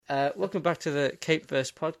Welcome back to the Cape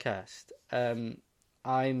Verse podcast.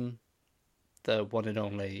 I'm the one and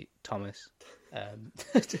only Thomas.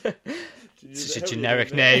 Such a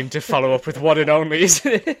generic name to follow up with one and only,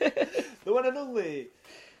 isn't it? The one and only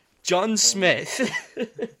John Smith.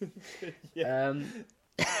 Yeah.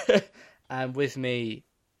 And with me,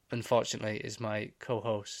 unfortunately, is my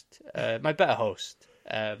co-host, my better host,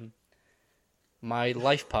 my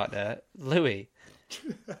life partner, Louis.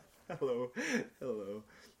 Hello.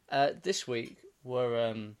 This week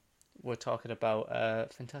we're talking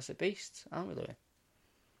about Fantastic Beasts, aren't we, Louis?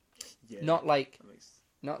 Yeah. Not like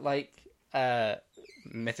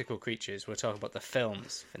mythical creatures. We're talking about the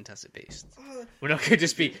films Fantastic Beasts. We're not going to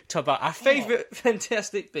just be talking about our favourite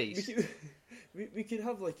Fantastic Beasts. We could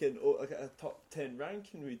have like a top 10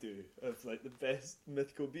 ranking we do of like the best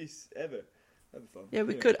mythical beasts ever. That'd be fun. Yeah,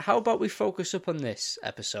 we could. How about we focus up on this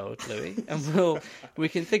episode, Louis, and we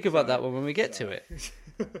can think about that one when we get to it.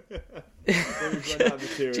 When we've run out of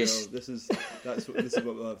material, this is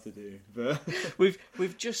what we'll have to do. But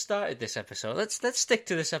we've just started this episode. Let's stick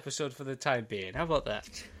to this episode for the time being. How about that?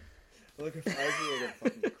 Look, if I was a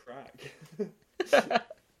fucking crack.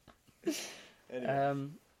 Anyway.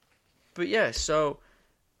 But yeah, so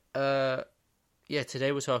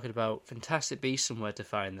today we're talking about Fantastic Beasts and Where to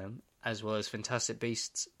Find Them, as well as Fantastic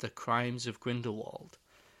Beasts: The Crimes of Grindelwald.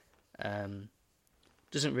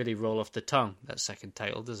 Doesn't really roll off the tongue, that second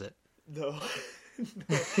title, does it? No.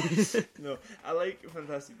 No. I like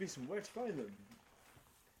Fantastic Beasts and Where to Find Them.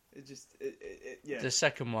 Yeah. The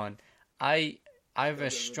second one, I'm a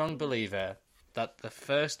strong believer that the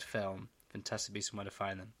first film, Fantastic Beasts and Where to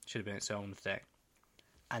Find Them, should have been its own thing.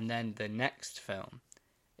 And then the next film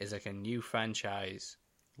is like a new franchise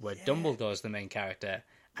where Dumbledore's the main character,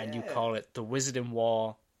 and you call it The Wizarding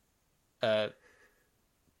War,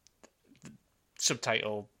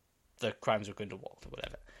 subtitle The Crimes of Grindelwald or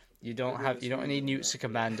whatever. You don't need Newt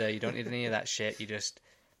Scamander, you don't need any of that shit. You just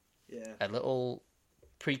a little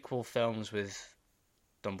prequel films with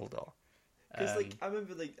Dumbledore. Because I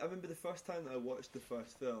remember the first time that I watched the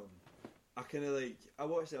first film, I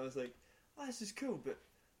watched it and I was like, oh, this is cool, but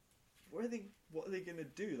what are they gonna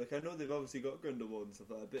do? Like, I know they've obviously got Grindelwald and stuff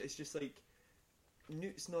like that, but it's just like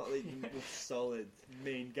Newt's not like the most solid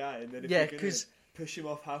main guy, and then if you're gonna push him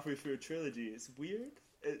off halfway through a trilogy, it's weird.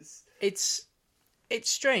 It's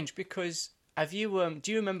strange because do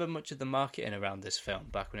you remember much of the marketing around this film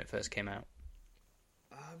back when it first came out?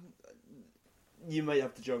 You might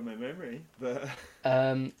have to jog my memory, but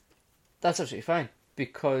that's absolutely fine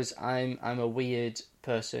because I'm a weird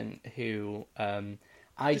person who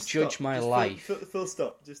I judge my life. Full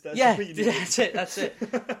stop. Just that's That's it.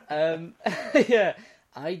 Yeah,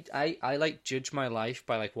 I like judge my life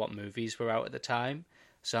by like what movies were out at the time.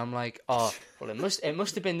 So I'm like, oh, well, it must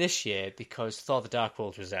have been this year because Thor: The Dark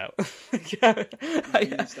World was out. You're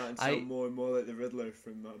starting to sound more and more like the Riddler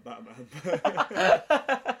from Batman.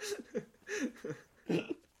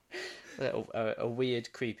 a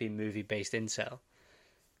weird, creepy movie-based incel.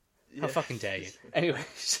 How fucking dare you? Anyway,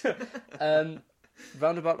 so,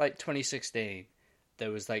 round about like 2016,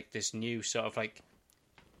 there was like this new sort of like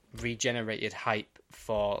regenerated hype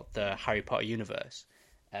for the Harry Potter universe.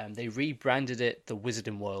 They rebranded it the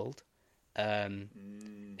Wizarding World, in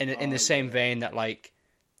the same vein that like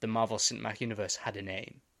the Marvel Cinematic Universe had a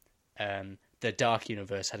name, the Dark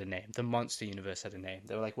Universe had a name, the Monster Universe had a name.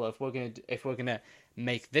 They were like, well, if we're gonna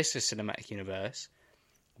make this a cinematic universe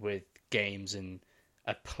with games and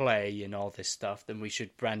a play and all this stuff, then we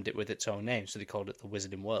should brand it with its own name. So they called it the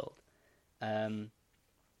Wizarding World, and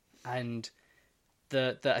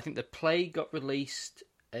I think the play got released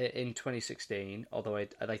in 2016, although I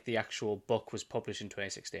like the actual book was published in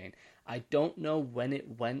 2016. I don't know when it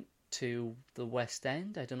went to the West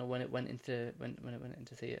End. I don't know when it went into when it went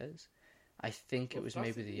into theaters. I think it was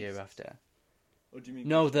maybe the year after. What do you mean?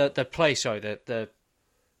 No, the play. Sorry, the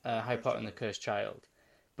Harry Potter and the Cursed Child.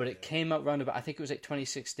 But it came out round about. I think it was like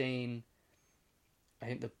 2016. I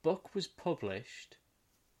think the book was published.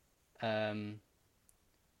 I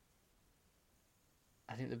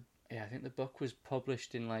think the book was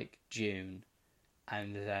published in like June,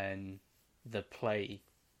 and then the play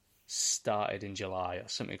started in July or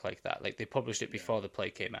something like that. Like they published it before the play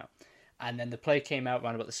came out, and then the play came out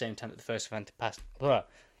around about the same time that the first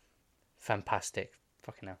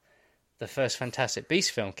the first Fantastic Beasts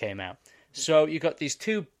film came out. So you got these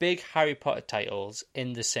two big Harry Potter titles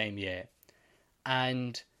in the same year,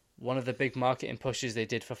 and one of the big marketing pushes they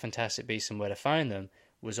did for Fantastic Beasts and Where to Find Them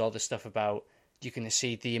was all the stuff about you're going to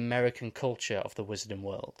see the American culture of the Wizarding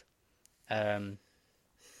World,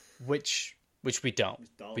 which we don't.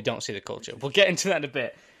 We don't see the culture. We'll get into that in a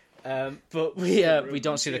bit. But we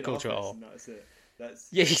don't see the culture at all. That's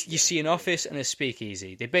it. You see an office and a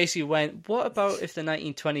speakeasy. They basically went, what about if the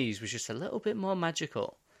 1920s was just a little bit more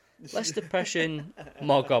magical? Less depression,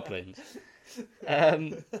 more goblins.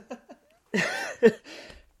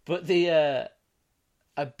 But a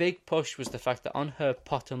big push was the fact that on her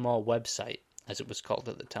Pottermore website, as it was called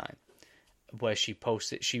at the time, where she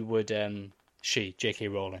posted, J.K.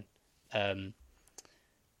 Rowling.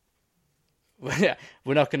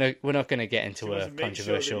 We're not gonna get into a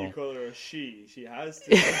controversial. Sure that you call her a she. She has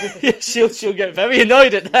to. she'll get very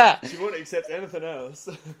annoyed at that. She won't accept anything else.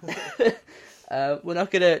 We're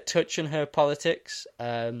not gonna touch on her politics.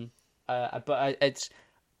 But it's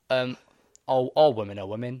all women are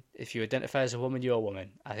women. If you identify as a woman, you're a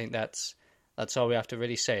woman. I think that's all we have to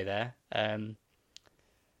really say there.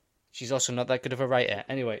 She's also not that good of a writer.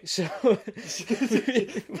 Anyway, so... No.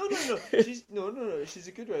 She's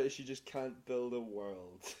a good writer. She just can't build a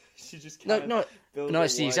world. She just can't build No,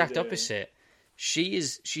 it's the exact opposite.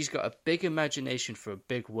 She's got a big imagination for a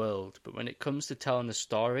big world, but when it comes to telling a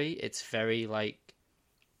story, it's very, like...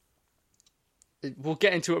 We'll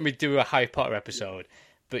get into it when we do a Harry Potter episode,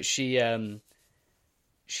 but she's got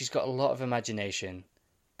a lot of imagination,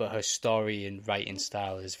 but her story and writing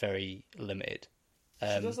style is very limited.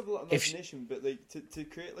 She does have a lot of imagination, but like to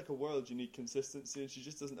create like a world, you need consistency, and she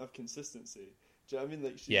just doesn't have consistency. Do you know what I mean?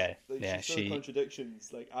 Like she's full of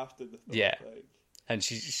contradictions. Like after the film, like... and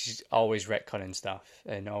she's always retconning stuff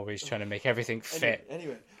and always trying to make everything fit.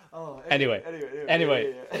 Anyway.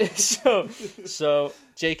 So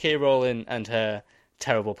J.K. Rowling and her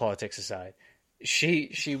terrible politics aside,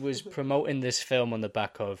 she was promoting this film on the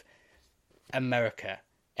back of America.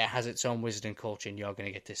 It has its own wizarding culture and you're going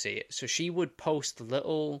to get to see it. So she would post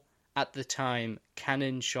little, at the time,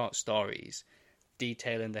 canon short stories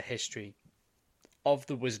detailing the history of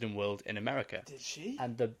the wizarding world in America. Did she?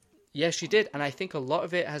 Yeah, she did. And I think a lot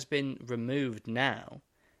of it has been removed now.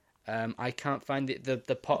 I can't find it. The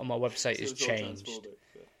Pottermore website has changed.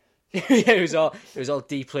 Yeah, it was all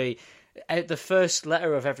deeply... The first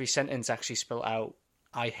letter of every sentence actually spelled out,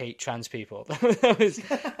 I hate trans people.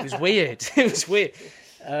 It was weird. It was weird.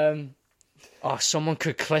 Someone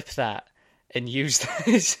could clip that and use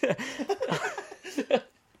that.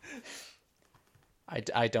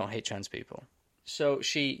 I don't hate trans people. So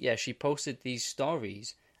she posted these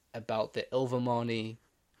stories about the Ilvermorny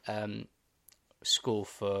school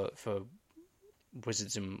for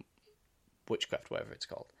wizards and witchcraft, whatever it's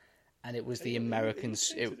called, and it was the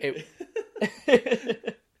Americans.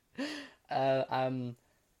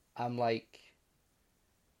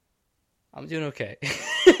 I'm doing okay.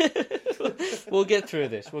 We'll get through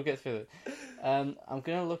this. I'm going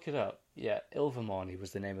to look it up. Yeah, Ilvermorny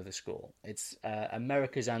was the name of the school. It's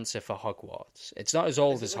America's answer for Hogwarts. It's not as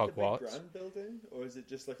old as Hogwarts. Is it like a big grand building? Or is it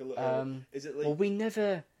just like a little... is it like... Well,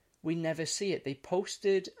 we never see it. They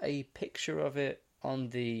posted a picture of it on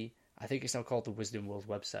the... I think it's now called the Wizarding World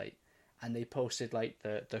website. And they posted like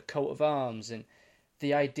the coat of arms. And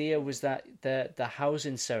the idea was that the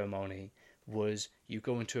housing ceremony was you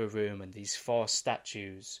go into a room and these 4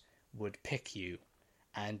 statues would pick you,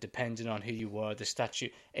 and depending on who you were, the statue,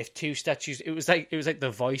 if 2 statues, it was like The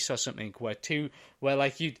Voice or something, where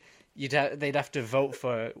like they'd have to vote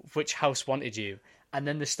for which house wanted you, and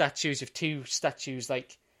then the statues, if 2 statues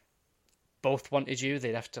like both wanted you,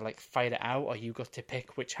 they'd have to like fight it out, or you got to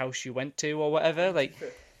pick which house you went to or whatever. Like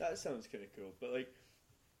that sounds kind of cool, but like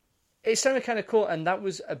it sounded kind of cool, and that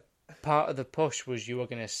was a part of the push, was you were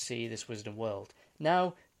going to see this Wizarding World.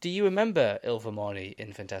 Now, do you remember Ilvermorny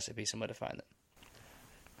in Fantastic Beasts and Where to Find Them?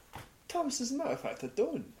 Thomas, as a matter of fact, I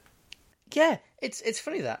don't. Yeah, it's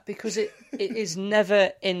funny that, because it is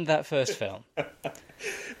never in that first film.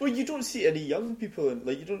 Well, you don't see any young people in,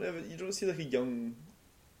 like, you don't see like a young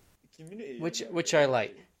community. Which I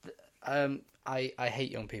like. I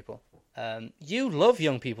hate young people. You love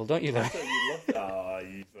young people, don't you? Though? I thought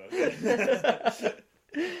you loved.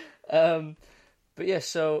 You but yeah,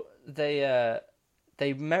 so they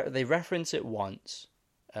reference it once.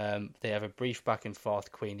 They have a brief back and forth,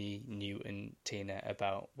 Queenie, Newt, and Tina,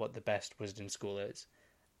 about what the best wizarding school is,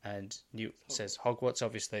 and Newt says Hogwarts,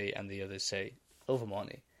 obviously, and the others say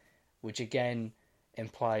Ilvermorny, which again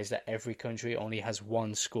implies that every country only has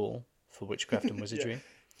one school for witchcraft and wizardry.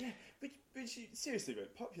 Yeah, but seriously,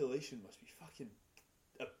 right? Population must be fucking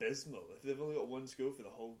abysmal if they've only got one school for the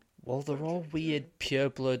whole. Well, they're all weird,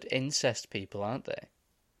 pure-blood incest people, aren't they?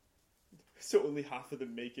 So only half of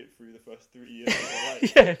them make it through the first 3 years of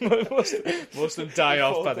their life. Yeah, most of them die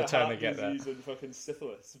off by the time they get there. And fucking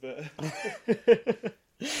syphilis, but.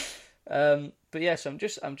 But yes, I'm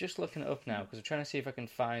just looking it up now because I'm trying to see if I can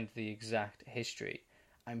find the exact history.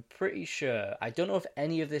 I'm pretty sure. I don't know if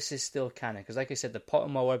any of this is still canon, because like I said, the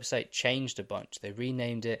Pottermore website changed a bunch. They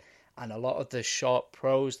renamed it, and a lot of the short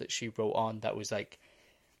prose that she wrote on, that was like,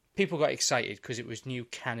 people got excited because it was new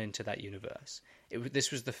canon to that universe.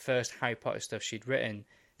 This was the first Harry Potter stuff she'd written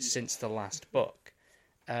since the last book,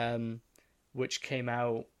 which came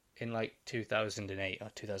out in like 2008 or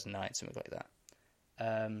 2009, something like that.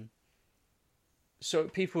 So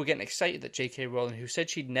people were getting excited that J.K. Rowling, who said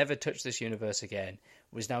she'd never touch this universe again,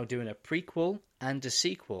 was now doing a prequel and a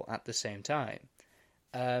sequel at the same time.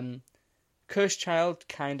 Cursed Child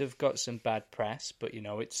kind of got some bad press, but you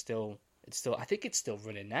know, it's still. I think it's still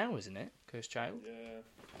running now, isn't it? Cursed Child. Yeah.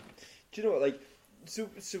 Do you know what? Like, so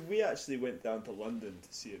we actually went down to London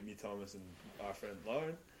to see it. Me, Thomas, and our friend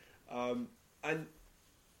Lauren. And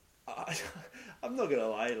I'm not gonna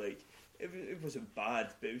lie. Like, it wasn't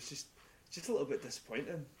bad, but it was just a little bit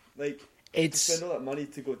disappointing. Like, to spend all that money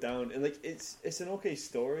to go down, and like, it's an okay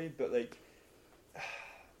story, but like,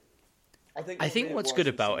 I think what's good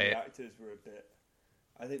about it. The actors were a bit.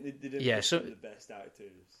 I think they didn't. Yeah, so the best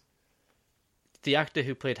actors. The actor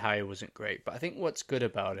who played Harry wasn't great, but I think what's good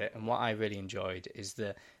about it, and what I really enjoyed, is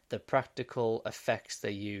the practical effects they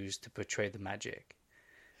used to portray the magic.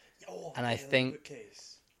 Oh, and I the think,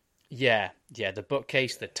 bookcase. yeah, the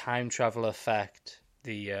bookcase, the time travel effect,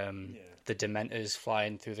 the Dementors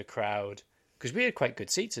flying through the crowd, because we had quite good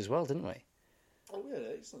seats as well, didn't we? Oh, we had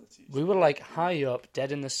excellent seats. We were like high up,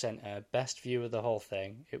 dead in the center, best view of the whole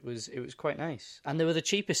thing. It was quite nice, and they were the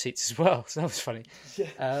cheapest seats as well, so that was funny.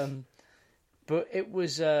 Yeah. But it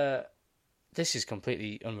was, this is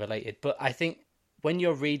completely unrelated, but I think when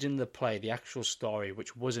you're reading the play, the actual story,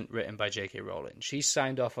 which wasn't written by J.K. Rowling, she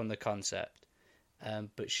signed off on the concept,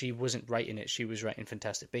 but she wasn't writing it, she was writing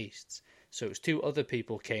Fantastic Beasts. So it was two other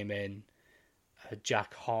people came in,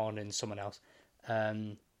 Jack Horn and someone else.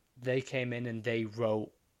 They came in and they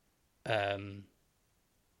wrote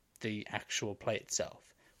the actual play itself,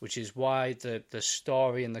 which is why the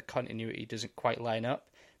story and the continuity doesn't quite line up.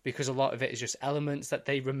 Because a lot of it is just elements that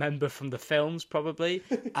they remember from the films, probably,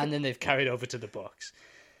 and then they've carried over to the books.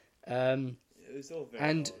 It was all very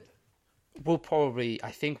and odd. I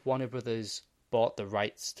think Warner Brothers bought the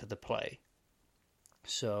rights to the play.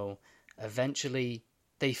 So eventually,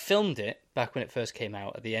 they filmed it back when it first came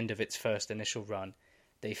out, at the end of its first initial run.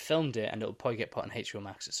 They filmed it, and it'll probably get put on HBO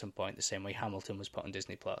Max at some point, the same way Hamilton was put on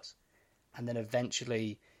Disney+. And then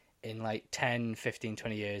eventually, in like 10, 15,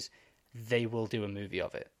 20 years, they will do a movie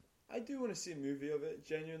of it. I do want to see a movie of it.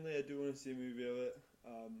 Genuinely, I do want to see a movie of it.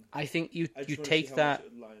 I think you take see that. How much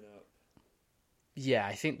it would line up. Yeah,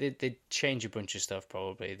 I think they'd change a bunch of stuff.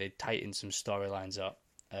 Probably they'd tighten some storylines up.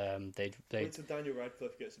 They'd wait till Daniel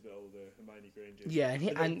Radcliffe gets a bit older, Hermione Granger. Yeah,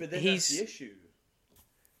 but then he's that's the issue.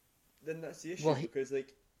 Then that's the issue, well, because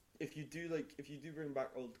like if you do bring back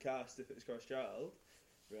old cast, if it's Cursed Child,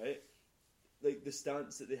 right? Like the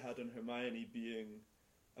stance that they had on Hermione being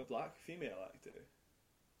a black female actor.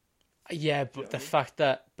 Yeah, but the fact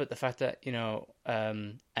that you know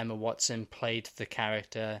Emma Watson played the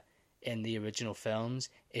character in the original films,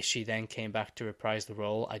 if she then came back to reprise the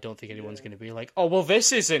role, I don't think anyone's going to be like, oh well,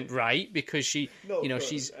 this isn't right, because she's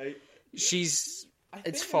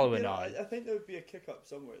it's following on. I think there would be a kick up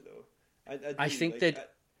somewhere though. I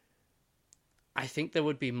think there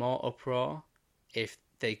would be more uproar if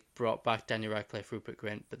they brought back Daniel Radcliffe, Rupert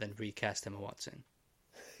Grint, but then recast Emma Watson.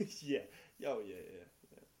 Yeah. Oh yeah.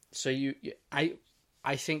 So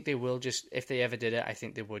I think they will just, if they ever did it, I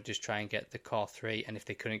think they would just try and get the core three, and if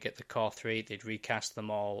they couldn't get the core three, they'd recast them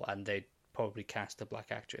all, and they'd probably cast a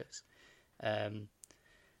black actress.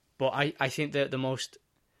 But I think that the most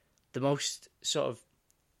sort of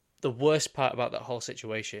the worst part about that whole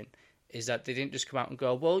situation is that they didn't just come out and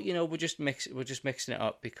go, well, you know, we're just mixing it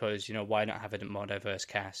up because, you know, why not have a more diverse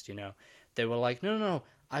cast, you know? They were like, no,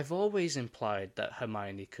 I've always implied that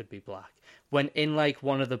Hermione could be black. When in, like,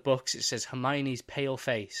 one of the books it says Hermione's pale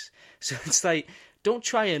face. So it's like, don't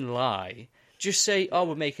try and lie. Just say, oh,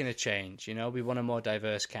 we're making a change, you know? We want a more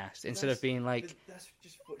diverse cast. Instead of being like,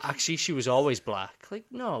 actually, she was always black. Like,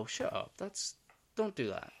 no, shut up. Don't do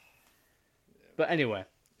that. Yeah. But anyway,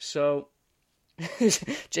 so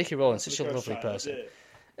J.K. Rowling's such a lovely person.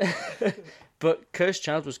 But Cursed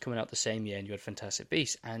Child was coming out the same year, and you had Fantastic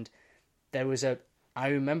Beasts, and I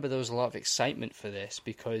remember there was a lot of excitement for this,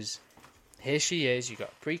 because here she is, you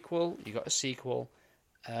got a prequel, you got a sequel,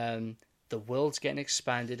 the world's getting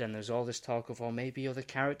expanded, and there's all this talk of, oh, maybe other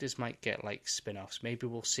characters might get like spin-offs, maybe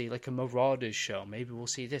we'll see like a Marauders show, maybe we'll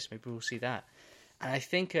see this, maybe we'll see that. And I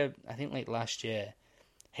think like last year,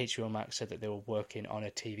 HBO Max said that they were working on a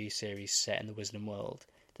TV series set in the Wizarding World.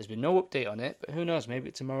 There's been no update on it, but who knows, maybe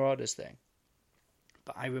it's a Marauders thing.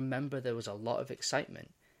 But I remember there was a lot of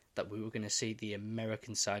excitement that we were going to see the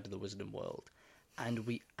American side of the Wizarding World, and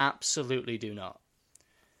we absolutely do not.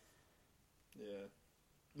 Yeah.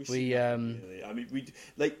 Really. I mean, we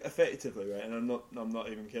like effectively, right? And I'm not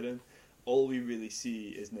even kidding. All we really see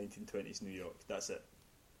is 1920s New York. That's it.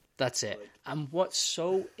 That's it. And what's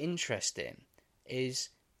so interesting is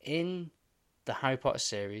in the Harry Potter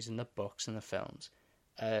series and the books and the films,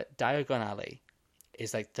 Diagon Alley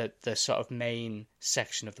is like the sort of main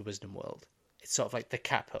section of the Wizarding World. It's sort of like the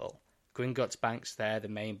capital. Gringotts Bank's there, the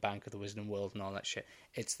main bank of the Wizarding World and all that shit.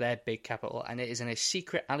 It's their big capital, and it is in a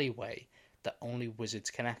secret alleyway that only wizards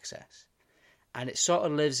can access. And it sort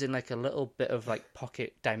of lives in like a little bit of like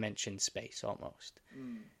pocket dimension space almost.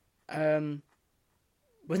 When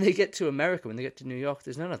they get to America, when they get to New York,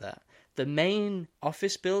 there's none of that. The main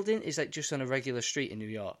office building is like just on a regular street in New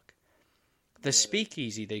York. The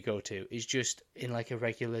speakeasy they go to is just in like a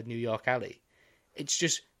regular New York alley. It's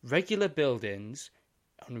just regular buildings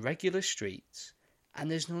on regular streets, and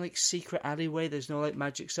there's no like secret alleyway, there's no like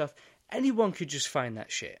magic stuff. Anyone could just find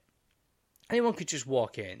that shit. Anyone could just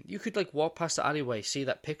walk in. You could like walk past the alleyway, see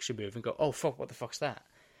that picture move, and go, "Oh fuck, what the fuck's that?"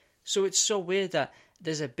 So it's so weird that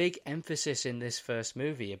there's a big emphasis in this first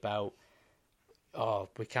movie about, oh,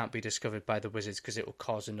 we can't be discovered by the wizards because it will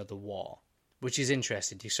cause another war, which is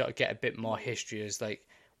interesting. You sort of get a bit more history as like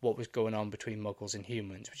what was going on between Muggles and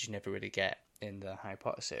humans, which you never really get in the Harry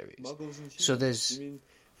Potter series. Muggles and humans. So there's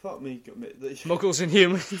fuck me, Muggles and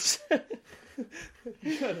humans.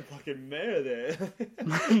 You had a fucking mare there.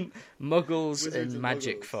 Muggles Wizards and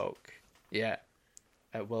magic Muggles. folk. Yeah.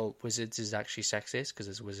 Well, wizards is actually sexist because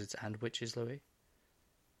there's wizards and witches, Louis.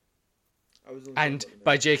 I was only And talking about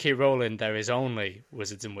by J.K. Rowling, there is only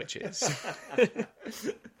wizards and witches. What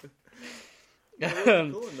do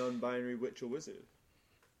you call a non-binary witch or wizard?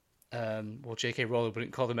 Well, J.K. Rowling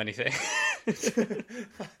wouldn't call them anything.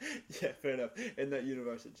 Yeah, fair enough. In that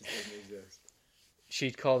universe, it just doesn't exist.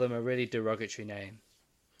 She'd call them a really derogatory name.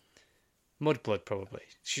 Mudblood, probably.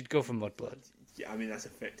 She'd go for Mudblood. Yeah, I mean that's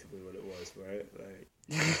effectively what it was, right? Like,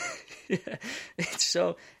 Yeah,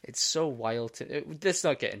 it's so wild. Let's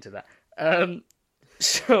not get into that.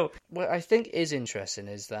 So what I think is interesting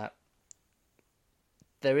is that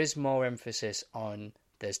there is more emphasis on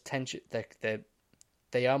there's tension.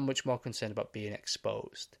 They are much more concerned about being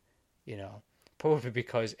exposed. You know, probably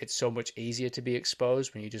because it's so much easier to be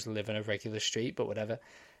exposed when you just live on a regular street. But whatever.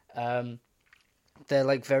 They're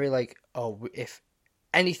like very like, oh, if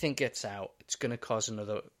anything gets out, it's going to cause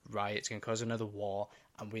another riot, it's going to cause another war,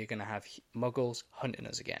 and we're going to have Muggles hunting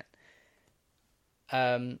us again.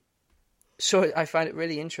 So I find it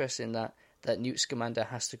really interesting that Newt Scamander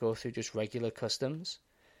has to go through just regular customs.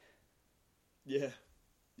 yeah.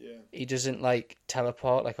 He doesn't like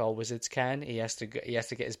teleport like all wizards can. He has to get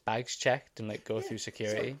his bags checked and like go through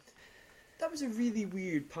security. So, that was a really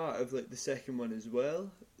weird part of like the second one as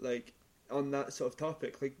well. Like on that sort of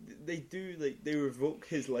topic, like they revoke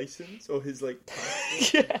his license or his like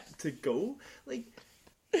passport Yeah. to go. Like,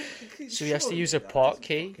 So he has to surely use a that port doesn't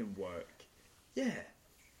key? fucking work. Yeah.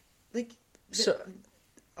 Like. So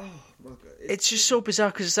Oh my god! it's just so bizarre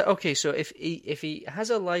because it's like, okay, so if he has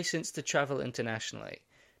a license to travel internationally,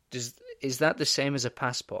 is that the same as a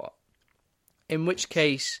passport? In which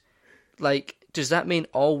case, like, does that mean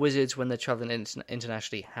all wizards when they're traveling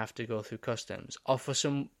internationally have to go through customs, or for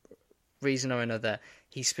some reason or another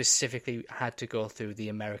he specifically had to go through the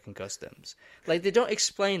American customs? Like, they don't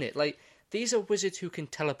explain it. Like, these are wizards who can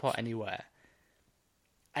teleport anywhere,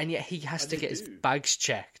 and yet he has to get his bags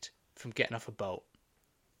checked from getting off a boat.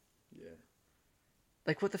 Yeah.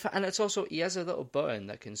 Like, what the fuck? And it's also, he has a little button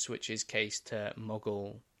that can switch his case to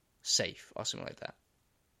Muggle safe or something like that.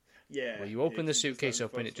 Yeah. Where you open the suitcase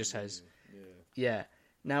up and it just has... Yeah.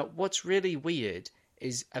 Now, what's really weird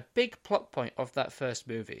is a big plot point of that first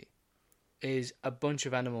movie is a bunch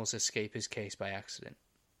of animals escape his case by accident.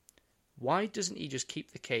 Why doesn't he just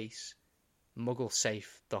keep the case Muggle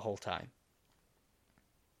safe the whole time?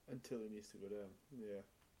 Until he needs to go down. Yeah.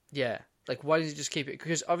 Yeah. Like, why does he just keep it?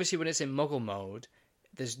 Because obviously when it's in Muggle mode,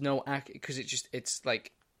 there's no... Because it's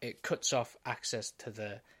like... It cuts off access to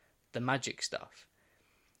the magic stuff.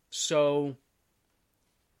 So...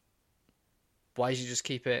 Why does he just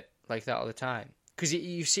keep it like that all the time? Because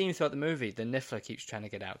you've seen throughout the movie, the Niffler keeps trying to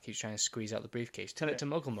get out, keeps trying to squeeze out the briefcase. Turn it to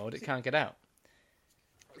Muggle mode, it can't get out.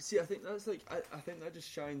 See, I think that's like I think that just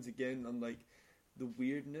shines again on like the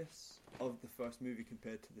weirdness of the first movie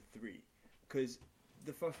compared to the three, because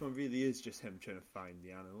the first one really is just him trying to find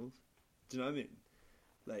the animals. Do you know what I mean?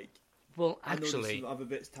 Like, Well, I know actually, there's some other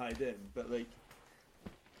bits tied in, but like,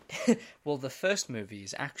 Well, the first movie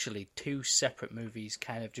is actually two separate movies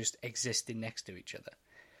kind of just existing next to each other.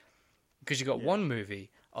 Because you've got one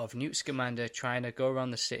movie of Newt Scamander trying to go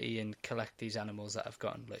around the city and collect these animals that have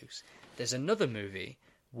gotten loose. There's another movie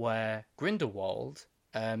where Grindelwald,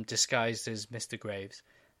 disguised as Mr. Graves,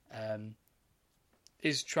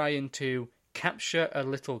 is trying to capture a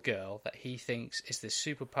little girl that he thinks is this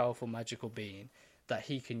super powerful magical being that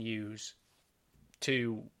he can use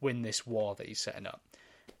to win this war that he's setting up.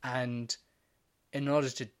 And in order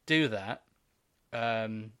to do that,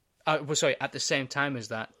 at the same time as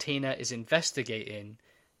that, Tina is investigating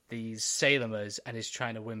these Salemers and is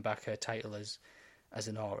trying to win back her title as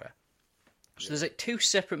an Auror. So there's like two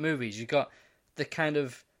separate movies. You've got the kind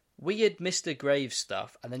of weird Mr. Graves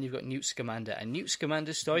stuff, and then you've got Newt Scamander. And Newt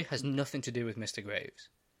Scamander's story has nothing to do with Mr. Graves.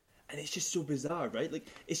 And it's just so bizarre, right? Like,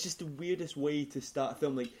 it's just the weirdest way to start a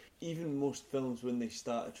film. Like, even most films, when they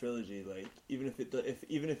start a trilogy, like, even if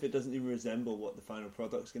it doesn't even resemble what the final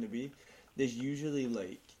product's going to be, there's usually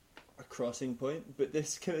like a crossing point. But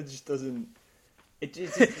this kind of just doesn't. It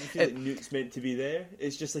just doesn't feel like Newt's meant to be there.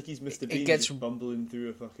 It's just like he's Mr. Bean just bumbling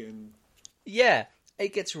through a fucking. Yeah,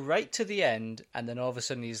 it gets right to the end, and then all of a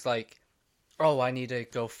sudden he's like, "Oh, I need to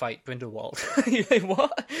go fight Grindelwald." You're like,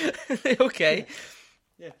 what? Okay.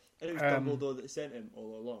 Yeah. And it was Dumbledore that sent him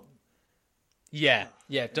all along. Yeah.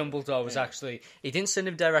 Dumbledore was actually... He didn't send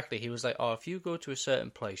him directly. He was like, oh, if you go to a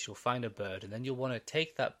certain place, you'll find a bird, and then you'll want to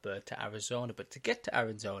take that bird to Arizona. But to get to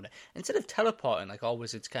Arizona, instead of teleporting like all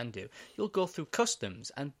wizards can do, you'll go through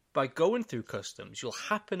customs. And by going through customs,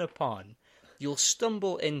 you'll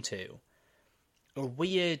stumble into a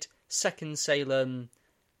weird Second Salem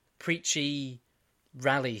preachy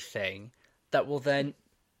rally thing that will then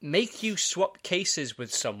make you swap cases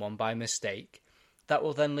with someone by mistake. That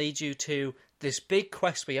will then lead you to this big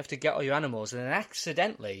quest where you have to get all your animals, and then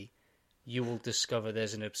accidentally you will discover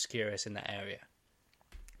there's an Obscurus in that area.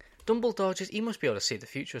 Dumbledore he must be able to see the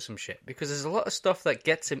future of some shit, because there's a lot of stuff that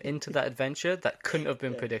gets him into that adventure that couldn't have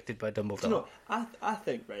been predicted by Dumbledore. You know, I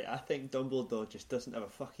think Dumbledore just doesn't have a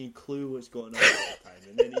fucking clue what's going on all the time,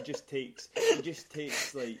 and then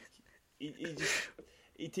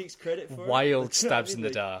he takes credit for wild it. stabs in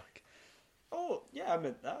the dark. Oh yeah, I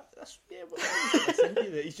meant that. That's what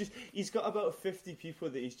he's got about 50 people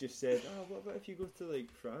that he's just said. Oh, what about if you go to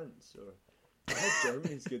like France or? I heard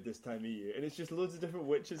Germany's good this time of year, and it's just loads of different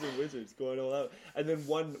witches and wizards going all out, and then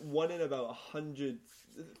one in about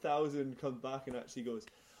 100,000 comes back and actually goes,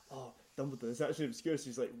 "Oh, Dumbledore, it's actually obscure." So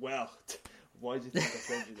he's like, "Well, why do you think I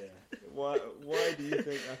sent you there? Why do you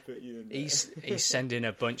think I put you in there?" He's sending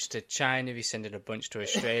a bunch to China, he's sending a bunch to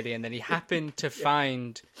Australia, and then he happened to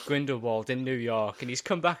find Grindelwald in New York, and he's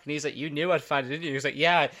come back and he's like, "You knew I'd find it, didn't you?" He's like,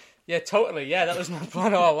 yeah, totally, yeah, that was my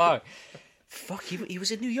plan all along. Fuck, he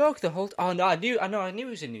was in New York the whole... Oh, no, I knew he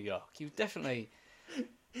was in New York. He definitely...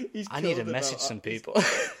 I need to message some people.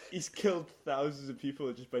 He's killed thousands of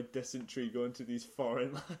people just by dysentery going to these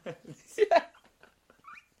foreign lands. Yeah.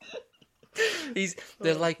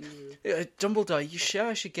 They're like, Dumbledore, are you sure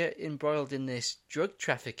I should get embroiled in this drug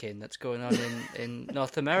trafficking that's going on in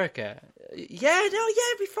North America? Yeah,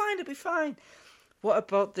 it'll be fine. What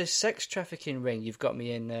about this sex trafficking ring you've got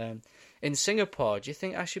me in Singapore? Do you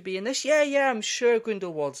think I should be in this? Yeah, I'm sure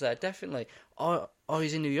Grindelwald's there, definitely. Oh,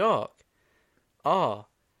 he's in New York. Oh,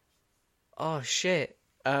 shit.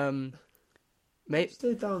 Mate,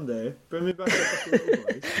 stay down there. Bring me back a couple of little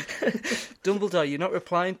boys. Dumbledore, you're not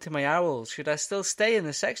replying to my owls. Should I still stay in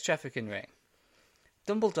the sex trafficking ring?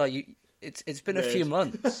 Dumbledore, it's been a few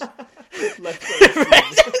months.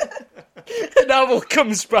 An owl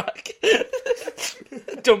comes back.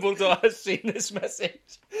 Dumbledore has seen this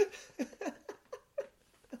message.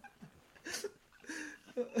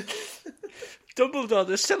 Dumbledore,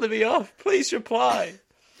 they're selling me off. Please reply.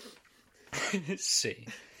 See.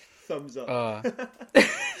 Thumbs up.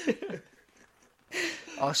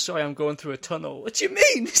 Oh, sorry, I'm going through a tunnel. What do you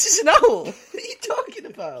mean? This is an owl. What are you talking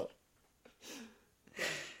about?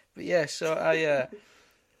 But yeah, so I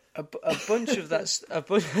a bunch of that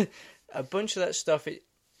stuff.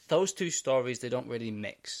 Those two stories, they don't really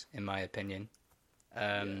mix, in my opinion.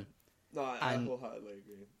 No, I wholeheartedly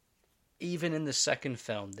agree. Even in the second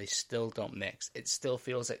film, they still don't mix. It still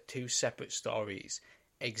feels like two separate stories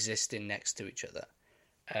existing next to each other.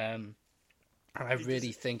 And I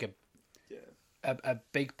really think a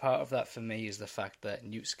big part of that for me is the fact that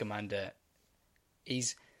Newt Scamander,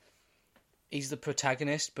 he's the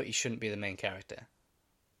protagonist, but he shouldn't be the main character.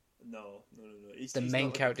 No. He's the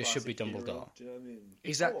main character should be Dumbledore. Do you know what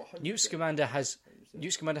I mean? Newt Scamander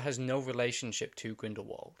has no relationship to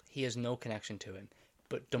Grindelwald. He has no connection to him,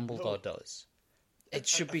 but Dumbledore does. It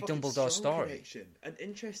should a be fucking Dumbledore's strong story. connection, an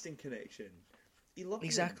interesting connection. He loves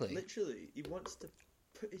Exactly. him, literally. He wants to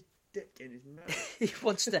put his dick in his mouth. He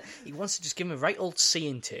wants to just give him a right old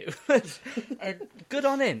seeing to. And good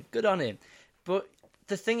on him. But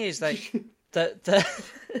the thing is, like, the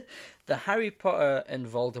Harry Potter and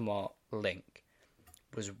Voldemort link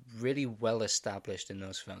was really well established in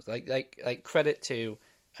those films. Like credit to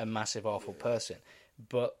a massive awful person,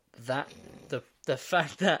 but the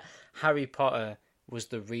fact that Harry Potter was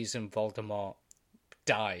the reason Voldemort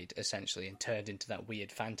died essentially and turned into that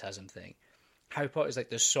weird phantasm thing. Harry Potter is like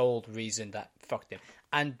the sole reason that fucked him,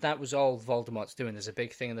 and that was all Voldemort's doing. There's a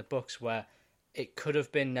big thing in the books where it could have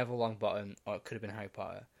been Neville Longbottom or it could have been Harry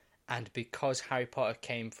Potter, and because Harry Potter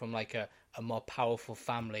came from like a more powerful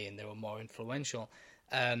family and they were more influential,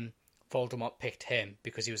 Voldemort picked him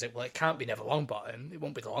because he was like, well, it can't be Neville Longbottom, it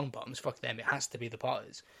won't be the Longbottoms, fuck them, it has to be the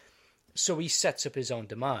Potters. So he sets up his own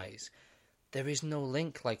demise. There is no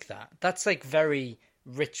link like that. That's like very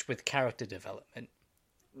rich with character development.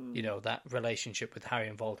 You know, that relationship with Harry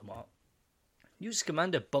and Voldemort. Newt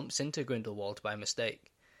Scamander bumps into Grindelwald by mistake.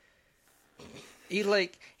 He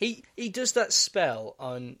does that spell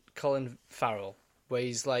on Colin Farrell where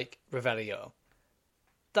he's like, Revelio.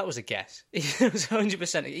 That was a guess. It was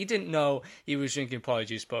 100%. He didn't know he was drinking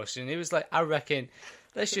Polyjuice Potion. He was like, I reckon,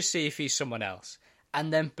 let's just see if he's someone else.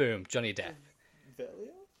 And then boom, Johnny Depp.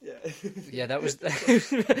 Revelio? Yeah. Yeah, that was...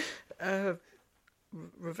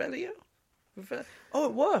 Revelio? Oh,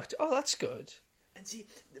 it worked. Oh, that's good. And see,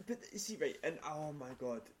 right, and oh my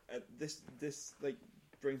god, this like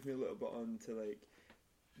brings me a little bit on to like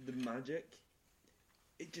the magic.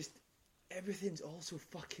 It just, everything's all so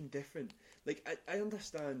fucking different. Like, I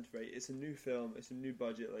understand, right, it's a new film, it's a new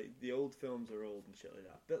budget, like, the old films are old and shit like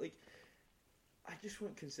that, but like, I just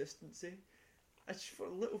want consistency. I just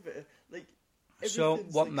want a little bit of, like, so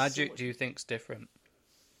what like, magic do you think's different?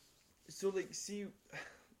 So, like, see...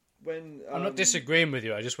 When I'm not disagreeing with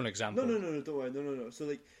you. I just want an example. No, don't worry. No.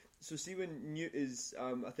 So see when Newt is,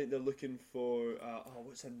 I think they're looking for,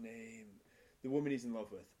 what's her name? The woman he's in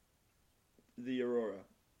love with, the Aurora.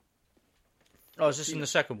 Oh, is this in the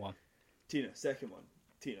second one? Second one,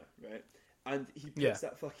 Tina, right? And he puts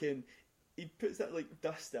that fucking, he puts that like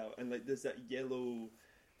dust out, and like there's that yellow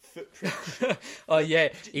footprint. Oh yeah,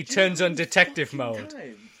 he turns on detective mode.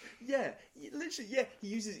 Times? Yeah, literally, he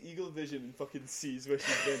uses eagle vision and fucking sees where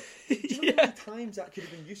she's been. Do you know how many times that could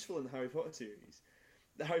have been useful in the Harry Potter series?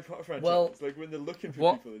 The Harry Potter franchise, well, like when they're looking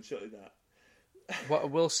for people and shit like that. What I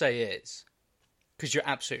will say is, because you're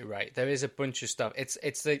absolutely right, there is a bunch of stuff. It's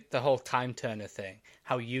the whole time turner thing,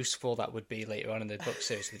 how useful that would be later on in the book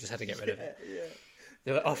series. They just had to get rid of it. Yeah.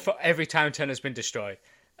 They're like, every time turner's been destroyed.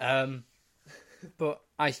 But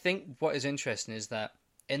I think what is interesting is that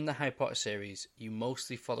in the Harry Potter series, you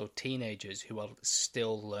mostly follow teenagers who are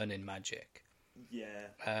still learning magic.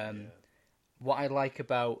 Yeah. What I like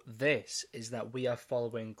about this is that we are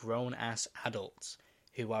following grown-ass adults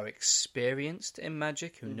who are experienced in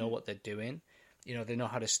magic, who know what they're doing. You know, they know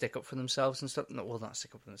how to stick up for themselves and stuff. No, well, not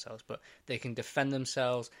stick up for themselves, but they can defend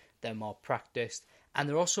themselves. They're more practiced. And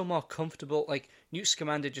they're also more comfortable. Like, Newt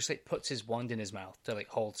Scamander just, like, puts his wand in his mouth to, like,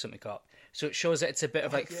 hold something up. So it shows that it's a bit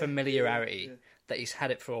of, like, familiarity. Yeah. That he's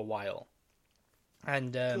had it for a while.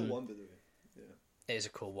 And cool one, by the way. Yeah. It is a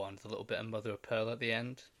cool one. The little bit of mother of pearl at the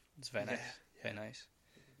end. It's very nice. Very nice.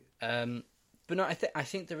 But no, I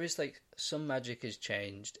think there is like some magic has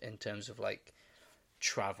changed in terms of like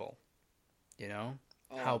travel. You know,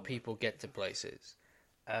 how people get to places.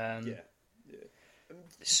 To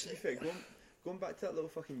be fair, going back to that little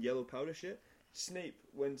fucking yellow powder shit.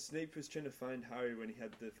 When Snape was trying to find Harry when he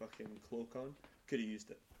had the fucking cloak on, could have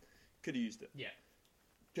used it. Yeah.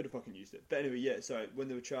 Could have fucking used it. But anyway, sorry, when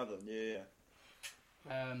they were travelling,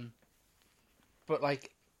 But, like,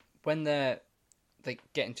 when they're, like,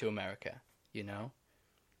 getting to America, you know,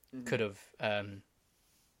 could have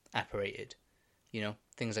apparated, you know,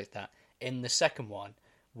 things like that. In the second one,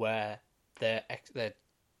 where they're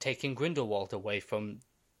taking Grindelwald away from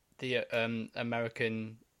the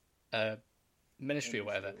American ministry or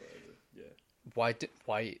whatever, why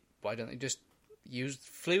don't they just use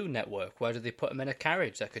Flu Network? Why do they put him in a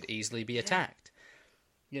carriage that could easily be attacked?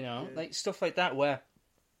 You know, like stuff like that where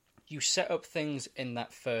you set up things in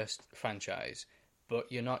that first franchise,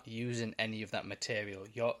 but you're not using any of that material.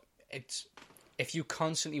 If you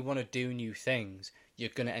constantly want to do new things, you're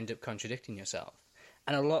going to end up contradicting yourself.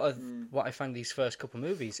 And a lot of what I find these first couple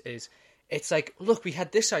movies is, it's like, look, we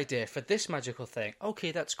had this idea for this magical thing.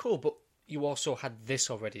 Okay, that's cool, but you also had this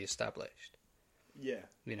already established. Yeah.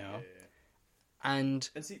 You know? Yeah. And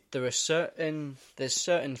see, there's certain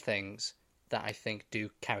things that I think do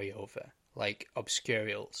carry over. like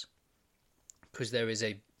obscurials, because there is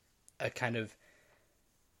a kind of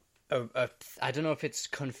I don't know if it's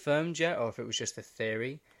confirmed yet or if it was just a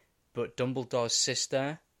theory, but Dumbledore's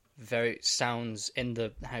sister sounds in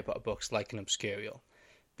the Harry Potter books like an obscurial,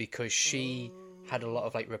 because she had a lot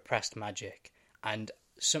of like repressed magic, and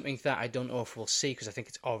something that I don't know if we'll see, because I think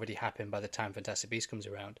it's already happened by the time Fantastic Beasts comes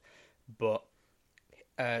around, but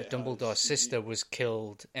Dumbledore's sister was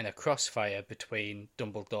killed in a crossfire between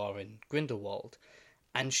Dumbledore and Grindelwald,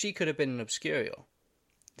 and she could have been an obscurial.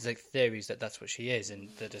 There's like theories that that's what she is, and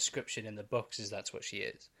the description in the books is that's what she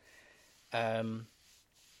is.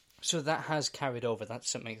 So that has carried over. That's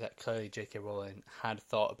something that clearly J.K. Rowling had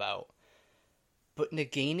thought about. But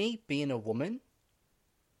Nagini being a woman?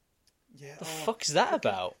 Yeah. The fuck's that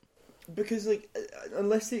about? Because, like,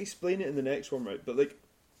 unless they explain it in the next one, right? But, like,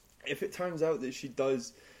 if it turns out that she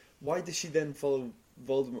does, why does she then follow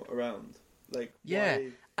Voldemort around? Like, yeah.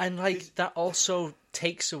 why? And, like, that also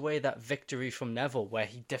takes away that victory from Neville, where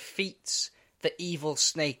he defeats the evil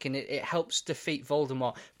snake and it helps defeat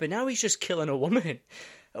Voldemort. But now he's just killing a woman.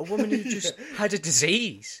 A woman who just had a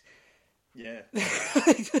disease. Yeah.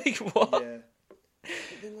 like, what? Yeah.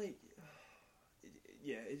 But then, like,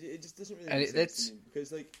 yeah, it just doesn't really make sense to me.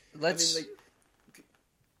 Because, like, let's... I mean,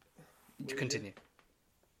 like... Continue.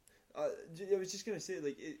 I was just going to say,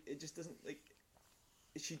 like, it just doesn't, like...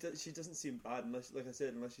 She doesn't seem bad, unless, like I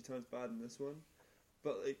said, unless she turns bad in this one.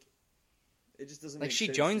 But, like, it just doesn't make sense. Like,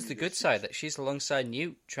 she joins the good side, that she's alongside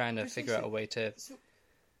Newt trying to figure out a way to...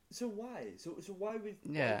 So why? So why would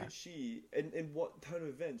she, in what turn of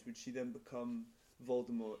events would she then become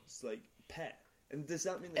Voldemort's, like, pet? And does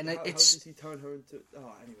that mean that how does he turn her into...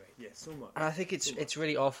 Oh, anyway, yeah, so much. And I think it's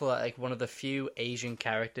really awful that, like, one of the few Asian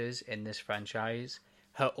characters in this franchise,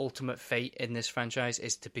 her ultimate fate in this franchise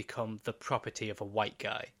is to become the property of a white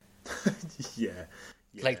guy. Yeah.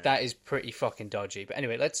 Like, that is pretty fucking dodgy. But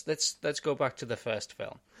anyway, let's go back to the first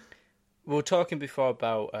film. We were talking before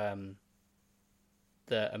about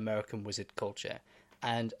the American wizard culture,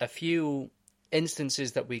 and a few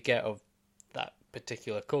instances that we get of that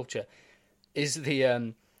particular culture is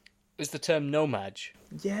the term nomad.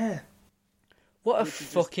 Yeah. What a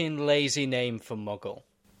fucking lazy name for Muggle.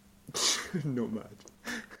 Nomad.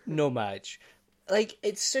 Nomad. Like,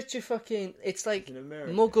 it's such a fucking... It's like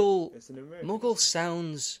Muggle. It's an American. Muggle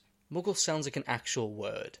sounds like an actual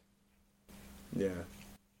word. Yeah.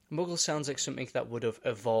 Muggle sounds like something that would have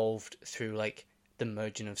evolved through, like, the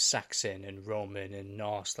merging of Saxon and Roman and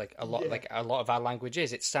Norse, like a lot of our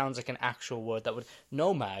languages. It sounds like an actual word that would...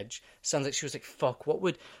 Nomad sounds like she was like, fuck, what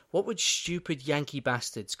would stupid Yankee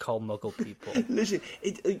bastards call Muggle people? Literally,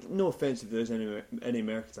 no offense if there's any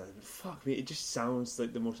Americans out there, but fuck me, it just sounds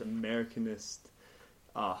like the most Americanist...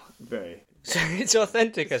 very... So it's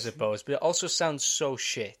authentic, I suppose, but it also sounds so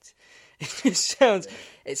shit. It sounds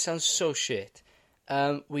so shit.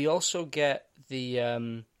 We also get the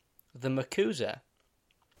Makusa.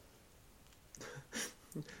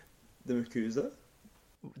 The Makusa?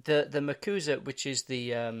 The Makusa, which is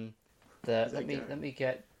the let me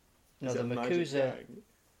get the Makusa.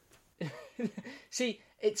 See,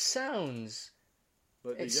 it sounds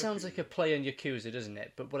like a play on Yakuza, doesn't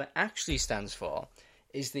it? But what it actually stands for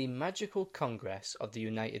is the Magical Congress of the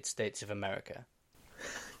United States of America.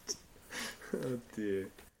 Oh dear.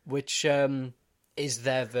 Which is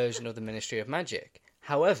their version of the Ministry of Magic.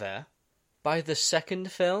 However, by the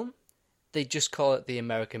second film, they just call it the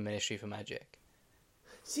American Ministry for Magic.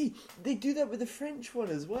 See, they do that with the French one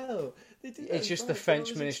as well. It's just the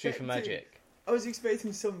French Ministry for Magic. I was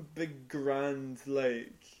expecting some big grand,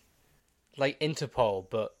 like Interpol,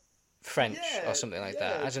 but French or something like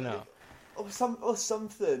that. I don't know. Or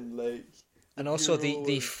something like. And also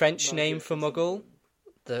the French name for Muggle.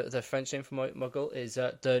 The French name for Muggle is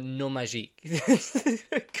the Non Magique.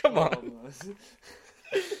 Come on.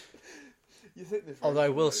 You think although I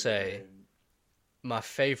will say, my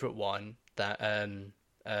favourite one that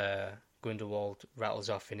Grindelwald rattles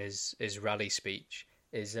off in his rally speech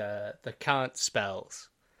is the can't spells.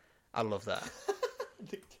 I love that.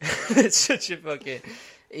 It's such a fucking...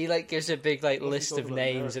 He like gives a big like list of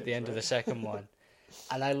names at the end of the second one.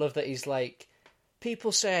 And I love that he's like,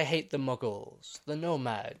 people say I hate the Muggles, the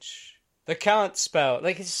Nomads, the can't spell.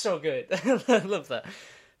 Like, it's so good. I love that.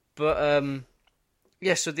 But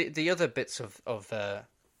yeah, so the other bits of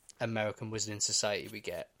American Wizarding Society we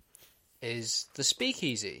get is the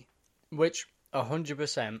Speakeasy, which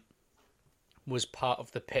 100% was part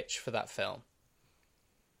of the pitch for that film.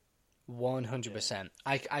 100%.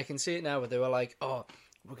 I can see it now where they were like, oh,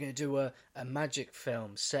 we're going to do a magic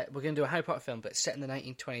film set. We're going to do a Harry Potter film, but set in the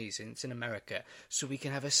 1920s, and it's in America. So we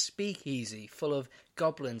can have a speakeasy full of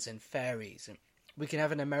goblins and fairies, and we can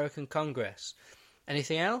have an American Congress.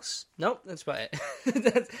 Anything else? Nope, that's about it.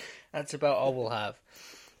 that's about all we'll have.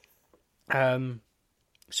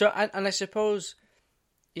 So, and I suppose,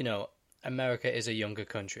 America is a younger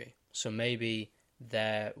country, so maybe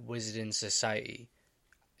their wizarding society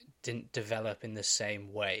didn't develop in the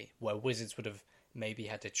same way, where wizards would have maybe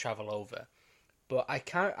had to travel over. But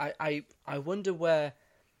I wonder where,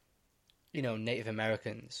 Native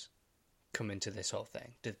Americans come into this whole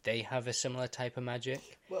thing. Did they have a similar type of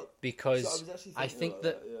magic? Well, because so I think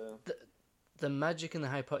that the magic in the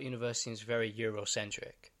Harry Potter universe seems very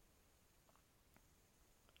Eurocentric.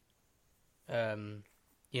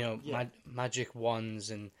 Magic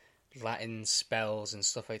wands and Latin spells and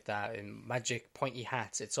stuff like that, and magic pointy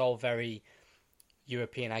hats. It's all very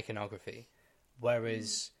European iconography,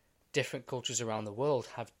 whereas different cultures around the world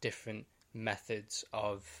have different methods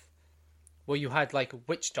of. Well, you had like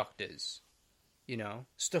witch doctors,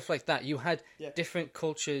 stuff like that. You had different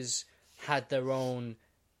cultures had their own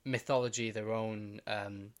mythology, their own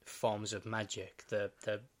forms of magic.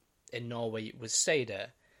 In Norway it was Seder,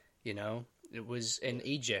 It was in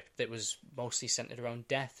Egypt that was mostly centered around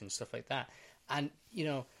death and stuff like that. And,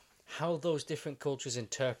 how those different cultures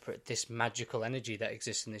interpret this magical energy that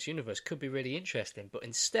exists in this universe could be really interesting. But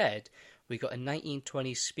instead, we got a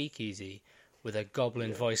 1920s speakeasy with a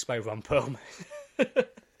goblin voiced by Ron Perlman.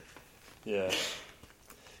 Yeah.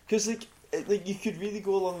 Because, you could really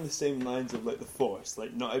go along the same lines of, the Force.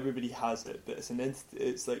 Not everybody has it, but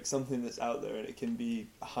it's something that's out there and it can be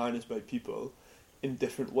harnessed by people in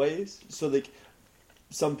different ways. So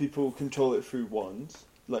some people control it through wands,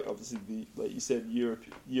 obviously like you said,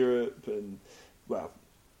 Europe and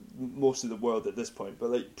most of the world at this point.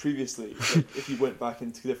 But previously, if you went back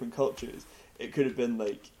into different cultures, it could have been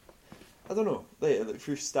I don't know,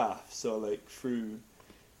 through staff, so through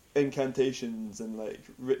incantations and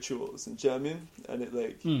rituals, and do you know what I mean? And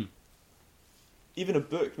it even a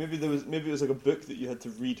book. Maybe it was a book that you had to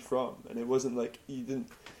read from, and it wasn't you didn't.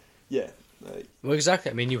 Yeah. Well,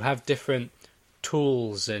 exactly. I mean, you have different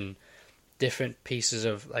tools and different pieces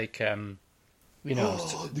of the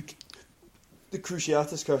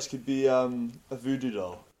Cruciatus curse could be a voodoo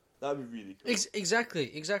doll. That'd be really cool.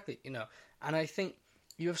 Exactly. And I think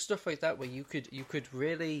you have stuff like that where you could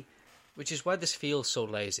really, which is why this feels so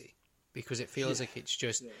lazy, because it feels like it's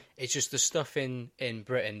just the stuff in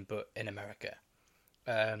Britain but in America.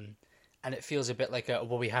 And it feels a bit like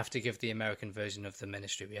we have to give the American version of the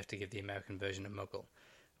Ministry. We have to give the American version of Muggle.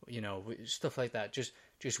 Stuff like that.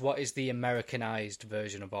 Just what is the Americanized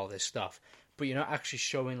version of all this stuff. But you're not actually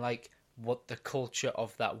showing what the culture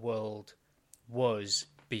of that world was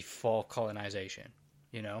before colonization,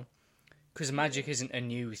 Because magic isn't a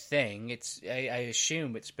new thing. I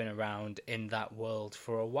assume it's been around in that world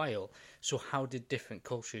for a while. So how did different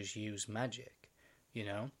cultures use magic,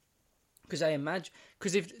 Because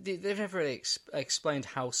they've never really explained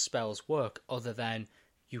how spells work other than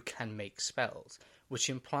you can make spells, which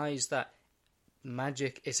implies that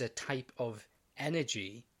magic is a type of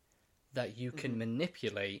energy that you can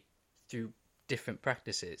manipulate through different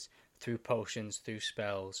practices, through potions, through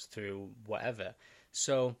spells, through whatever.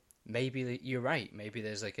 So maybe you're right. Maybe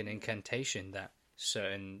there's an incantation that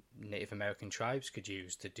certain Native American tribes could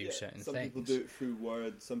use to do certain things. Some people do it through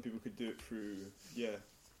words. Some people could do it through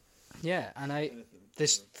Yeah, and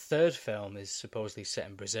this third film is supposedly set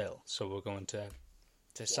in Brazil, so we're going to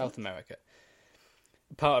South America.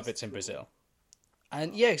 Part of it's in Brazil.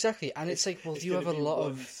 And yeah, exactly. And it's you have a lot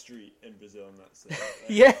of street in Brazil, and that's it.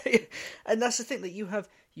 Yeah, and that's the thing that you have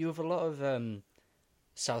a lot of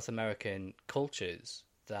South American cultures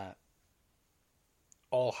that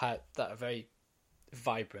are very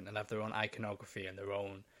vibrant and have their own iconography and their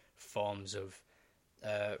own forms of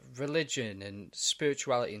religion and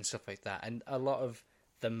spirituality and stuff like that. And a lot of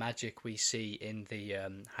the magic we see in the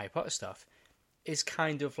Harry Potter stuff is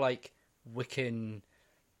kind of like Wiccan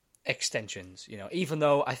extensions, even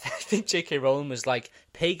though I think J.K. Rowling was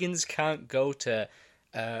pagans can't go to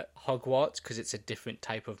Hogwarts because it's a different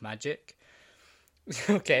type of magic.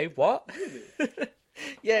 Okay, what? Really?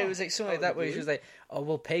 Yeah, it was something like that where she was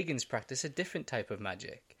pagans practice a different type of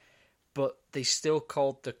magic. But they still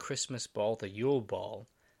called the Christmas ball the Yule Ball,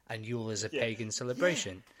 and Yule is a pagan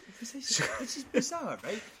celebration. Yeah. Which is bizarre,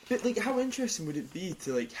 right? But how interesting would it be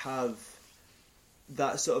to have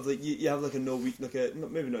that sort of you have a Norwegian,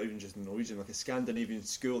 maybe not even just Norwegian, a Scandinavian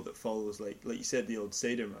school that follows like you said, the old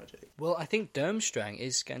Seder magic. Well, I think Durmstrang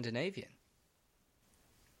is Scandinavian.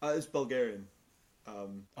 It's Bulgarian.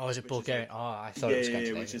 Is it Bulgaria? I thought yeah, it was yeah,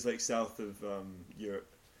 Scandinavia. which is like south of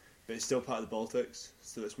Europe, but it's still part of the Baltics,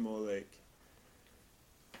 so it's more like,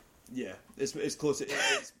 yeah, it's closer.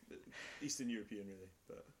 It's Eastern European, really,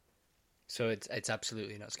 but So it's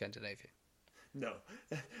absolutely not Scandinavia. no,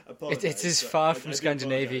 It's as far from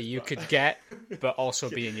Scandinavia you could get, but also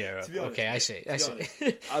be in Europe. To be honest, Okay, I see. honest,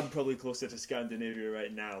 I'm probably closer to Scandinavia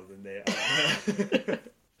right now than they are.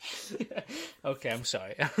 Okay, I'm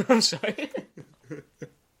sorry. I'm sorry.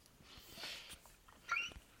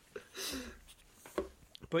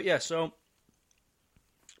 But yeah, so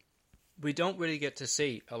we don't really get to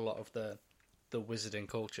see a lot of the wizarding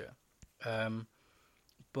culture,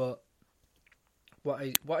 but what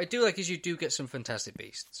I do like is you do get some Fantastic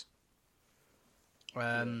Beasts.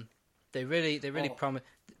 They really promise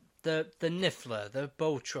the Niffler, the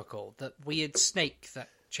Bowtruckle, the weird snake that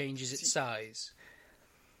changes its size.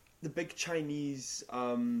 The big Chinese,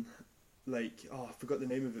 I forgot the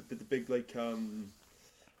name of it, but the big the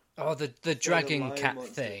dragon lion cat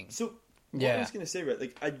monster. thing. So what I was gonna say, right?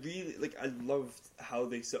 Like, I loved how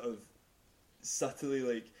they sort of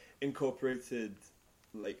subtly incorporated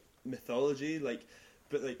mythology,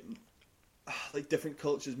 but different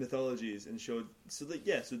cultures' mythologies, and showed so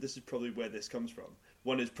this is probably where this comes from.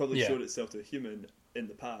 One has probably showed itself to a human in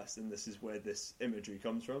the past, and this is where this imagery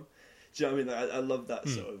comes from. Do you know what I mean? I love that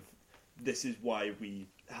sort of. This is why we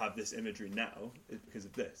have this imagery now, is because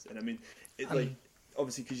of this. And I mean,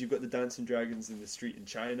 obviously because you've got the dancing dragons in the street in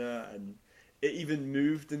China, and it even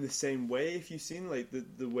moved in the same way. If you've seen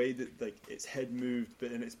the way that its head moved,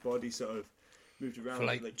 but then its body sort of moved around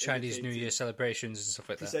For Chinese New Year celebrations and stuff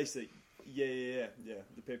like that. Precisely. Yeah.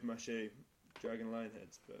 The paper mache dragon lion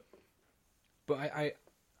heads, But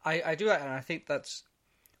I do that, and I think that's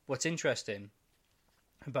what's interesting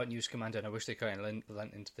about Newt Scamander, and I wish they kind of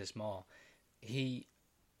lent into this more. He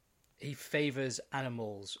favours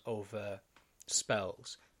animals over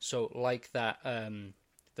spells. So like that,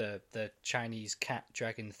 the Chinese cat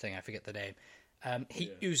dragon thing, I forget the name.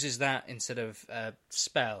 He uses that instead of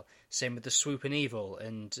spell. Same with the Swooping Evil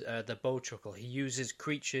and the Bowtruckle. He uses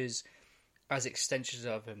creatures as extensions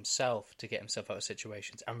of himself to get himself out of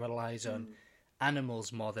situations, and relies on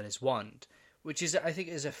animals more than his wand. Which is, I think,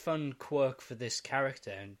 is a fun quirk for this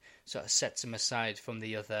character, and sort of sets him aside from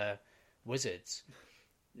the other wizards.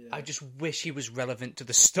 Yeah. I just wish he was relevant to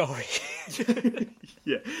the story.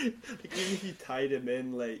 Yeah, even if you tied him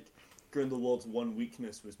in, Grindelwald's one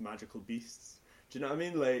weakness was magical beasts. Do you know what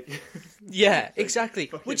I mean? Yeah,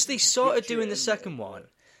 exactly. Which they sort of do in the second one.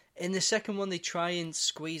 In the second one, they try and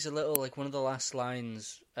squeeze a little, one of the last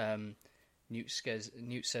lines Newt says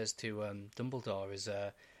to Dumbledore is...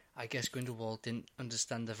 I guess Grindelwald didn't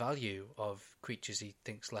understand the value of creatures he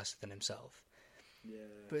thinks lesser than himself. Yeah.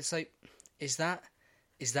 But it's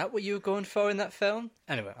is that what you were going for in that film?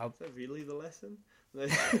 Anyway, is that really the lesson? You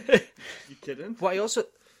kidding? What I also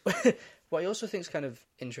think is kind of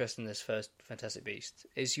interesting in this first Fantastic Beast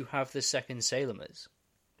is you have the second Salemers,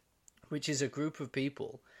 which is a group of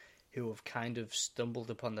people who have kind of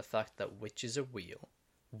stumbled upon the fact that witches are real.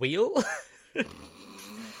 Real?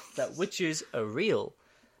 That witches are real.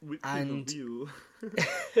 And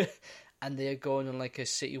and they are going on a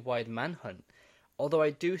citywide manhunt. Although I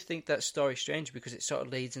do think that story's strange because it sort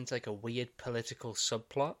of leads into a weird political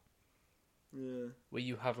subplot. Yeah. Where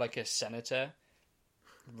you have a senator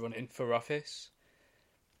running for office.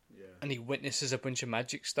 Yeah. And he witnesses a bunch of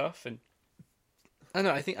magic stuff, and I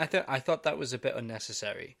don't know. I thought that was a bit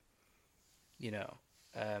unnecessary.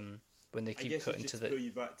 When they keep cutting to the. Pull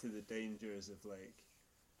you back to the dangers of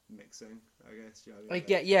mixing, I guess. You know what I mean?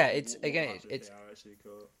 It's again, it's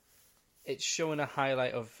it's showing a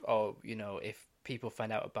highlight of if people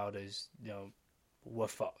find out about us, we're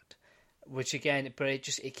fucked. Which again, but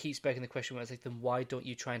it keeps begging the question where it's then why don't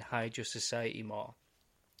you try and hide your society more?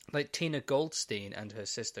 Tina Goldstein and her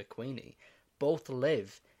sister Queenie both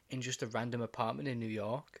live in just a random apartment in New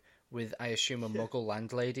York with, I assume, a Muggle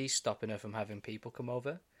landlady stopping her from having people come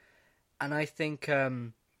over, and I think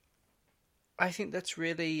that's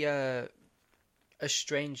really a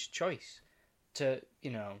strange choice to,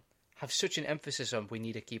 have such an emphasis on we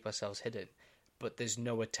need to keep ourselves hidden, but there's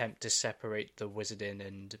no attempt to separate the wizarding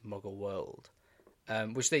and Muggle world,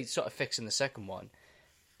 which they sort of fix in the second one.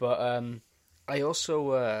 But I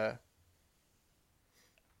also,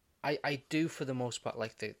 I do for the most part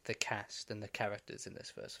like the cast and the characters in this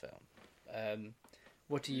first film.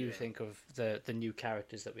 What do you think of the new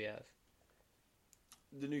characters that we have?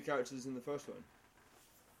 The new characters in the first one.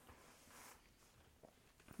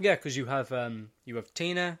 Yeah, because you have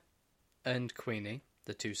Tina and Queenie,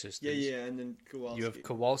 the two sisters. Yeah, and then Kowalski. You have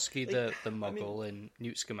Kowalski, the Muggle, and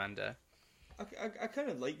Newt Scamander. I kind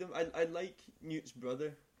of like them. I like Newt's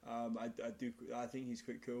brother. I do. I think he's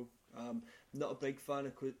quite cool. Not a big fan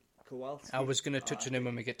of Kowalski. I was going to touch on him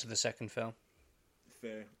when we get to the second film.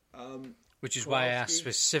 Fair. Which is Kowalski. why I asked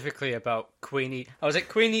specifically about Queenie. I was like,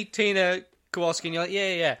 Queenie, Tina, Kowalski, and you're like,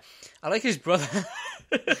 yeah. I like his brother.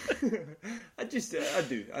 I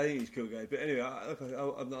do. I think he's a cool guy. But anyway,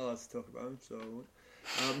 I'm not allowed to talk about him, so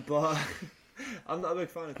but I'm not a big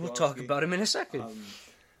fan of Kowalski. We'll talk about him in a second.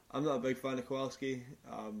 I'm not a big fan of Kowalski.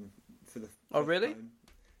 For the oh, really? Time,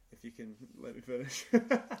 if you can let me finish.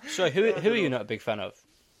 So who are you not a big fan of?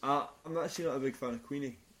 I'm actually not a big fan of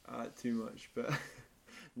Queenie too much, but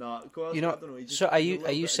no, Kowalski. You're not. I don't know, So are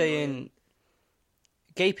you saying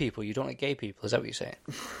gay people? You don't like gay people? Is that what you're saying?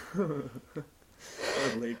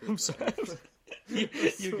 I'm sorry. You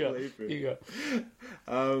go.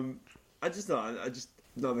 I just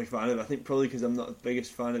not a big fan of it. I think probably because I'm not the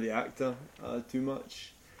biggest fan of the actor too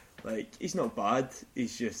much. Like, he's not bad.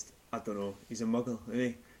 He's just, I don't know. He's a muggle, isn't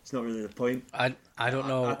he? It's not really the point. I don't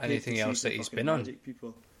know anything else that he's been on.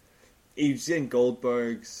 People. He was in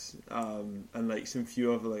Goldbergs and like some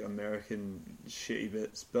few other like American shitty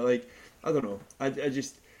bits, but like I don't know. I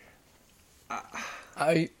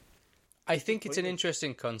think it's an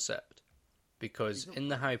interesting concept because in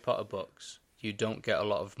the Harry Potter books you don't get a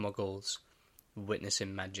lot of Muggles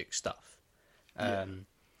witnessing magic stuff, and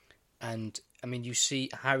I mean you see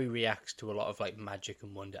Harry reacts to a lot of like magic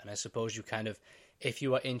and wonder, and I suppose you kind of, if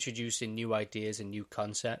you are introducing new ideas and new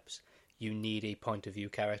concepts, you need a point of view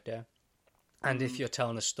character. And if you're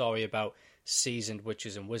telling a story about seasoned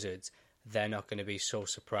witches and wizards, they're not going to be so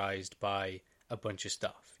surprised by a bunch of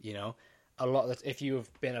stuff, you know? A lot of that, if you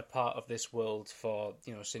have been a part of this world for,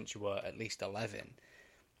 you know, since you were at least 11,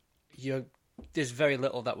 there's very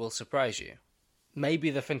little that will surprise you.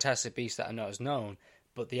 Maybe the Fantastic Beasts that are not as known,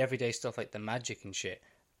 but the everyday stuff like the magic and shit,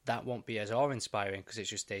 that won't be as awe-inspiring because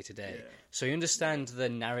it's just day to day. So you understand the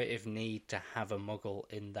narrative need to have a Muggle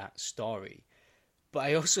in that story. But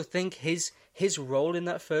I also think his role in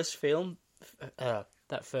that first film,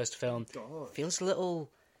 feels a little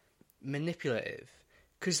manipulative.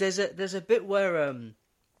 Because there's a bit where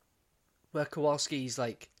Kowalski's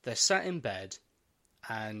like, they're sat in bed,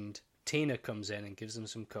 and Tina comes in and gives them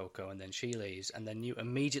some cocoa, and then she leaves, and then you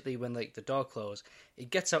immediately, when like the door closes, he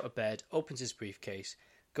gets out of bed, opens his briefcase,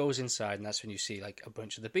 goes inside, and that's when you see like a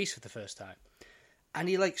bunch of the beasts for the first time. And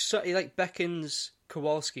he beckons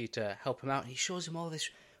Kowalski to help him out, and he shows him all this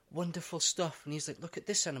wonderful stuff, and he's like, look at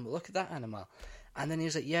this animal, look at that animal. And then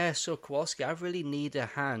he's like, yeah, so Kowalski, I really need a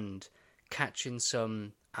hand catching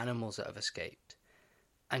some animals that have escaped.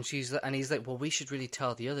 And he's like, well, we should really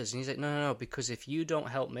tell the others. And he's like, no, because if you don't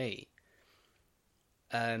help me,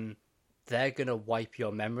 they're gonna wipe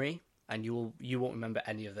your memory, and you won't remember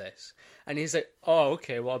any of this. And he's like, oh,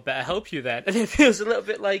 okay, well, I better help you then. And it feels a little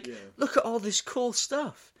bit like, look at all this cool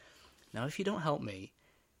stuff. Now, if you don't help me,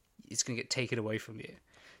 it's going to get taken away from you.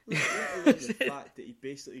 The fact that he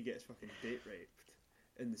basically gets fucking date raped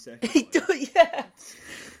in the second one. Yeah.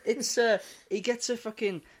 It's, he gets a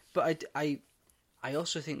fucking... But I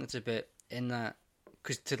also think that's a bit in that...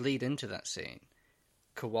 Because to lead into that scene,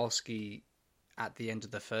 Kowalski, at the end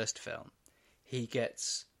of the first film, he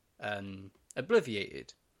gets...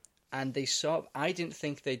 obliviated, and I didn't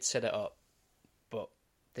think they'd set it up, but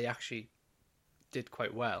they actually did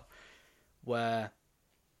quite well, where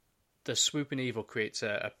the swooping evil creates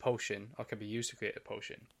a potion, or can be used to create a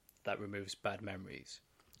potion that removes bad memories,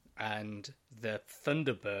 and the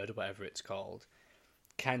Thunderbird, whatever it's called,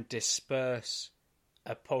 can disperse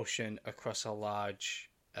a potion across a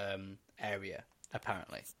large area,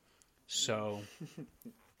 apparently. So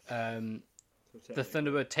the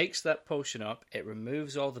Thunderbird takes that potion up, it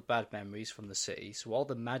removes all the bad memories from the city, so all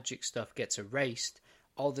the magic stuff gets erased,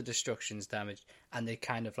 all the destruction's damaged, and they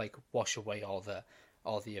kind of like wash away all the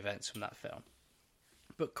events from that film.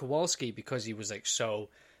 But Kowalski, because he was like so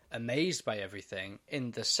amazed by everything,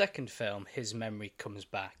 in the second film his memory comes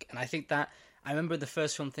back. And I think that, I remember the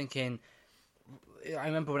first film thinking, I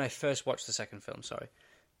remember when I first watched the second film,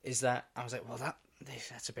 is that I was like, well,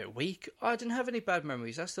 that's a bit weak. Oh, I didn't have any bad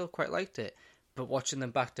memories, I still quite liked it. But watching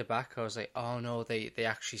them back to back, I was like, oh no, they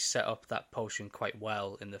actually set up that potion quite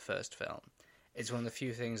well in the first film. It's one of the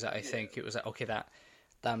few things that I think it was like, okay,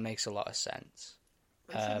 that makes a lot of sense.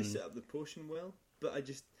 They set up the potion well, but I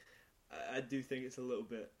do think it's a little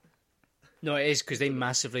bit... No, it is, because they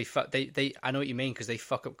massively... I know what you mean, because they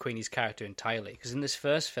fuck up Queenie's character entirely. Because in this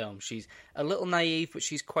first film, she's a little naive, but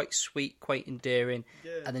she's quite sweet, quite endearing.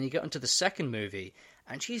 Yeah. And then you get onto the second movie,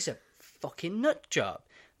 and she's a fucking nut job.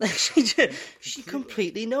 Like she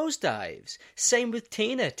completely nosedives. Same with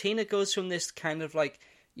Tina. Tina goes from this kind of like,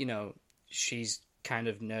 you know, she's kind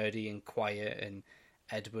of nerdy and quiet, and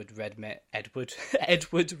Eddie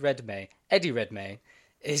Redmayne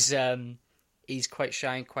is he's quite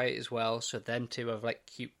shy and quiet as well. So them two have like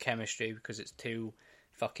cute chemistry because it's two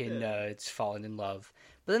fucking nerds falling in love.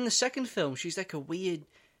 But then the second film, she's like a weird,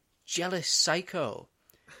 jealous psycho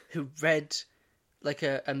who read like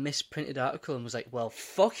a misprinted article and was like, "Well,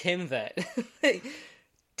 fuck him then."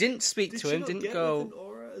 Didn't speak to him. Didn't go. With an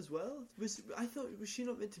aura as well. Was she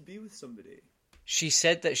not meant to be with somebody? She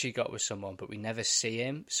said that she got with someone, but we never see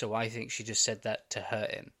him. So I think she just said that to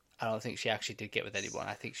hurt him. I don't think she actually did get with anyone.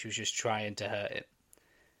 I think she was just trying to hurt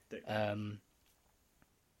him.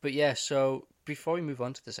 But yeah, so before we move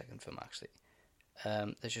on to the second film, actually,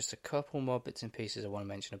 there's just a couple more bits and pieces I want to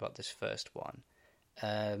mention about this first one.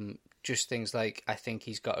 Just things like, I think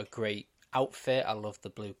he's got a great outfit. I love the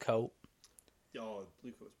blue coat. Oh, the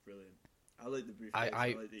blue coat's brilliant. I like the briefcase. I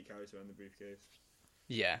like the character on the briefcase.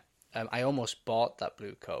 Yeah. I almost bought that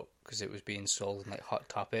blue coat because it was being sold in like Hot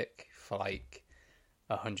Topic for like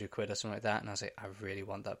 £100 or something like that, and I was like, I really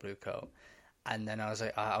want that blue coat. And then I was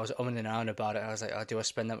like, I was umming and ahhing about it. I was like, do I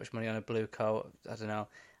spend that much money on a blue coat? I don't know.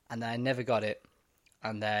 And then I never got it.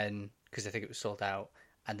 And then, because I think it was sold out.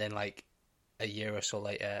 And then like a year or so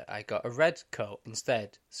later, I got a red coat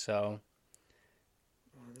instead. So.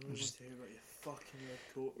 Oh, I don't want to hear about your fucking red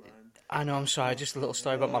coat, man. I know, I'm sorry. Just a little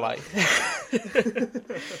story about my life.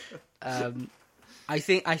 I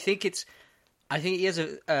think he has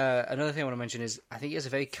another thing I want to mention is I think he has a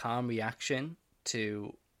very calm reaction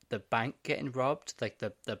to the bank getting robbed, like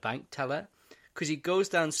the bank teller, because he goes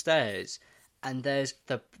downstairs and there's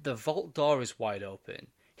the vault door is wide open.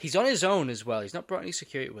 He's on his own as well. He's not brought any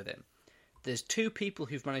security with him. There's two people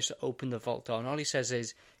who've managed to open the vault door, and all he says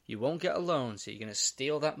is, "You won't get a loan, so you're going to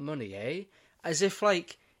steal that money, eh?" As if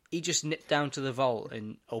like he just nipped down to the vault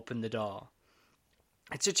and opened the door.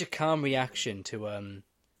 It's such a calm reaction to a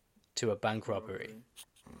bank robbery.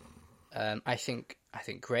 I think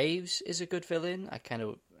Graves is a good villain. I kind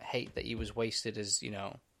of hate that he was wasted as,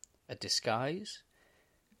 a disguise.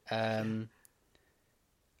 I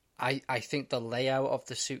think the layout of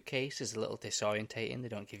the suitcase is a little disorientating. They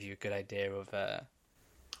don't give you a good idea of. I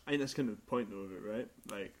think that's kind of the point though of it, right?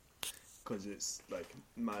 Like, because it's like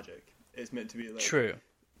magic. It's meant to be like true.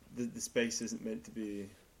 The space isn't meant to be.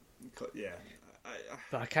 Yeah.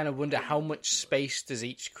 But I kind of wonder how much space does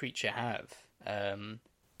each creature have. A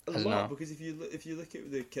lot, because if you look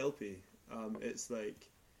at the Kelpie, it's like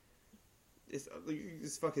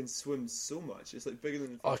it's fucking swims so much. It's like bigger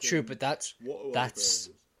than. Oh, true, but that's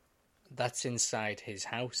inside his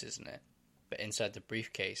house, isn't it? But inside the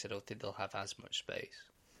briefcase, I don't think they'll have as much space.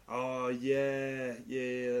 Oh yeah, that's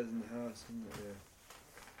in the house, isn't it?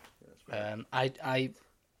 Yeah. That's right.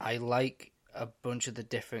 I like a bunch of the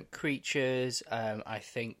different creatures. I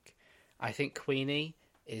think Queenie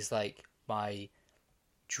is like my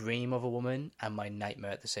dream of a woman and my nightmare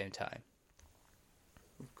at the same time.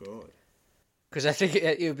 Oh God! Because I think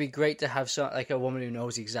it would be great to have a woman who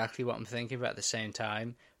knows exactly what I'm thinking, but at the same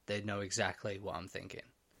time, they'd know exactly what I'm thinking.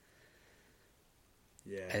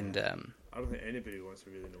 Yeah. And I don't think anybody wants to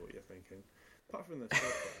really know what you're thinking, apart from the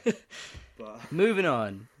But moving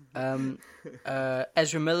on,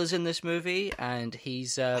 Ezra Miller's in this movie, and he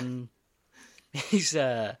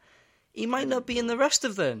might not be in the rest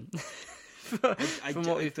of them. from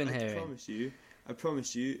what we've been hearing. I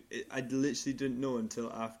promise you, I literally didn't know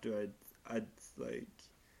until after I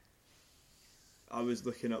was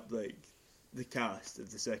looking up like the cast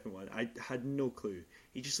of the second one. I had no clue.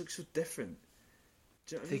 He just looks so different.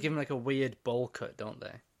 Do you know what I mean? They give him like a weird bowl cut, don't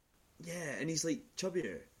they? Yeah, and he's like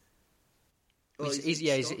chubbier.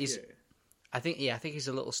 He's I think he's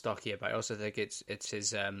a little stockier, but I also think it's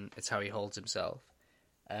his it's how he holds himself.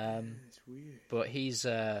 It's weird. But he's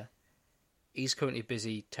currently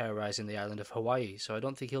busy terrorizing the island of Hawaii, so I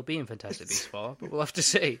don't think he'll be in Fantastic Beasts 4, but we'll have to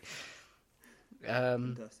see.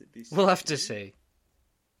 We'll have to see.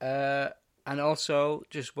 And also,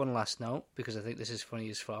 just one last note, because I think this is funny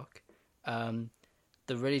as fuck.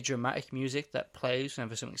 The really dramatic music that plays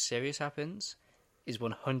whenever something serious happens is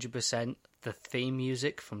 100% the theme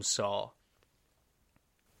music from Saw.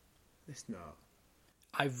 It's not.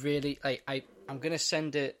 I really... I'm going to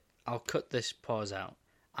send it... I'll cut this pause out.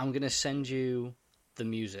 I'm going to send you the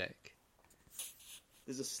music.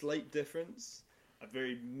 There's a slight difference. A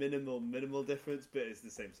very minimal difference, but it's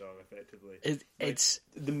the same song, effectively. It's...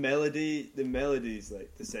 The melody's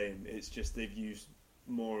like the same. It's just they've used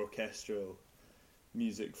more orchestral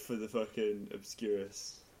music for the fucking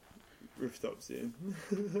obscurest rooftop scene.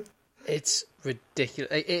 It's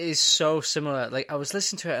ridiculous. It is so similar. Like, I was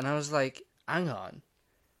listening to it and I was like, hang on.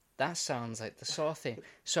 that sounds like the Saw thing.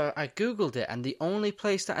 So I googled it, and the only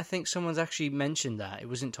place that I think someone's actually mentioned that, it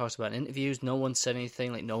wasn't talked about in interviews, no one said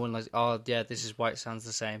anything, like no one like, oh yeah, this is why it sounds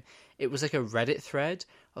the same. It was like a Reddit thread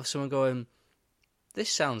of someone going,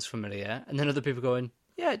 this sounds familiar, and then other people going,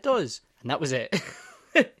 yeah, it does, and that was it.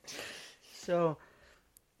 So,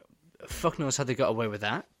 fuck knows how they got away with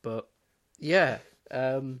that, but yeah.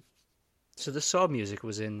 So the Saw music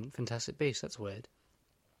was in Fantastic Beasts, that's weird.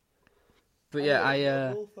 But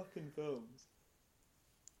yeah, whole fucking films.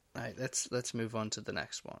 Right, let's move on to the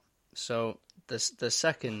next one. So the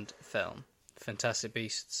second film, Fantastic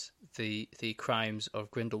Beasts: The Crimes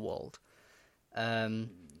of Grindelwald. Again,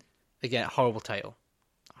 horrible title.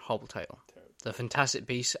 Terrible. The Fantastic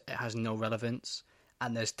Beasts, it has no relevance,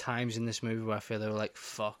 and there's times in this movie where I feel they were like,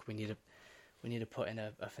 "Fuck, we need to put in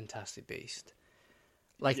a Fantastic Beast."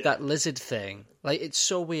 Like that lizard thing. Like, it's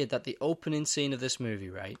so weird that the opening scene of this movie,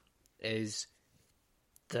 right, is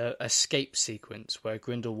the escape sequence where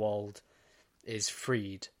Grindelwald is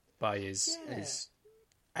freed by his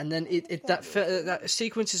and then that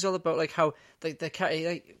sequence is all about like how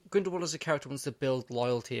like Grindelwald as a character wants to build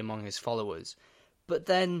loyalty among his followers, but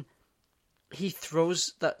then he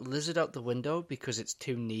throws that lizard out the window because it's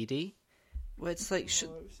too needy. Where it's like,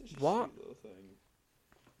 what?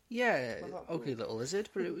 Yeah, ugly little lizard,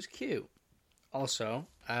 but it was cute. Also,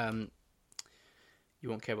 you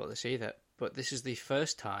won't care about this either, but this is the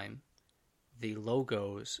first time the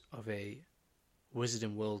logos of a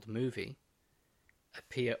Wizarding World movie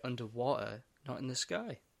appear underwater, not in the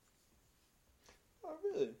sky. Oh,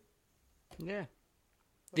 really? Yeah.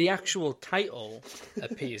 The actual title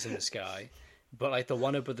appears in the sky, but like the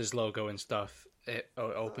Warner Brothers logo and stuff, it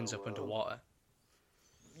opens up underwater.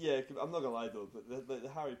 Yeah, I'm not gonna lie though, but the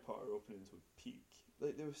Harry Potter openings were peak.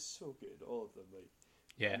 Like, they were so good, all of them. Like,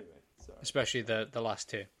 yeah. Anyway, sorry. Especially the last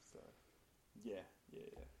two. Sorry. Yeah.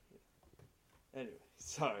 Anyway,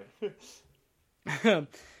 sorry.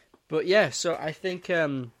 But yeah, so I think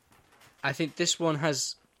this one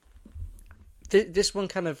has this one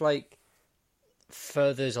kind of like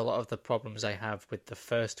furthers a lot of the problems I have with the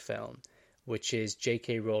first film, which is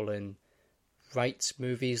J.K. Rowling writes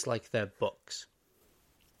movies like they're books.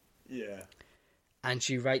 Yeah. And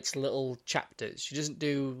she writes little chapters. She doesn't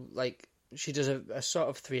do like she does a sort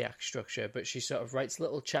of 3-act structure, but she sort of writes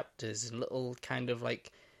little chapters and little kind of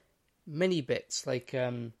like mini bits. Like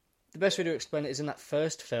the best way to explain it is in that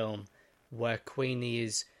first film where Queenie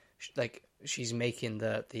is like she's making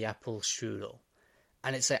the apple strudel,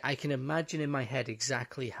 and it's like I can imagine in my head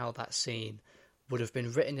exactly how that scene would have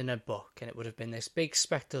been written in a book, and it would have been this big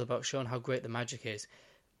spectacle about showing how great the magic is,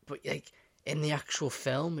 but like in the actual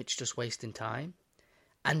film, it's just wasting time.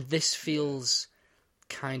 And this feels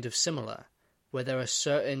kind of similar, where there are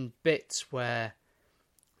certain bits where,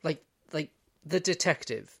 like the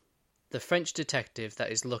detective, the French detective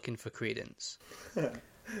that is looking for Credence. Yeah.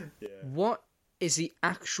 What is the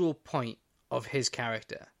actual point of his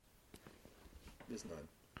character? There's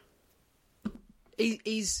none.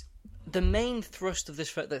 He's the main thrust of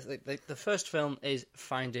this. The first film is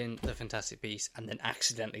finding the Fantastic Beast and then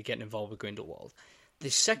accidentally getting involved with Grindelwald. The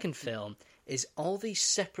second film is all these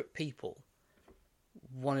separate people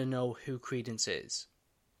want to know who Credence is.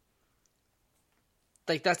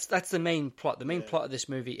 Like that's the main plot. The main plot of this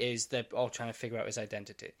movie is they're all trying to figure out his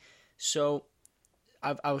identity. So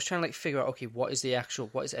I was trying to like figure out, okay, what is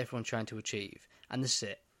everyone trying to achieve? And this is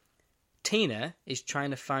it. Tina is trying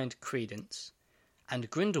to find Credence, and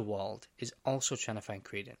Grindelwald is also trying to find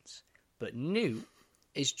Credence. But Newt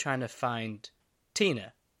is trying to find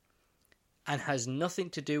Tina, and has nothing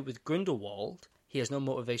to do with Grindelwald. He has no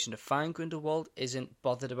motivation to find Grindelwald, isn't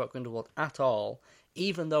bothered about Grindelwald at all,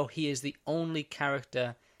 even though he is the only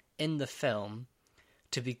character in the film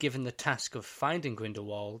to be given the task of finding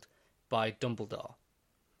Grindelwald by Dumbledore.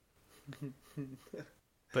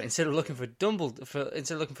 But instead of looking for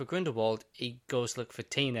Grindelwald, he goes to look for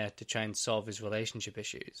Tina to try and solve his relationship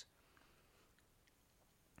issues.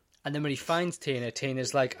 And then when he finds Tina,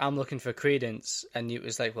 Tina's like, I'm looking for Credence. And Newt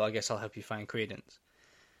was like, well, I guess I'll help you find Credence.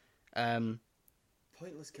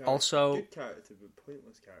 Pointless character. Also, good character, but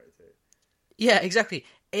pointless character. Yeah, exactly.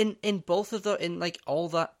 In both of in like all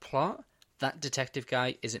that plot, that detective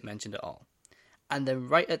guy isn't mentioned at all. And then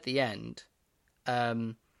right at the end,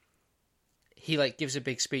 he like gives a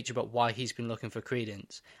big speech about why he's been looking for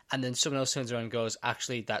Credence. And then someone else turns around and goes,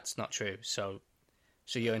 actually, that's not true. So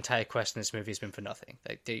your entire quest in this movie has been for nothing.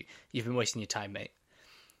 Like, you've been wasting your time, mate.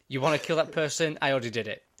 You want to kill that person? I already did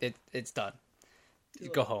it. It's done.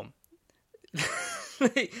 Go home.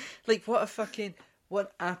 like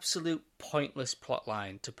what absolute pointless plot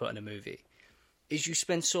line to put in a movie. Is you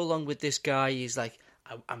spend so long with this guy, he's like,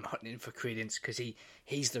 I'm hunting for Credence because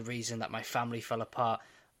he's the reason that my family fell apart.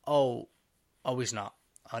 Oh, he's not.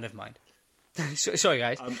 Oh, never mind. Sorry,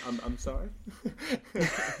 guys. I'm sorry.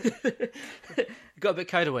 Got a bit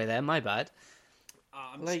carried away there. My bad.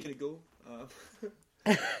 I'm just gonna go.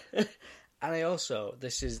 And I also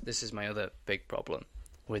this is my other big problem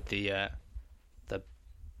with the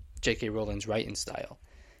J.K. Rowling's writing style,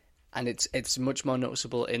 and it's much more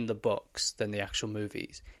noticeable in the books than the actual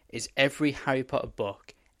movies. Is every Harry Potter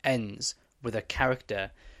book ends with a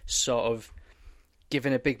character sort of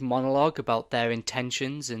giving a big monologue about their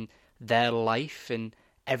intentions and their life and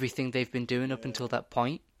everything they've been doing up until that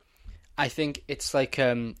point. I think it's like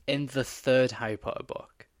in the third Harry Potter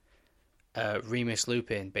book, Remus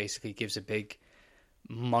Lupin basically gives a big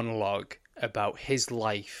monologue about his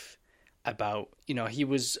life, about, he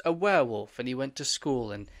was a werewolf and he went to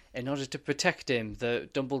school, and in order to protect him, the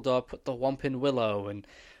Dumbledore put the Whomping Willow, and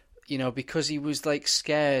because he was like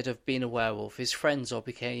scared of being a werewolf, his friends all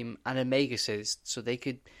became animaguses so they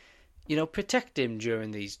could protect him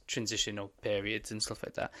during these transitional periods and stuff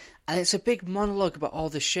like that. And it's a big monologue about all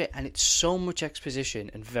this shit, and it's so much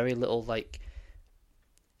exposition and very little,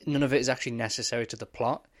 none of it is actually necessary to the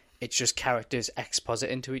plot. It's just characters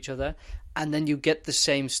expositing to each other. And then you get the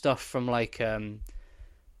same stuff from like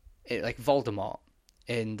Voldemort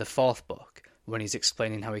in the fourth book when he's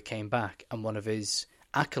explaining how he came back, and one of his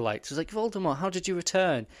acolytes was like, Voldemort, how did you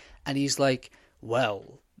return? And he's like,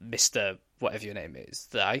 well, Mr. whatever your name is,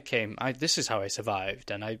 that this is how I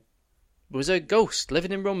survived, and I was a ghost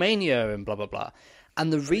living in Romania, and blah blah blah.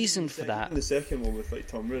 And the reason for that, the second one with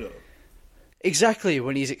Tom Riddle, exactly,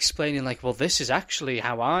 when he's explaining well, this is actually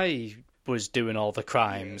how I was doing all the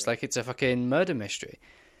crimes, it's a fucking murder mystery,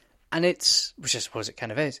 and which I suppose it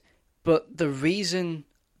kind of is. But the reason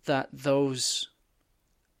that those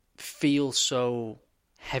feel so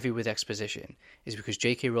heavy with exposition is because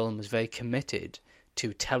J.K. Rowling was very committed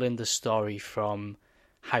to telling the story from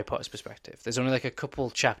Harry Potter's perspective. There's only a couple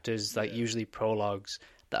chapters, usually prologues,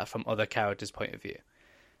 that are from other characters' point of view.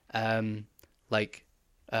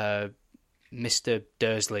 Mr.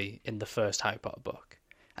 Dursley in the first Harry Potter book,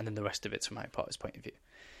 and then the rest of it's from Harry Potter's point of view.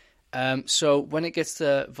 So when it gets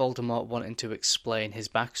to Voldemort wanting to explain his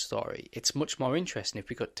backstory, it's much more interesting if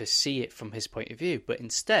we got to see it from his point of view. But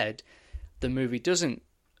instead, the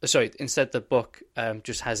book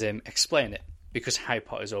just has him explain it, because Harry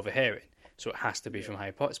Potter's overhearing, so it has to be from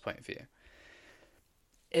Harry Potter's point of view.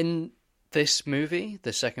 In this movie,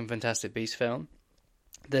 the second Fantastic Beasts film,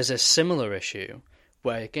 there's a similar issue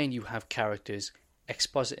where, again, you have characters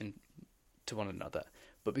expositing to one another,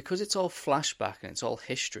 but because it's all flashback and it's all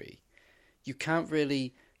history, you can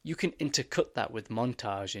intercut that with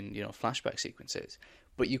montage and flashback sequences,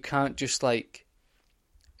 but you can't just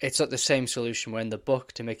it's not the same solution where in the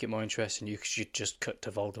book, to make it more interesting, you should just cut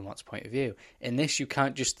to Voldemort's point of view. In this, you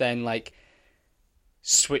can't just then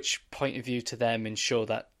switch point of view to them and show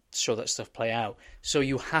that stuff play out. So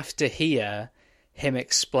you have to hear him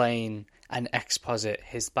explain and exposit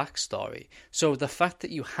his backstory. So the fact that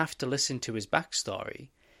you have to listen to his backstory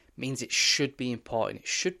means it should be important, it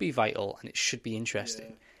should be vital, and it should be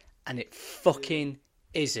interesting. And it fucking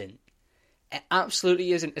isn't. It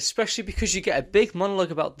absolutely isn't, especially because you get a big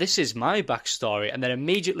monologue about this is my backstory, and then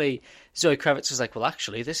immediately Zoe Kravitz is like, well,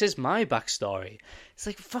 actually, this is my backstory. It's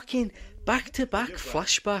fucking back-to-back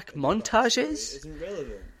flashback montages. It's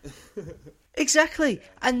irrelevant. Exactly.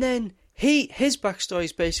 And then his backstory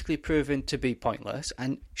is basically proven to be pointless,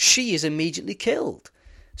 and she is immediately killed.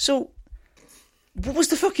 So, what was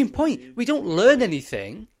the fucking point? We don't learn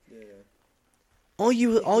anything. All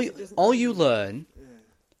you learn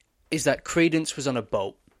is that Credence was on a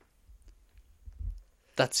boat.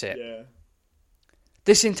 That's it. Yeah.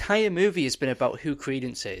 This entire movie has been about who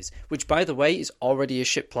Credence is, which, by the way, is already a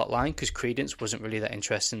shit plot line because Credence wasn't really that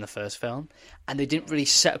interested in the first film, and they didn't really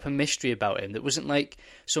set up a mystery about him. That wasn't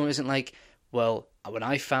someone isn't well, when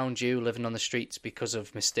I found you living on the streets because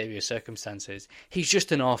of mysterious circumstances, he's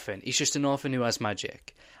just an orphan. He's just an orphan who has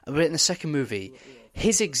magic. But in the second movie,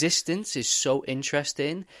 his existence is so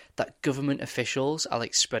interesting that government officials are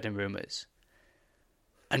spreading rumours.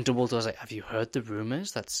 And Dumbledore's like, have you heard the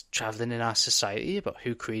rumours that's travelling in our society about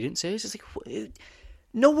who Credence is? It's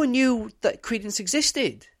no one knew that Credence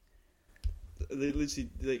existed.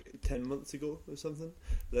 Literally 10 months ago or something.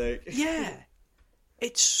 Yeah.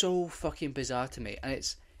 It's so fucking bizarre to me. And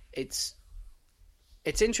it's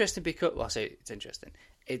interesting because, well, I say it's interesting.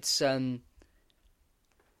 It's, I'm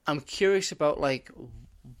curious about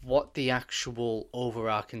what the actual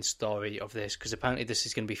overarching story of this, because apparently this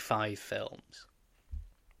is going to be 5 films.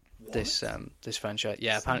 What? This franchise,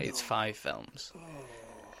 yeah, apparently it's 5 films.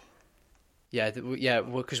 Yeah,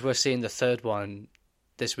 because we're seeing the third one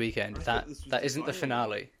this weekend. I thought this was That the isn't the final.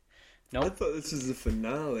 finale. I No, thought this was the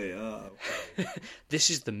finale. Ah, okay. this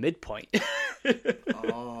is the midpoint.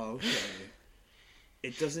 Oh, okay.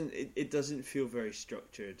 It doesn't feel very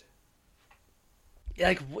structured.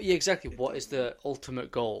 Like, yeah, exactly. What is the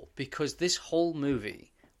ultimate goal? Because this whole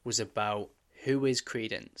movie was about who is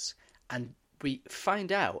Credence, and we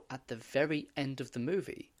find out at the very end of the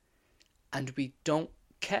movie, and we don't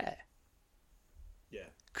care. Yeah.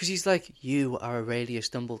 Because he's like, you are Aurelius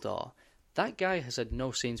Dumbledore. That guy has had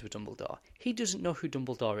no scenes with Dumbledore. He doesn't know who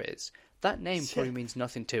Dumbledore is. That name probably means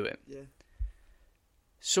nothing to him. Yeah.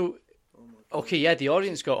 So, Oh my God. okay, yeah, the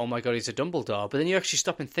audience go, oh my God, he's a Dumbledore. But then you actually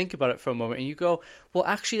stop and think about it for a moment and you go, well,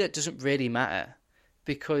 actually, that doesn't really matter.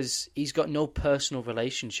 Because he's got no personal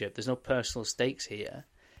relationship. There's no personal stakes here.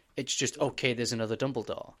 It's just, okay, there's another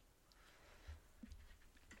Dumbledore.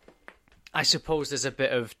 I suppose there's a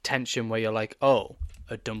bit of tension where you're like, oh,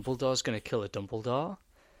 a Dumbledore's going to kill a Dumbledore?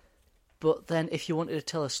 But then if you wanted to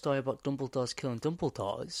tell a story about Dumbledore's killing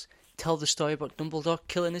Dumbledores, tell the story about Dumbledore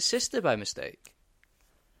killing his sister by mistake.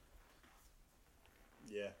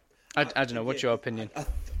 Yeah. I don't know, what's your opinion?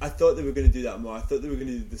 I thought they were going to do that more. I thought they were going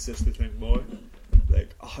to do the sister thing more.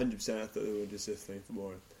 Like, 100% I thought they were going to do the sister thing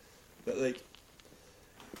more. But, like,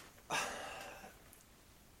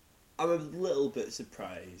 I'm a little bit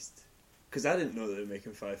surprised. Because I didn't know they were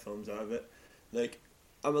making 5 films out of it. Like,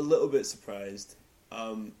 I'm a little bit surprised.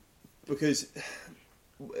 Because,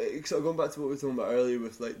 sort of going back to what we were talking about earlier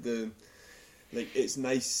with, like, it's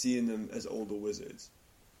nice seeing them as older wizards.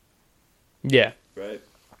 Yeah. Right?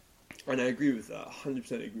 And I agree with that,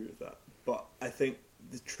 100% agree with that. But I think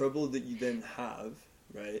the trouble that you then have,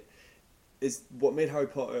 right, is what made Harry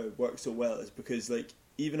Potter work so well is because, like,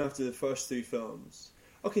 even after the first 3 films,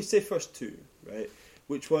 okay, say first 2, right,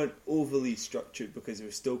 which weren't overly structured because they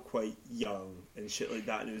were still quite young and shit like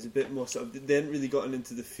that, and it was a bit more sort of, they hadn't really gotten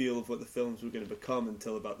into the feel of what the films were going to become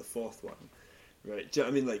until about the 4th one, right? Do you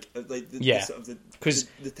know what I mean? Yeah, because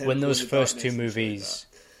when those first two Darkness and shit like movies,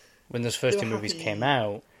 that. when those first They two were movies happy. came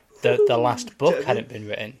out, the last book Do you know what I mean? hadn't been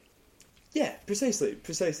written. Yeah, precisely,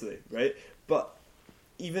 right? But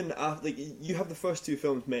even after, like, you have the first 2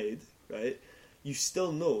 films made, right? You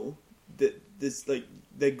still know that there's, like,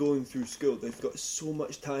 they're going through school. They've got so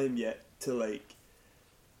much time yet to, like,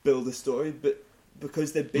 build a story, but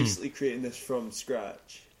because they're basically creating this from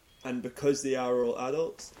scratch, and because they are all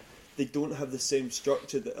adults, they don't have the same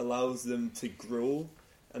structure that allows them to grow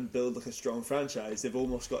and build, like, a strong franchise. They've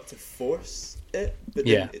almost got to force it, but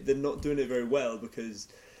Yeah. they're not doing it very well because,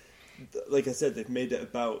 like I said, they've made it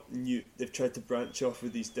about they've tried to branch off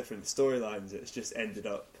with these different storylines. It's just ended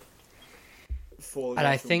up falling And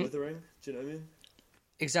off I and think- withering. Do you know what I mean?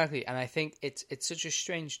 Exactly, and I think it's such a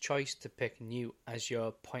strange choice to pick Newt as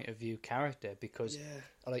your point of view character because,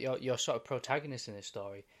 like, your sort of protagonist in this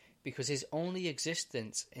story, because his only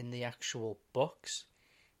existence in the actual books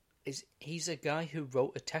is he's a guy who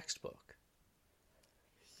wrote a textbook.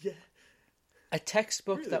 Yeah. A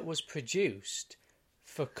textbook Really? that was produced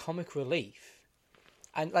for comic relief.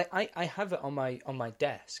 And, like, I have it on my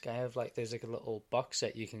desk. I have, like, there's like a little box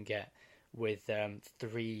set you can get with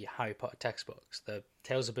 3 Harry Potter textbooks: the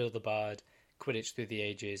Tales of Bill the Bard, Quidditch Through the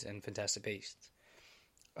Ages, and Fantastic Beasts.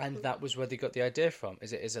 And that was where they got the idea from.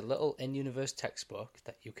 Is it is a little in-universe textbook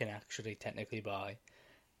that you can actually technically buy,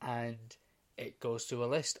 and it goes through a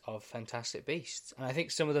list of Fantastic Beasts. And I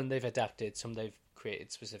think some of them they've adapted, some they've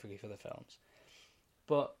created specifically for the films.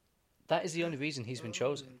 But that is the only reason he's been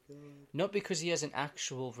chosen. Not because he has an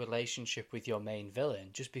actual relationship with your main villain,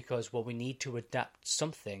 just because, well, we need to adapt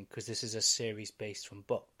something because this is a series based from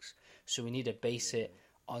books. So we need to base it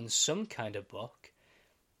on some kind of book.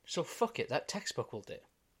 So fuck it, that textbook will do.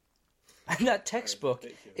 And that textbook,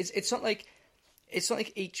 it's not like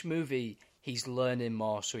each movie he's learning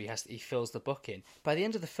more, so he fills the book in. By the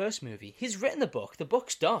end of the first movie, he's written the book. The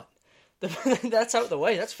book's done. That's out of the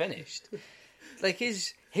way. That's finished. Like,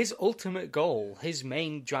 his ultimate goal, his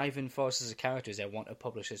main driving force as a character is I want to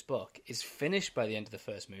publish this book, is finished by the end of the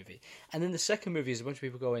first movie. And then the second movie is a bunch of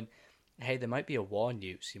people going, hey, there might be a war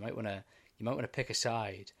news. You might want to pick a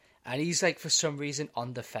side. And he's, like, for some reason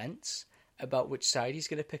on the fence about which side he's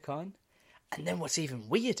going to pick on. And then what's even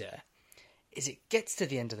weirder is it gets to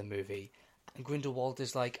the end of the movie and Grindelwald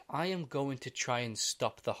is like, I am going to try and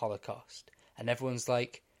stop the Holocaust. And everyone's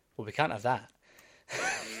like, well, we can't have that.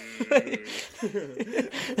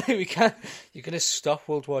 We can't. You're going to stop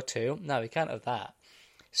World War II? No, we can't have that.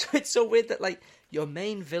 So it's so weird that, like, your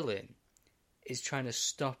main villain is trying to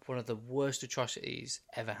stop one of the worst atrocities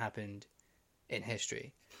ever happened in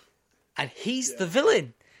history. And he's the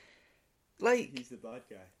villain. Like, He's the bad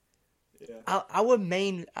guy. Yeah. Our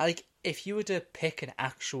main, like, if you were to pick an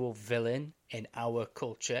actual villain in our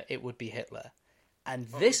culture, it would be Hitler. And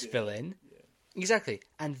this villain, exactly,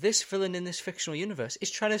 and this villain in this fictional universe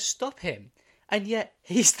is trying to stop him. And yet,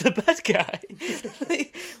 he's the bad guy.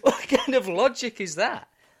 Like, what kind of logic is that?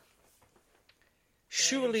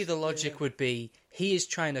 Surely the logic would be, he is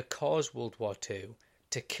trying to cause World War II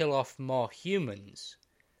to kill off more humans,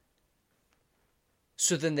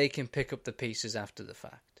 so then they can pick up the pieces after the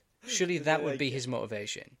fact. Surely that would be his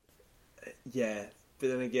motivation. Yeah, but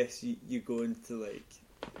then I guess you go into, like,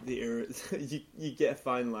 the era... you get a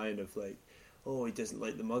fine line of, like, oh, he doesn't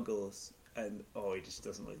like the Muggles, and, oh, he just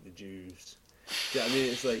doesn't like the Jews. Do you know what I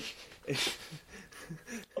mean? It's like...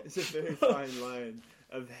 it's a very fine line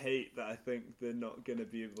of hate that I think they're not going to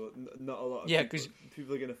be able... Not a lot of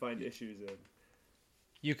people are going to find issues in.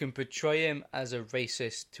 You can portray him as a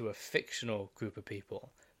racist to a fictional group of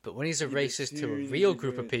people, but when he's a racist to a real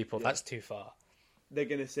group of people, that's too far. They're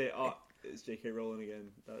going to say, oh, it's J.K. Rowling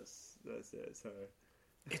again. That's it, it's her.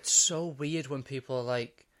 It's so weird when people are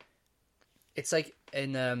like... It's like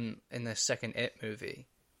in the second It movie,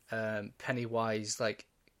 Pennywise, like,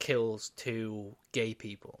 kills 2 gay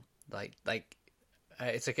people.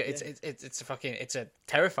 It's a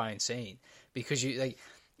terrifying scene, because you, like,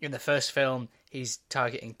 in the first film he's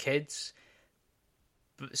targeting kids,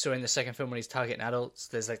 so in the second film when he's targeting adults,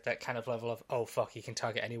 there's like that kind of level of, oh fuck, he can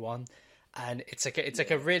target anyone, and it's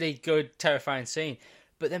like a really good terrifying scene.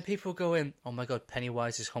 But then people go in, oh my god,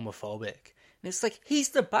 Pennywise is homophobic, and it's like, he's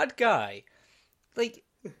the bad guy, like,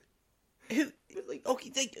 who, like,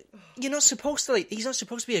 okay, like, you're not supposed to, like, he's not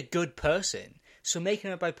supposed to be a good person. So making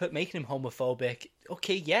him homophobic,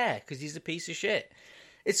 okay, yeah, because he's a piece of shit.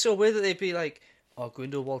 It's so weird that they'd be like, oh,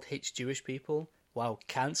 Grindelwald hates Jewish people. Wow,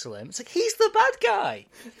 cancel him. It's like, he's the bad guy.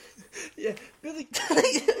 Yeah, but like,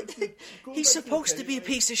 he's supposed to be a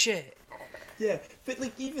piece of shit. Yeah, but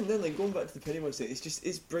like, even then, like, going back to the Pennywise thing,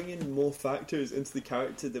 it's bringing more factors into the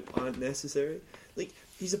character that aren't necessary. Like,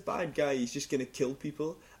 he's a bad guy. He's just gonna kill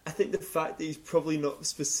people. I think the fact that he's probably not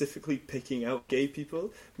specifically picking out gay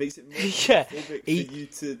people makes it more homophobic for you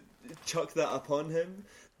to chuck that upon him.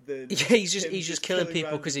 Than he's just killing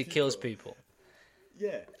people because he kills people.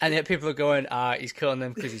 Yeah, and yet people are going, he's killing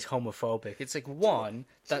them because he's homophobic. It's like, one,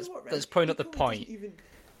 that's probably not the point.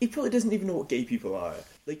 He probably doesn't even know what gay people are.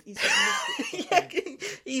 Like,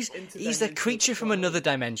 he's the creature from another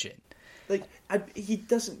dimension. Like, he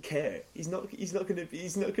doesn't care. He's not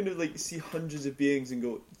gonna like see hundreds of beings and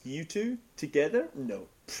go, you two together? No,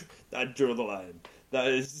 I'd draw the line. That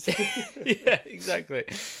is. Yeah, exactly.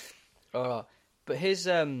 But his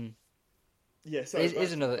here's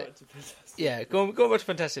another. Yeah, going back to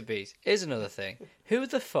Fantastic Beasts. Here's another thing. Who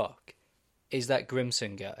the fuck is that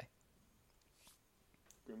Grimson guy?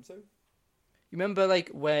 Grimson? You remember, like,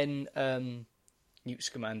 when Newt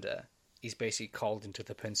Scamander, he's basically called into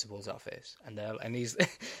the principal's office, and he's,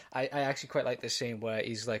 I actually quite like this scene where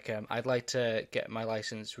he's like, I'd like to get my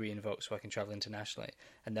license re-invoked so I can travel internationally,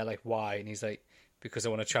 and they're like, why? And he's like, because I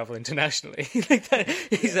want to travel internationally. Like that.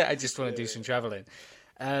 He's like, I just want to do some traveling.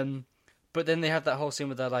 But then they have that whole scene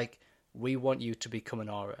where they're like, we want you to become an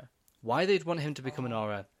Auror. Why they'd want him to become an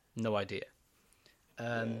Auror, no idea.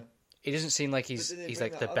 It doesn't seem like he's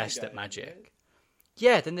like the best at magic. Right?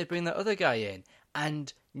 Yeah, then they bring that other guy in,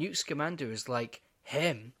 and Newt Scamander is like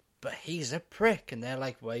him, but he's a prick, and they're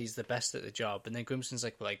like, well, he's the best at the job. And then Grimson's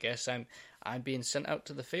like, well, I guess I'm being sent out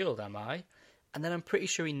to the field, am I? And then I'm pretty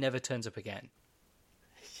sure he never turns up again.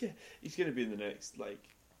 Yeah, he's going to be in the next, like,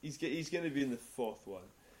 he's going to be in the fourth one.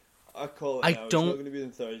 I call it now. He's not going to be in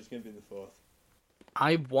the third, he's going to be in the fourth.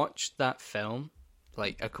 I watched that film,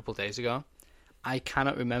 like, a couple days ago. I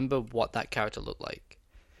cannot remember what that character looked like.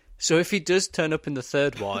 So if he does turn up in the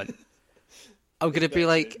third one, I'm going to be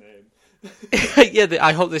like... yeah,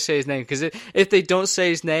 I hope they say his name, because if they don't say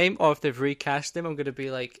his name, or if they've recast him, I'm going to be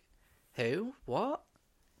like, who? What?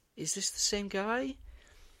 Is this the same guy?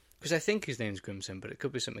 Because I think his name's Grimson, but it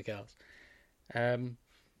could be something else.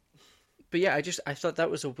 But yeah, I thought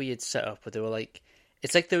that was a weird setup, where they were like...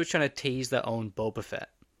 It's like they were trying to tease their own Boba Fett.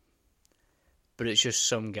 But it's just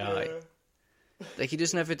some guy. Yeah. Like, he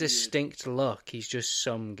doesn't have a distinct look, he's just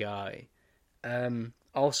some guy.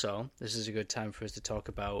 Also, this is a good time for us to talk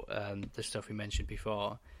about the stuff we mentioned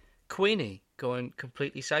before. Queenie going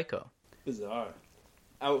completely psycho. Bizarre.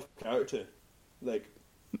 Out of character. Like...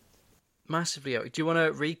 Massively out. Do you want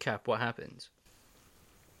to recap what happens?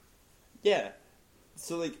 Yeah.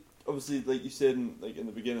 So, like, obviously, like you said in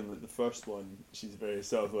the beginning, like, the first one, she's very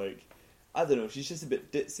sort of, like, I don't know, she's just a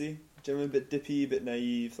bit ditzy. Generally a bit dippy, a bit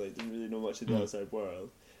naive, like, doesn't really know much of the outside world.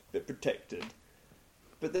 A bit protected.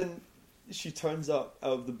 But then she turns up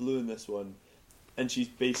out of the blue in this one, and she's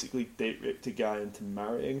basically date raped a guy into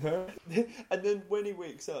marrying her. And then when he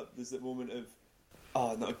wakes up, there's that moment of,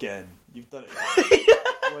 oh, not again. You've done it again.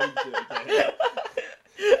 Why did you do it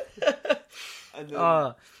again? And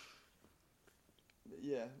then,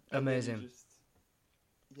 yeah. Amazing.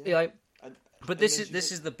 Yeah. But this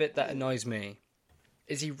is the bit that annoys me,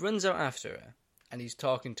 is he runs out after her, and he's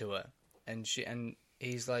talking to her, and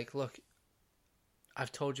he's like, look,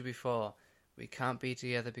 I've told you before, we can't be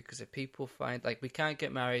together because if people we can't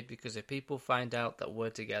get married because if people find out that we're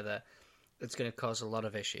together, it's going to cause a lot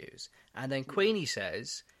of issues. And then Queenie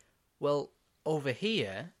says, well, over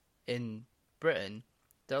here in Britain,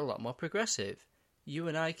 they're a lot more progressive. You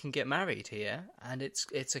and I can get married here, and it's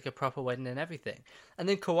like a proper wedding and everything. And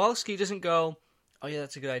then Kowalski doesn't go, oh yeah,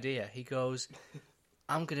 that's a good idea. He goes,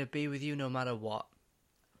 I'm going to be with you no matter what.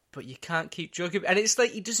 But you can't keep joking. And it's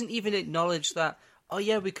like he doesn't even acknowledge that, oh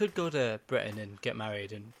yeah, we could go to Britain and get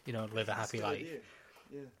married and, live a happy life.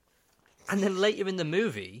 Yeah. And then later in the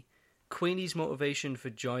movie, Queenie's motivation for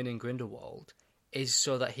joining Grindelwald is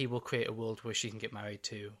so that he will create a world where she can get married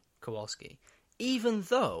to Kowalski. Even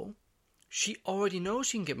though she already knows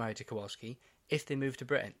she can get married to Kowalski if they move to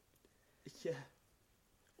Britain. Yeah.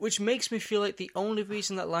 Which makes me feel like the only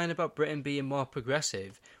reason that line about Britain being more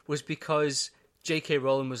progressive was because J.K.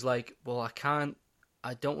 Rowling was like, well,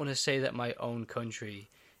 I don't want to say that my own country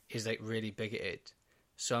is like really bigoted.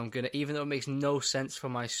 So I'm going to, even though it makes no sense for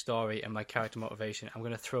my story and my character motivation, I'm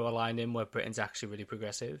going to throw a line in where Britain's actually really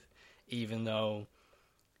progressive, even though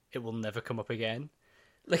it will never come up again.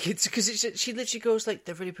 Like, it's because she literally goes like,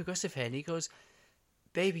 they're really progressive here, and he goes,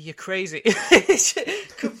 baby, you're crazy.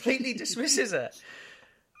 Completely dismisses her.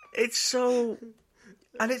 It's so,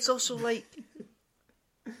 and it's also like,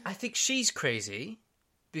 I think she's crazy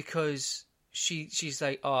because she's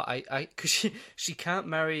like, oh, because she can't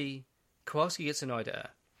marry. Kowalski gets annoyed at her,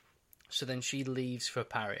 so then she leaves for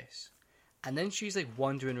Paris, and then she's like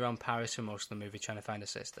wandering around Paris for most of the movie trying to find a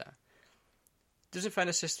sister. Doesn't find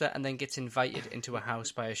a sister, and then gets invited into a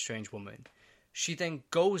house by a strange woman. She then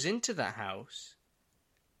goes into that house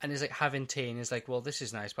and is like having tea and is like, well, this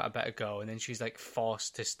is nice, but I better go. And then she's like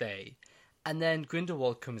forced to stay. And then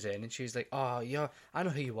Grindelwald comes in and she's like, oh, yeah, I know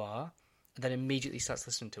who you are. And then immediately starts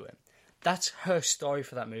listening to him. That's her story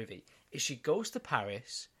for that movie. Is she goes to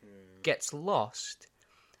Paris, gets lost,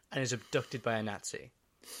 and is abducted by a Nazi.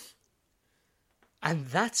 And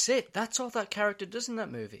that's it. That's all that character does in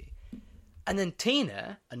that movie. And then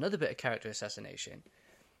Tina, another bit of character assassination.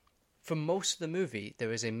 For most of the movie,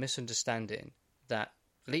 there is a misunderstanding that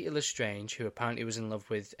Leta Lestrange, who apparently was in love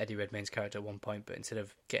with Eddie Redmayne's character at one point, but instead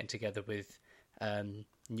of getting together with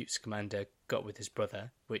Newt Scamander, got with his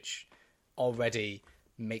brother, which already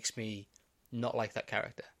makes me not like that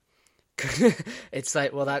character. It's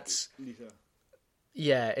like, well, that's... Leta.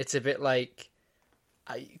 Yeah, it's a bit like...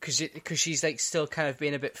 Because she's like still kind of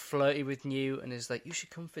being a bit flirty with Newt and is like, you should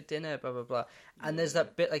come for dinner, blah blah blah. And there's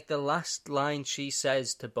that bit, like the last line she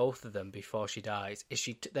says to both of them before she dies is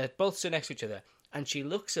they're both stood next to each other, and she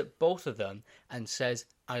looks at both of them and says,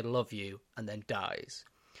 I love you, and then dies.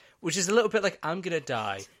 Which is a little bit like, I'm gonna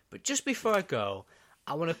die, but just before I go,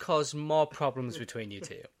 I want to cause more problems between you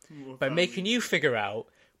two by making you figure out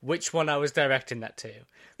which one I was directing that to.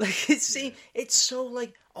 Like, it's so,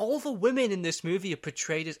 like, all the women in this movie are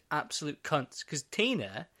portrayed as absolute cunts. Because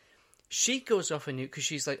Tina, she goes off on you because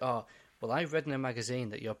she's like, oh, well, I read in a magazine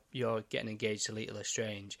that you're getting engaged to Leta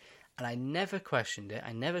Lestrange, and I never questioned it,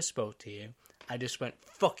 I never spoke to you, I just went,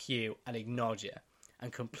 fuck you, and ignored you,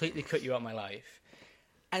 and completely cut you out of my life.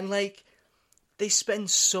 And, like, they spend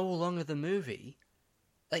so long of the movie...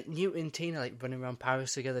 like Newt and Tina like running around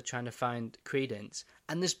Paris together trying to find Credence,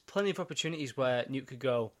 and there's plenty of opportunities where Newt could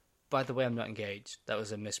go, by the way, I'm not engaged, that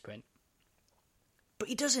was a misprint. But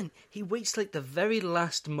he doesn't. He waits like the very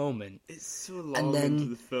last moment. It's so long into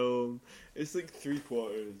the film. It's like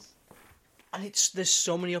 3/4. And there's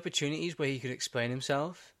so many opportunities where he could explain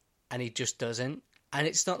himself, and he just doesn't. And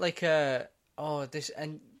it's not like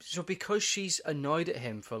and so because she's annoyed at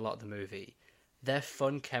him for a lot of the movie, their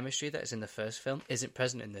fun chemistry that is in the first film isn't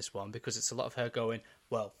present in this one, because it's a lot of her going,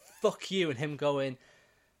 well, fuck you, and him going,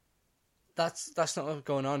 that's not what's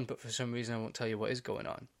going on, but for some reason I won't tell you what is going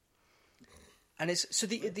on. And it's so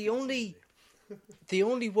the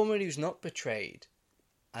only woman who's not portrayed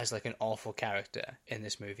as like an awful character in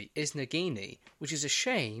this movie is Nagini, which is a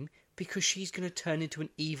shame because she's going to turn into an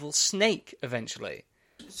evil snake eventually.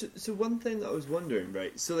 So one thing that I was wondering,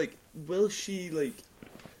 right? So like, will she like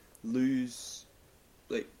lose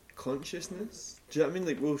like consciousness? Do you know what I mean?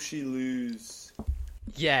 Like, will she lose?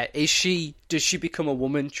 Yeah, does she become a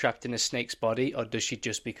woman trapped in a snake's body, or does she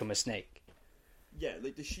just become a snake? Yeah,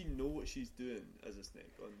 like, does she know what she's doing as a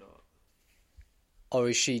snake or not? Or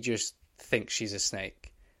is she just thinks she's a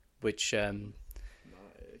snake? Which,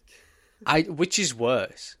 which is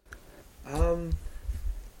worse?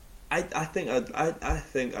 I think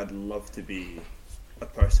I'd love to be a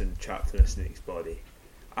person trapped in a snake's body.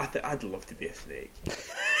 I'd love to be a snake.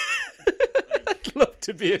 I'd love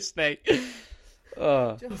to be a snake.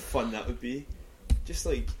 Oh. Do you know how fun that would be? Just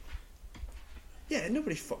like, yeah,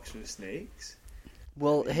 nobody fucks with snakes.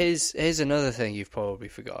 Well, here's another thing you've probably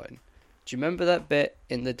forgotten. Do you remember that bit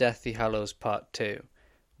in the Deathly Hallows Part 2,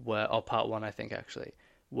 or Part 1, I think, actually,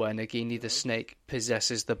 where Nagini the snake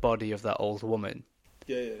possesses the body of that old woman?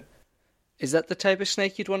 Yeah. Is that the type of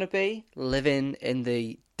snake you'd want to be? Living in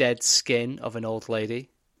the dead skin of an old lady?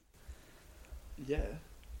 Yeah.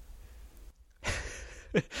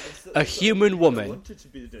 A human woman. I wanted to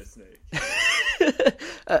be the dead snake.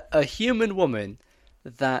 a human woman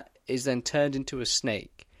that is then turned into a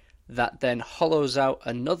snake that then hollows out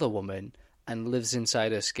another woman and lives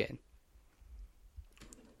inside her skin.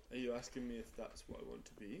 Are you asking me if that's what I want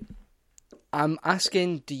to be? I'm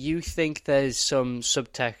asking, do you think there's some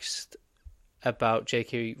subtext about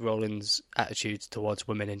J.K. Rowling's attitudes towards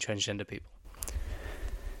women and transgender people?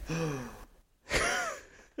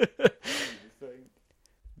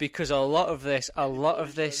 Because a lot of this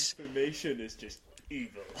information is just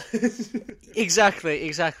evil. Exactly.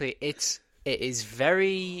 It is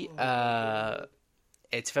very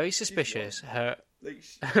it's very suspicious her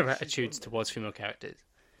attitudes towards female characters.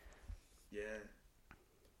 Yeah.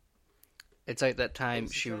 It's like that time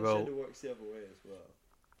she wrote. Transgender works the other way as well.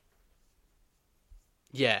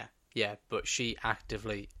 Yeah, but she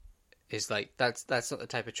actively is like that's not the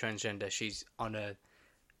type of transgender she's on a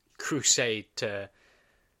crusade to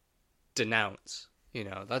denounce. You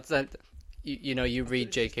know, that's that. You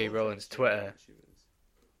read J.K. Rowling's Twitter.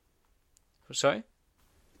 Sorry?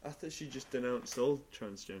 I thought she just denounced all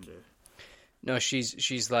transgender. No,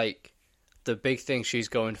 she's like, the big thing she's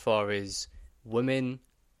going for is women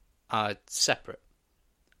are separate,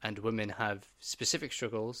 and women have specific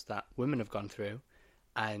struggles that women have gone through,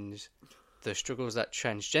 and the struggles that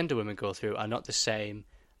transgender women go through are not the same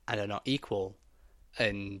and are not equal,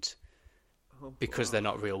 and because they're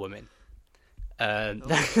not real women.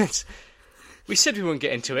 We said we wouldn't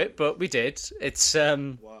get into it, but we did. It's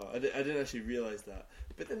wow, I didn't actually realise that.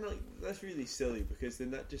 But then, like, that's really silly, because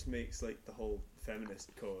then that just makes, like, the whole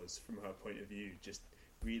feminist cause, from her point of view, just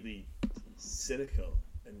really cynical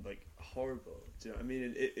and, like, horrible. Do you know what I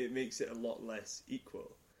mean? It makes it a lot less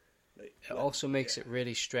equal. Like, it also makes it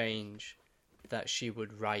really strange that she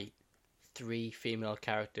would write 4 female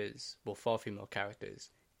characters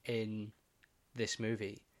in this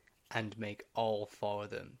movie and make all 4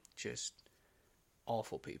 of them just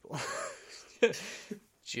awful people.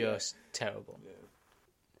 Just terrible. Yeah.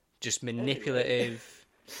 Just manipulative,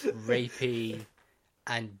 rapey,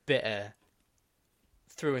 and bitter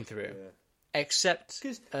through and through. Yeah. Except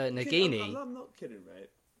Nagini. I'm not kidding, right?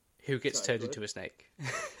 Who gets turned into a snake.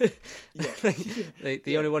 Yeah.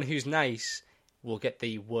 The only one who's nice will get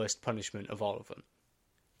the worst punishment of all of them.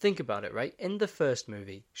 Think about it, right? In the first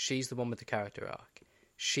movie, she's the one with the character arc.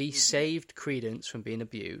 She saved Credence from being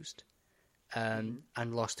abused, and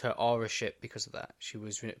lost her aura ship because of that.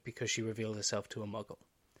 Because she revealed herself to a Muggle.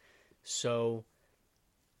 So,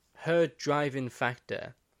 her driving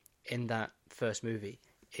factor in that first movie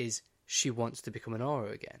is she wants to become an aura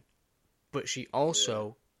again, but she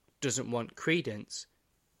also doesn't want Credence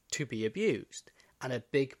to be abused. And a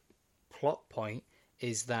big plot point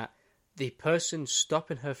is that the person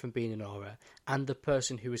stopping her from being an aura and the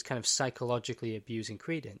person who is kind of psychologically abusing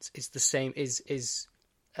Credence is the same is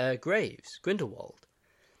Graves, Grindelwald.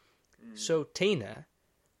 So Tina,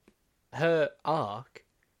 her arc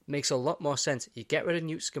makes a lot more sense. You get rid of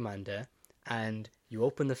Newt Scamander and you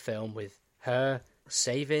open the film with her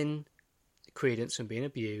saving Credence from being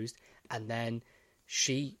abused, and then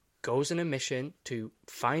she goes on a mission to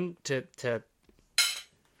find I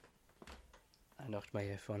knocked my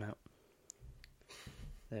earphone out.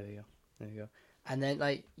 There we go. And then,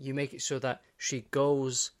 like, you make it so that she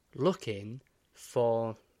goes looking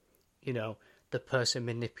for, the person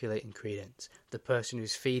manipulating Credence, the person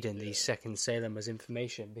who's feeding these second Salemers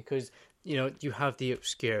information, because, you have the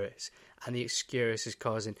Obscurus, and the Obscurus is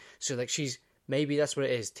causing... So, like, maybe that's what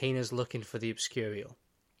it is. Tina's looking for the Obscurial,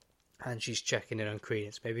 and she's checking in on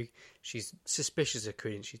Credence. Maybe she's suspicious of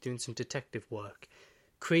Credence. She's doing some detective work.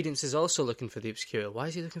 Credence is also looking for the Obscurial. Why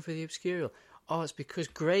is he looking for the Obscurial? Oh, it's because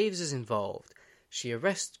Graves is involved. She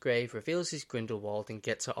arrests Graves, reveals he's Grindelwald, and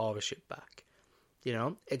gets her aura ship back. You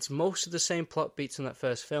know, it's most of the same plot beats in that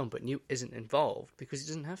first film, but Newt isn't involved because he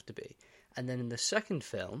doesn't have to be. And then in the second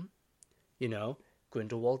film, you know,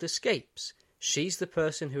 Grindelwald escapes. She's the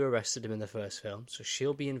person who arrested him in the first film, so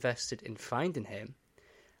she'll be invested in finding him.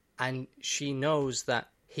 And she knows that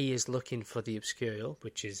he is looking for the Obscurial,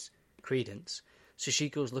 which is Credence. So she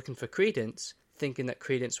goes looking for Credence, thinking that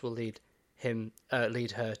Credence will lead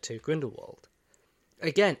her to Grindelwald.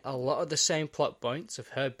 Again, a lot of the same plot points of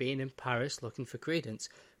her being in Paris looking for Credence,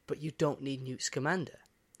 but you don't need Newt Scamander.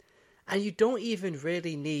 And you don't even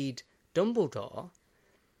really need Dumbledore.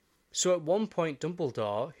 So at one point,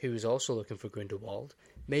 Dumbledore, who is also looking for Grindelwald,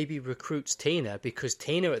 maybe recruits Tina, because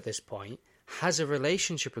Tina at this point has a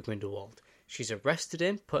relationship with Grindelwald. She's arrested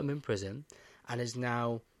him, put him in prison, and has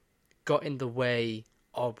now got in the way,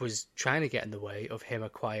 or was trying to get in the way, of him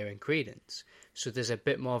acquiring Credence. So there's a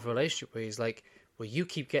bit more of a relationship where he's like, well, you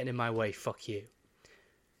keep getting in my way, fuck you.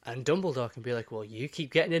 And Dumbledore can be like, well, you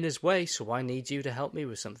keep getting in his way, so I need you to help me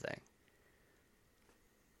with something.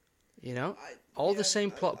 You know? All the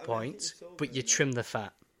same plot points, but you trim the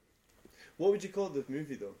fat. What would you call the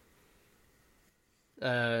movie, though?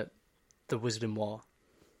 The Wizarding War.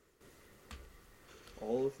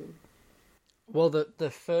 All of them? Well, the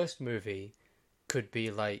first movie could be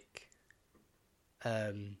like...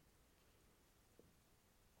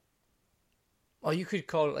 or you could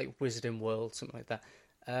call it like Wizarding World, something like that.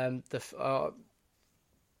 The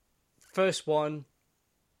first one...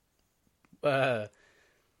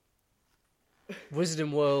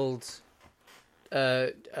 Wizarding World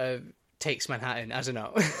takes Manhattan. I don't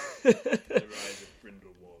know. The Rise of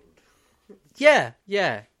Grindelwald.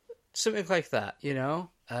 Yeah, something like that. You know,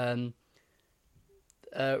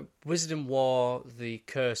 Wizarding War: The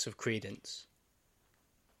Curse of Credence.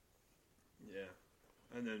 Yeah,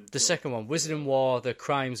 and then the second one, Wizarding War: The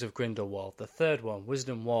Crimes of Grindelwald. The third one,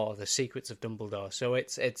 Wizarding War: The Secrets of Dumbledore. So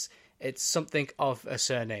it's something of a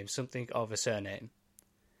surname,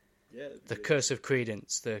 Yeah, The Curse of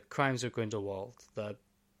Credence, The Crimes of Grindelwald, The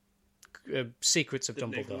Secrets of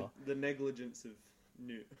Dumbledore. The negligence of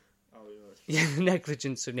Newt. Oh, yeah, the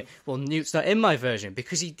negligence of Newt. Well, Newt's not in my version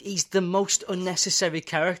because he's the most unnecessary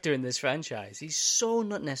character in this franchise. He's so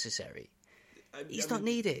not necessary. He's not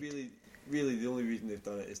needed. Really, the only reason they've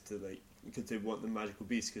done it is to, like, because they want the magical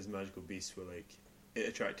beasts, because magical beasts were, like, it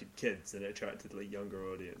attracted kids and it attracted, like, younger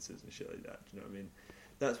audiences and shit like that. Do you know what I mean?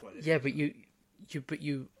 That's why. Yeah, but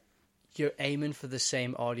you're aiming for the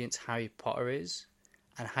same audience Harry Potter is,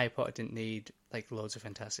 and Harry Potter didn't need like loads of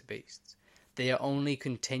Fantastic Beasts. They are only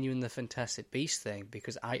continuing the Fantastic Beast thing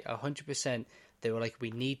because 100% they were like,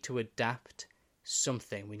 we need to adapt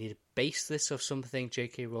something. We need to base this off something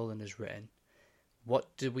J.K. Rowling has written.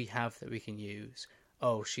 What do we have that we can use?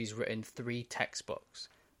 Oh, she's written 3 textbooks.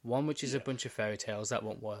 One which is a bunch of fairy tales, that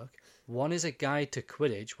won't work. One is a guide to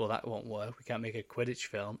Quidditch, well that won't work. We can't make a Quidditch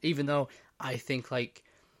film. Even though I think like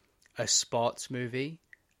a sports movie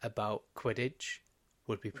about Quidditch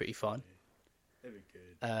would be pretty fun. That'd be good.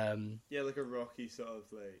 Yeah, like a Rocky sort of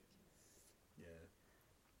like,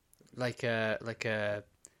 yeah, like a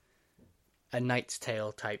Knight's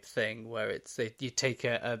Tale type thing where it's you take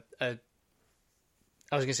a I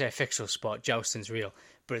was gonna say a fictional sport, jousting's real,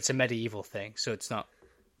 but it's a medieval thing, so it's not.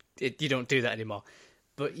 You don't do that anymore.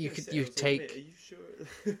 But you take. Like, are you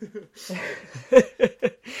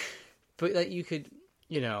sure? But like you could,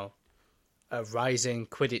 you know, a rising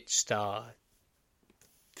Quidditch star,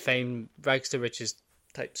 fame, rags to riches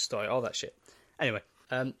type story, all that shit. Anyway,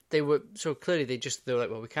 they were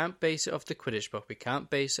like, well, we can't base it off the Quidditch book, we can't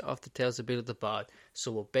base it off the Tales of Beedle the Bard,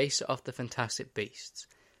 so we'll base it off the Fantastic Beasts.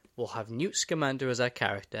 We'll have Newt Scamander as our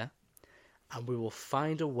character, and we will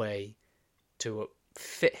find a way to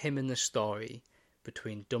fit him in the story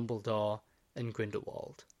between Dumbledore and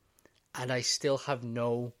Grindelwald. And I still have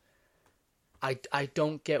I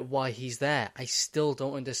don't get why he's there. I still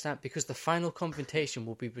don't understand, because the final confrontation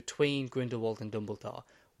will be between Grindelwald and Dumbledore.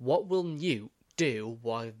 What will Newt do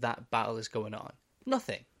while that battle is going on?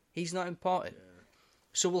 Nothing. He's not important. Yeah.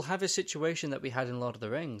 So we'll have a situation that we had in Lord of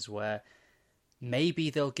the Rings where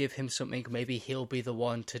maybe they'll give him something, maybe he'll be the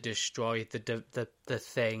one to destroy the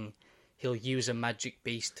thing. He'll use a magic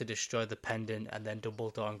beast to destroy the pendant, and then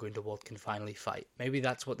Dumbledore and Grindelwald can finally fight. Maybe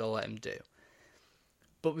that's what they'll let him do.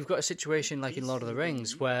 But we've got a situation like in Lord of the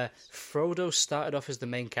Rings where Frodo started off as the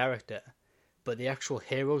main character, but the actual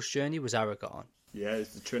hero's journey was Aragorn. Yeah,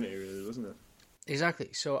 it's the Trinity, really, wasn't it?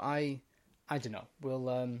 Exactly. So I don't know.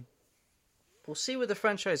 We'll see where the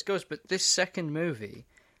franchise goes. But this second movie,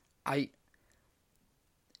 the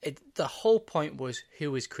whole point was,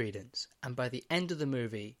 who is Credence? And by the end of the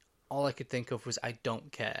movie, all I could think of was, I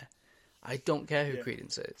don't care. I don't care who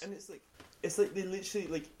Credence is. And it's like, it's like they literally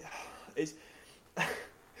like it's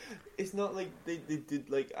it's not like they did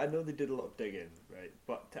like I know they did a lot of digging, right?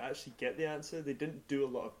 But to actually get the answer, they didn't do a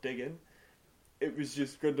lot of digging. It was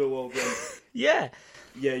just Grindelwald went, Yeah.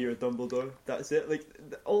 yeah, you're a Dumbledore. That's it. Like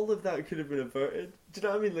all of that could have been averted. Do you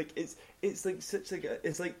know what I mean? Like it's like such like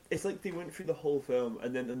it's like they went through the whole film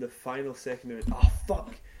and then in the final second they went, oh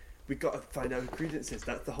fuck, we got to find out who Credence is.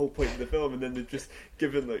 That's the whole point of the film. And then they've just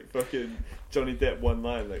given like fucking Johnny Depp one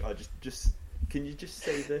line like, oh, just can you just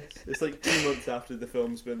say this? It's like 2 months after the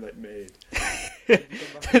film's been like made.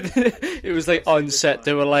 It was like on set.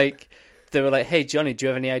 They were like, hey Johnny, do you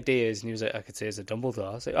have any ideas? And he was like, I could say as a Dumbledore.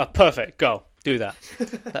 I was like, oh, perfect, go do that.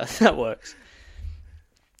 that works.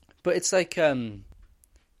 But it's like, you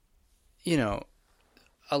know,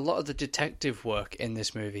 a lot of the detective work in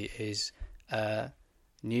this movie is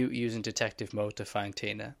Newt using detective mode to find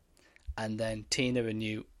Tina, and then Tina and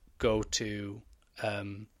Newt go to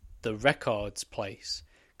the records place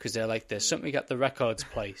because they're like, there's something at the records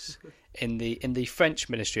place in the French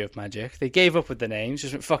Ministry of Magic. They gave up with the names,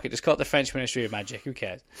 just went, fuck it, just call it the French Ministry of Magic. Who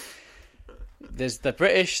cares? There's the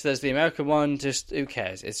British, there's the American one. Just who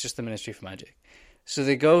cares? It's just the Ministry of Magic. So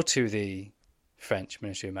they go to the French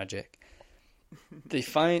Ministry of Magic. They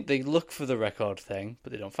look for the record thing,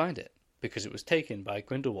 but they don't find it because it was taken by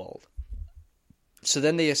Grindelwald. So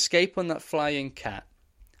then they escape on that flying cat.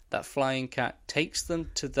 That flying cat takes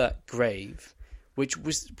them to that grave,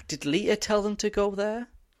 did Lita tell them to go there?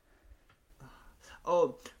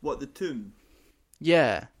 Oh, what, the tomb?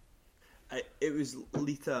 Yeah. It was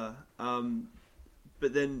Lita,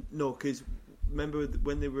 but then, no, because remember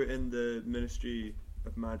when they were in the Ministry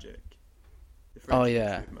of Magic? The French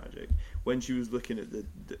Ministry of Magic, when she was looking at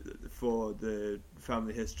for the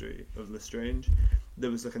family history of Lestrange,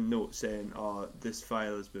 there was like a note saying, oh, this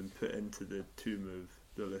file has been put into the tomb of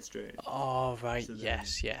the Lestrange. Oh, right, so then,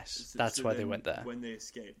 yes. That's why they went there. When they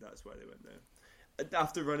escaped, that's why they went there.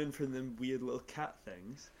 After running from them weird little cat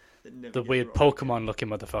things. The weird Pokemon-looking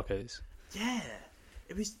motherfuckers. Yeah.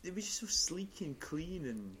 It was just so sleek and clean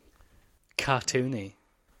and... cartoony.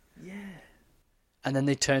 Yeah. And then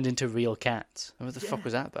they turned into real cats. What the fuck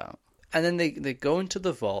was that about? And then they go into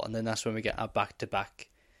the vault, and then that's when we get our back-to-back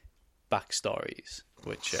backstories,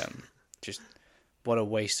 which just what a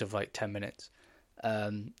waste of like 10 minutes.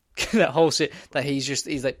 That whole shit that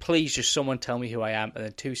he's like, please just someone tell me who I am, and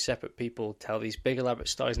then two separate people tell these big elaborate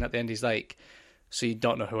stories, and at the end he's like, so you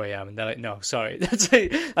don't know who I am? And they're like, no, sorry. That's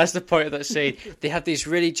the point of that scene. They have these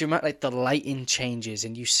really dramatic, like the lighting changes,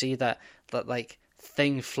 and you see that like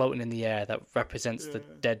thing floating in the air that represents the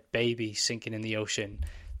dead baby sinking in the ocean.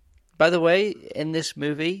 By the way, in this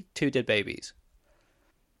movie, 2 dead babies.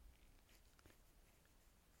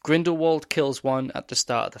 Grindelwald kills one at the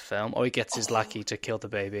start of the film, or he gets his lackey to kill the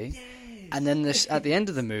baby. Yes. And then at the end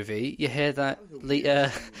of the movie, you hear that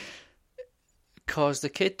Lita caused the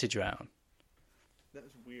kid to drown. That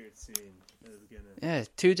was a weird scene at the beginning. Yeah,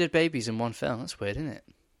 2 dead babies in one film. That's weird, isn't it?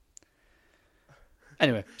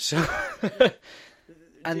 Anyway, so...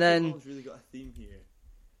 and then... really got a theme here.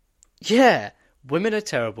 Yeah, women are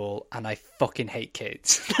terrible, and I fucking hate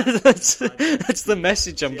kids. that's the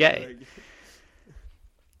message I'm getting. Like...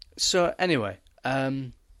 So anyway,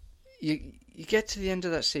 you get to the end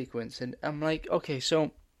of that sequence, and I'm like, okay,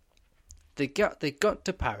 so they got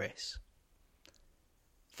to Paris.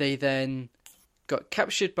 They then got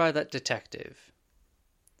captured by that detective,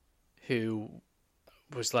 who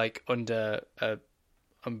was like under a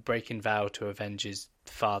unbreaking vow to avenge his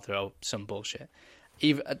father or some bullshit.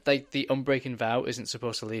 Even like the unbreaking vow isn't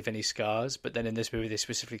supposed to leave any scars, but then in this movie they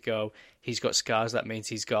specifically go, he's got scars. That means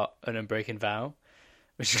he's got an unbreaking vow.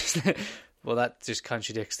 Which is, well, that just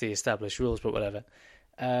contradicts the established rules, but whatever.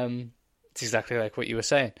 It's exactly like what you were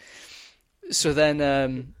saying. So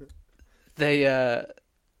then they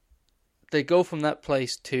go from that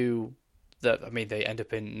place to they end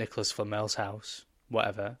up in Nicholas Flamel's house.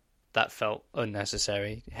 Whatever. That felt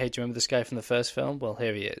unnecessary. Hey, do you remember this guy from the first film? Well,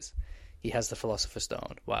 here he is. He has the Philosopher's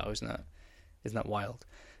Stone. Wow, isn't that wild?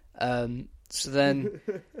 So then.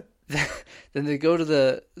 Then they go to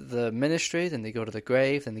the ministry, then they go to the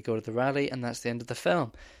grave, then they go to the rally, and that's the end of the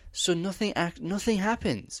film. So nothing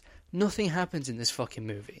happens. Nothing happens in this fucking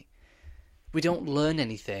movie. We don't learn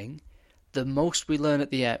anything. The most we learn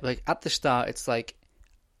at the end, like at the start, it's like,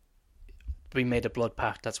 we made a blood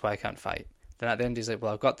pact, that's why I can't fight. Then at the end, he's like,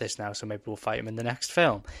 well, I've got this now, so maybe we'll fight him in the next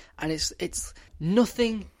film. And it's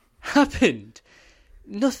nothing happened.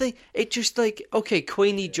 Nothing. It just like, okay,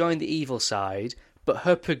 Queenie joined the evil side, but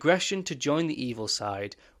her progression to join the evil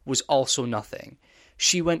side was also nothing.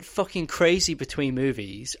 She went fucking crazy between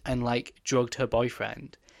movies and, like, drugged her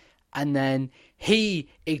boyfriend. And then he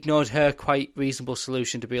ignored her quite reasonable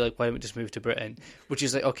solution to be like, why don't we just move to Britain? Which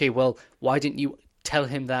is like, okay, well, why didn't you tell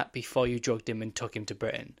him that before you drugged him and took him to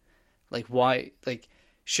Britain? Like, why? Like,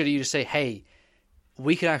 should you just say, hey,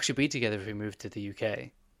 we could actually be together if we moved to the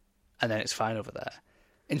UK, and then it's fine over there.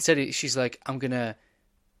 Instead, she's like, I'm going to,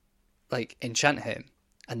 like, enchant him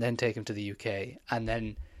and then take him to the UK, and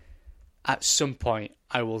then at some point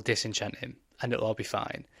I will disenchant him and it'll all be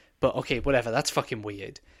fine. But okay, whatever, that's fucking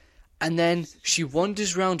weird. And then she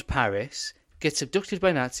wanders around Paris, gets abducted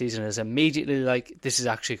by Nazis, and is immediately like, this is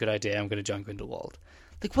actually a good idea, I'm going to join Grindelwald.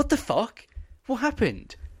 Like, what the fuck? What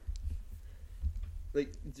happened?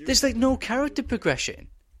 Like, there's like no character progression.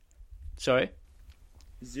 Sorry?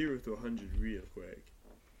 0 to 100 real quick.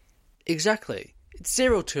 Exactly. It's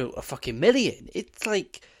 0 to a fucking million. It's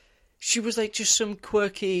like, she was like just some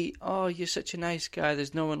quirky, oh, you're such a nice guy,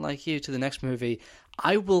 there's no one like you, to the next movie,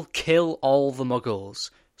 I will kill all the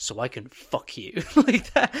muggles so I can fuck you.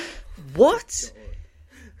 Like that. What?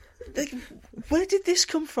 Like, where did this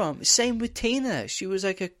come from? Same with Tina. She was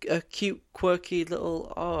like a cute, quirky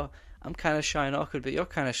little, oh, I'm kind of shy and awkward, but you're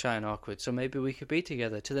kind of shy and awkward, so maybe we could be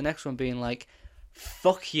together. To the next one being like,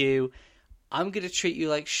 fuck you, I'm going to treat you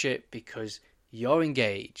like shit because you're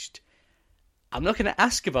engaged. I'm not going to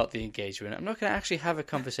ask about the engagement. I'm not going to actually have a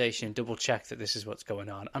conversation and double check that this is what's going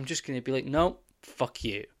on. I'm just going to be like, no, fuck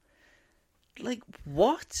you. Like,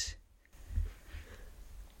 what?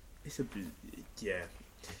 It's a... yeah.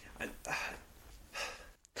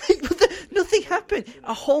 Nothing happened.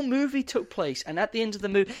 A whole movie took place, and at the end of the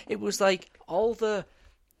movie, it was like all the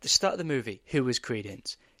start of the movie. Who was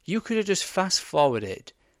Credence? You could have just fast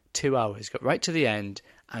forwarded 2 hours, got right to the end,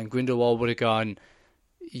 and Grindelwald would have gone,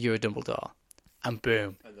 "You're a Dumbledore," and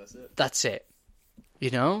boom, And that's it. That's it. You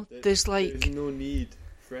know, there's no need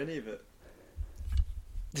for any of it.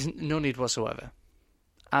 There's no need whatsoever.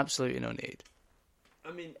 Absolutely no need.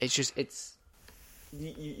 I mean, it's.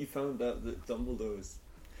 You found out that Dumbledore was...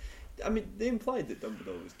 I mean, they implied that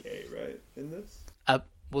Dumbledore was gay, right? In this?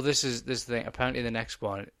 Well, this is the thing. Apparently, in the next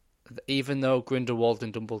one, even though Grindelwald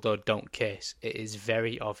and Dumbledore don't kiss, it is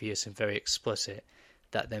very obvious and very explicit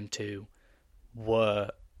that them two were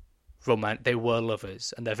they were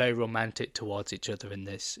lovers, and they're very romantic towards each other in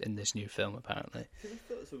this new film. Apparently, I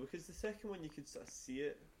thought so, because the second one you could sort of see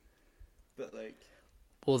it, but like...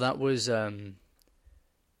 Well, that was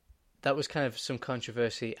kind of some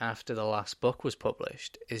controversy after the last book was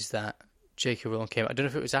published, is that J.K. Rowling came out, I don't know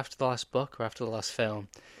if it was after the last book or after the last film,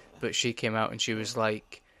 but she came out and she was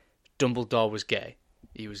like, Dumbledore was gay.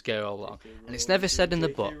 He was gay all along. And it's never said in the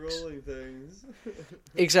books.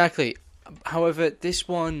 Exactly. However, this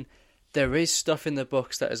one, there is stuff in the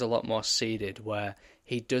books that is a lot more seeded, where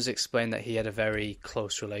he does explain that he had a very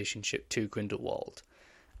close relationship to Grindelwald.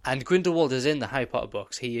 And Grindelwald is in the Harry Potter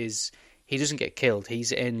books. He doesn't get killed.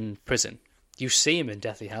 He's in prison. You see him in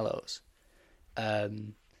Deathly Hallows.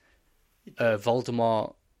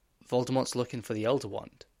 Voldemort's looking for the Elder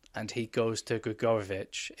Wand, and he goes to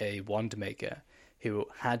Grigorovich, a wand maker who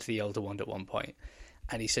had the Elder Wand at one point,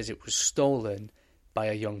 and he says it was stolen by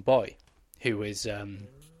a young boy who is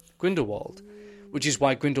Grindelwald, which is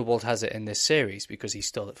why Grindelwald has it in this series, because he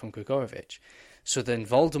stole it from Grigorovich. So then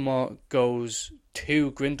Voldemort goes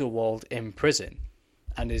to Grindelwald in prison,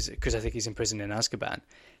 and because I think he's in prison in Azkaban,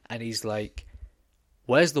 and he's like,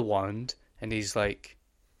 "Where's the wand?" And he's like,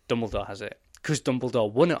 "Dumbledore has it," because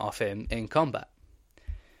Dumbledore won it off him in combat.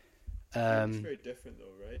 He looks very different,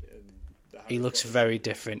 though, right? He looks very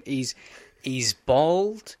different. He's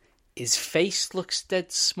bald. His face looks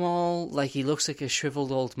dead small. Like, he looks like a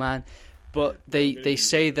shriveled old man. But they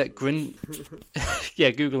say that yeah,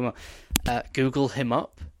 Google him up. Google him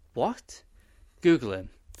up. What? Google him.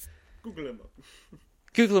 Google him up.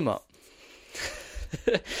 Google him up.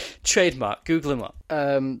 Trademark. Google him up.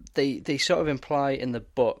 They sort of imply in the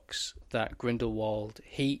books that Grindelwald,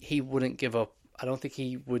 he wouldn't give up. I don't think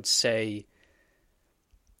he would say.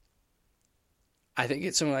 I think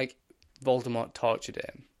it's something like Voldemort tortured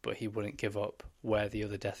him, but he wouldn't give up where the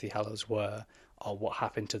other Deathly Hallows were or what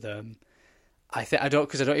happened to them. I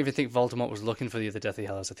don't even think Voldemort was looking for the other Deathly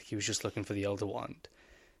Hallows. I think he was just looking for the Elder Wand,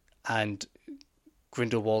 and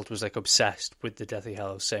Grindelwald was like obsessed with the Deathly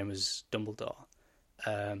Hallows, same as Dumbledore.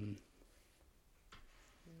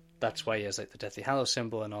 That's why he has like the Deathly Hallows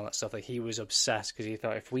symbol and all that stuff. Like, he was obsessed because he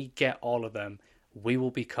thought, if we get all of them, we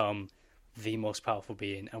will become the most powerful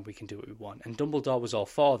being and we can do what we want. And Dumbledore was all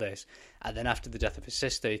for this. And then after the death of his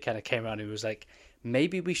sister, he kind of came around and he was like,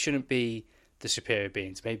 maybe we shouldn't be the superior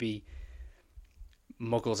beings. Maybe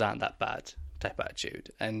Muggles aren't that bad. type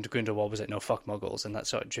attitude, and Grindelwald was like, no, fuck muggles, and that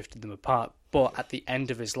sort of drifted them apart. But at the end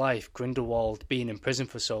of his life, Grindelwald, being in prison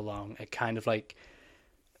for so long, it kind of like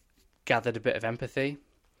gathered a bit of empathy.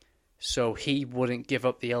 So he wouldn't give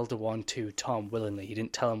up the Elder Wand to Tom willingly. He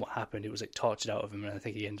didn't tell him what happened. It was like tortured out of him, and I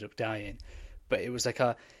think he ended up dying. But it was like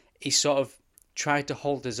he sort of tried to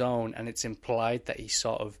hold his own, and it's implied that he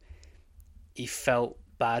felt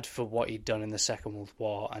bad for what he'd done in the Second World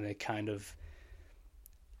War, and it kind of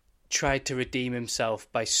tried to redeem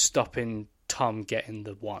himself by stopping Tom getting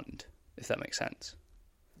the wand, if that makes sense.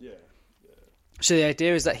 Yeah. So the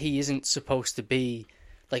idea is that he isn't supposed to be,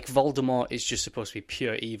 like, Voldemort is just supposed to be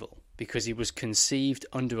pure evil, because he was conceived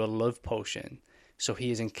under a love potion, so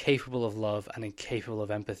he is incapable of love and incapable of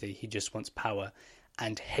empathy. He just wants power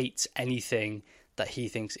and hates anything that he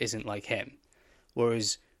thinks isn't like him.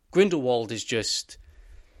 Whereas Grindelwald is just,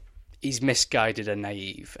 he's misguided and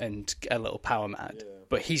naive and a little power mad. Yeah.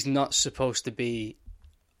 But he's not supposed to be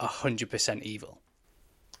 100% evil.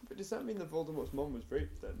 But does that mean that Voldemort's mom was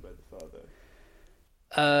raped then by the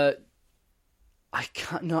father? I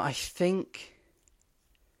can't. No, I think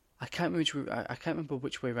I can't remember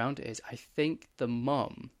which way around it is. I think the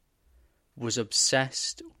mum was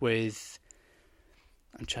obsessed with.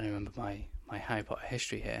 I'm trying to remember my Harry Potter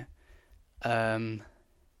history here.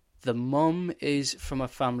 The mum is from a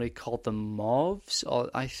family called the Mauves,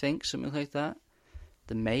 or I think something like that.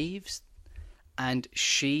 The Maves, and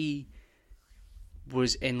she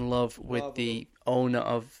was in love with Marvel. The owner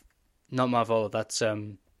of, not Marvel. That's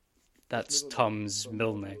Tom's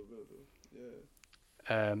middle name.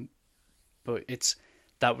 Yeah. But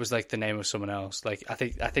that was like the name of someone else. Like I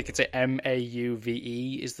think it's a Mauve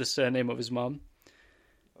is the surname of his mom.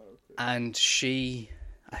 Oh, okay. And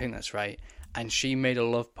I think that's right. And she made a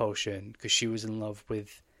love potion because she was in love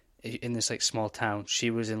with, in this like small town, she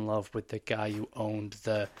was in love with the guy who owned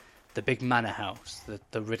the big manor house,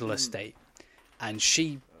 the Riddle estate. And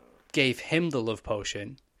she gave him the love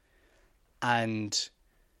potion and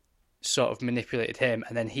sort of manipulated him,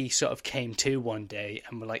 and then he sort of came to one day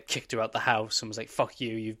and like kicked her out the house and was like, fuck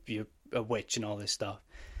you're a witch and all this stuff.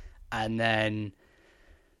 And then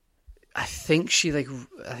I think she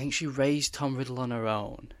raised Tom Riddle on her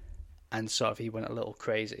own, and sort of he went a little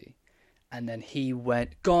crazy, and then he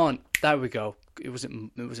went Gaunt. There we go. It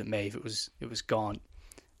wasn't Maeve. It was Gaunt.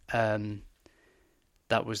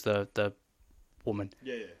 That was the woman.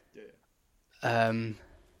 Yeah.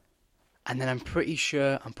 And then I'm pretty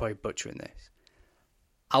sure, I'm probably butchering this.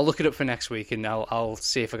 I'll look it up for next week, and I'll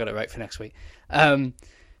see if I got it right for next week. But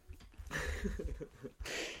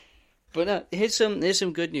no, here's some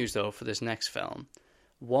good news though for this next film.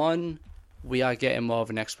 One, we are getting more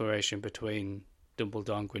of an exploration between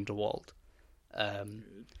Dumbledore and Grindelwald,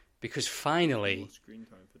 because finally, more screen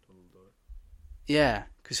time for Dumbledore. Yeah,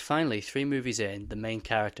 because finally, 3 movies in, the main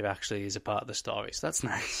character actually is a part of the story, so that's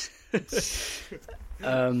nice.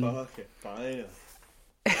 Fuck it, fine.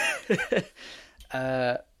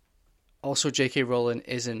 Also, J.K. Rowling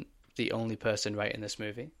isn't the only person writing this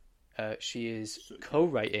movie. She is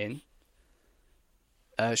co-writing.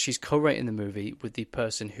 She's co-writing the movie with the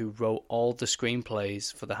person who wrote all the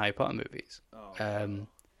screenplays for the Harry Potter movies.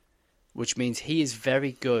 Which means he is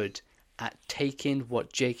very good at taking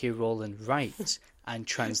what J.K. Rowling writes and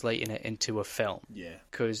translating it into a film. Yeah.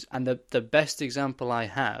 And the best example I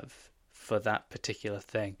have for that particular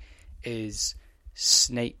thing is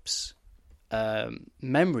Snape's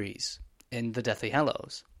memories in the Deathly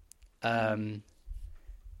Hallows.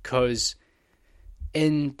 Because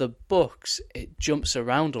in the books, it jumps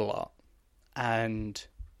around a lot, and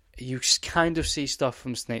you kind of see stuff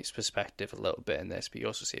from Snape's perspective a little bit in this, but you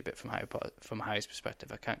also see a bit from Harry's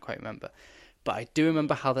perspective. I can't quite remember. But I do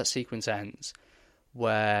remember how that sequence ends,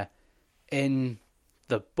 where in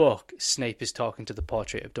the book, Snape is talking to the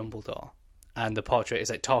portrait of Dumbledore, and the portrait is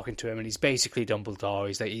like talking to him, and he's basically Dumbledore.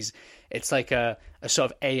 It's like a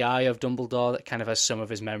sort of AI of Dumbledore that kind of has some of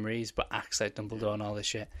his memories, but acts like Dumbledore and all this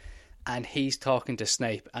shit. And he's talking to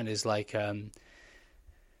Snape, and is like,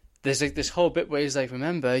 there's like this whole bit where he's like,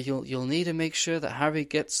 remember, you'll need to make sure that Harry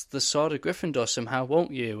gets the sword of Gryffindor somehow,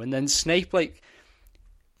 won't you? And then Snape, like,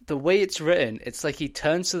 the way it's written, it's like he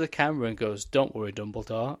turns to the camera and goes, don't worry,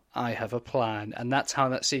 Dumbledore, I have a plan. And that's how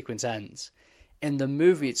that sequence ends. In the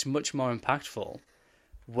movie, it's much more impactful,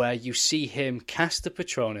 where you see him cast the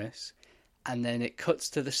Patronus, and then it cuts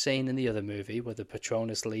to the scene in the other movie where the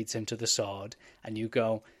Patronus leads him to the sword, and you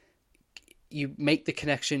make the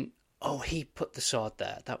connection, oh, he put the sword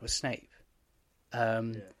there. That was Snape.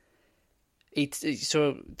 So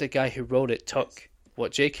the guy who wrote it took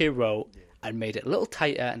what J.K. wrote and made it a little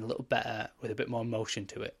tighter and a little better with a bit more emotion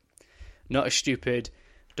to it. Not a stupid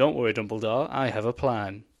Don't worry, Dumbledore, I have a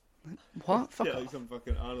plan. What? Fuck yeah, off. like some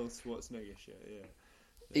fucking Arnold Schwarzenegger shit. Yeah.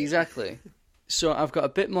 Exactly. So I've got a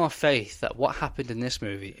bit more faith that what happened in this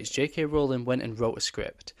movie is J.K. Rowling went and wrote a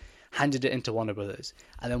script, handed it into Warner Brothers,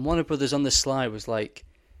 and then Warner Brothers on the sly was like,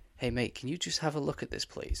 hey mate, can you just have a look at this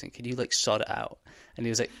please, and can you like sort it out? And he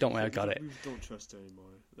was like, don't worry, I got it. We don't trust her anymore.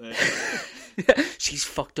 She's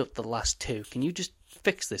fucked up the last two, can you just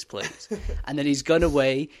fix this please? And then he's gone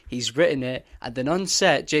away, he's written it, and then on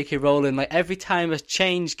set J.K. Rowling, like every time a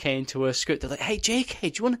change came to her script, they're like, hey J.K.,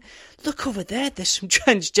 do you want to look over there, there's some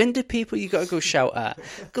transgender people you gotta go shout at.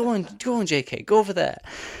 Go on J.K., go over there.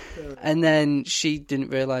 And then she didn't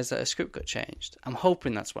realise that her script got changed. I'm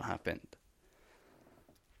hoping that's what happened.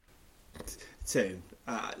 Same.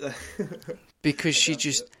 Because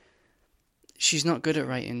she's not good at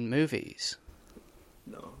writing movies.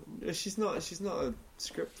 No, she's not a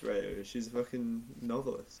script writer. She's a fucking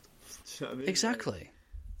novelist. Do you know what I mean? Exactly. Like,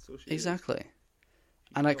 so she exactly. Is.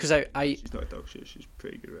 And because I she's not a dog shit. She's a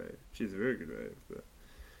pretty good writer. She's a very good writer.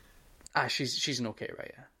 But she's an okay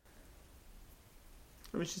writer.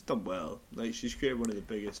 I mean, she's done well. Like, she's created one of the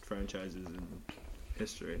biggest franchises in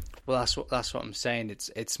history. Well, that's what I'm saying.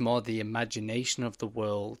 It's more the imagination of the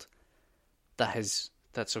world that's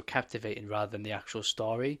so captivating rather than the actual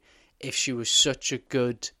story. If she was such a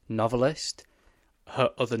good novelist, her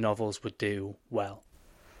other novels would do well.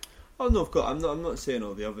 Oh no, of course. I'm not saying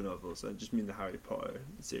all the other novels. I just mean the Harry Potter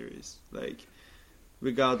series. Like,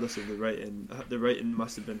 regardless of the writing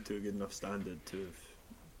must have been to a good enough standard to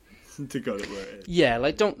got it where it is. Yeah,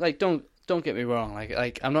 don't get me wrong.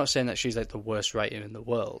 Like I'm not saying that she's like the worst writer in the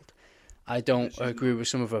world. I don't agree with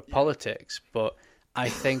some of her politics, but I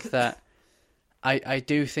think that I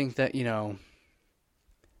do think that, you know,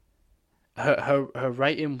 her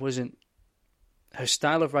writing wasn't, her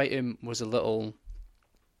style of writing was a little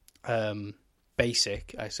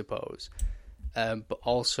basic, I suppose. But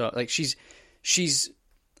also, like, she's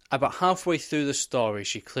about halfway through the story,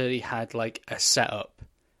 she clearly had like a setup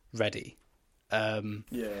ready.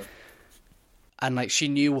 Yeah. And like she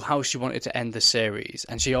knew how she wanted to end the series,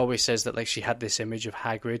 and she always says that like she had this image of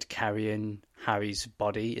Hagrid carrying Harry's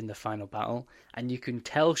body in the final battle, and you can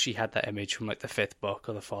tell she had that image from like the 5th book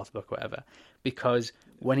or the 4th book, whatever, because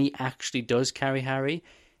when he actually does carry Harry,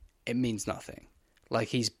 it means nothing. Like,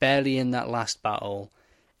 he's barely in that last battle,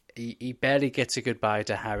 he barely gets a goodbye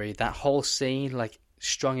to Harry. That whole scene, like,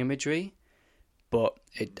 strong imagery, but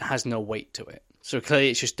it has no weight to it. So clearly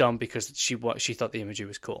it's just done because she thought the imagery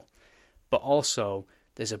was cool. But also,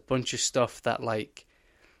 there's a bunch of stuff that, like,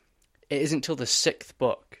 it isn't till the 6th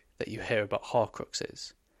book that you hear about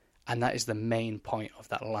Horcruxes. And that is the main point of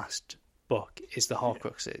that last book, is the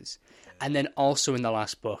Horcruxes. Yeah. And then also in the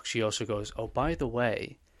last book, she also goes, oh, by the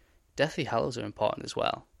way, Deathly Hallows are important as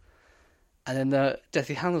well. And then the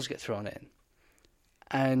Deathly Hallows get thrown in.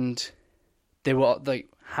 And they were, like,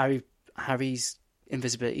 Harry's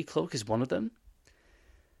invisibility cloak is one of them.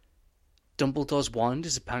 Dumbledore's wand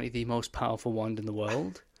is apparently the most powerful wand in the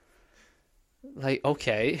world. Like,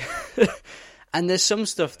 okay. And there's some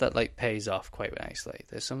stuff that, like, pays off quite nicely.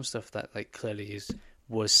 There's some stuff that, like, clearly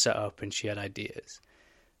was set up and she had ideas.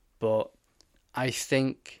 But I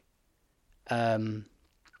think, I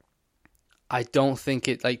don't think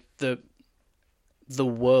it, like, the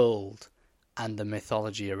world and the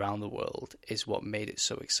mythology around the world is what made it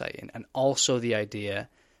so exciting. And also the idea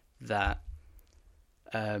that,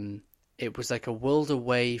 it was like a world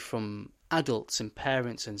away from adults and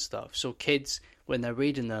parents and stuff. So kids, when they're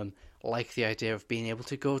reading them, like the idea of being able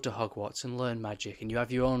to go to Hogwarts and learn magic, and you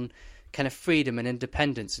have your own kind of freedom and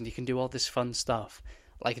independence, and you can do all this fun stuff.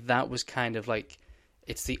 Like, that was kind of like,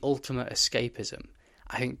 it's the ultimate escapism.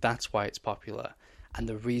 I think that's why it's popular. And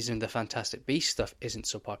the reason the Fantastic Beasts stuff isn't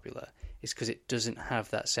so popular is because it doesn't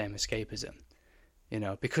have that same escapism. You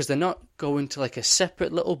know, because they're not going to like a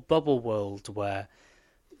separate little bubble world where,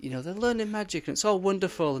 you know, they're learning magic and it's all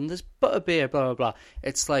wonderful and there's butterbeer, blah, blah, blah.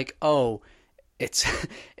 It's like, oh, it's a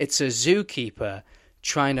zookeeper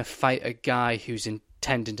trying to fight a guy who's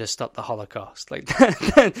intending to stop the Holocaust. Like,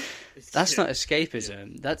 that's not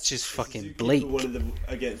escapism. Yeah. That's just fucking bleak.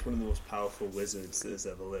 Against one of the most powerful wizards that has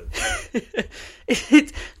ever lived.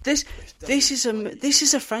 This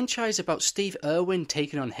is a franchise about Steve Irwin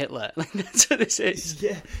taking on Hitler. Like, that's what this is.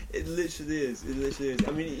 Yeah, it literally is.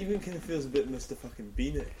 I mean, it even kind of feels a bit Mr. fucking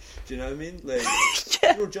Beanish. Do you know what I mean? Like,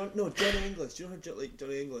 yeah. Johnny English. Do you know how like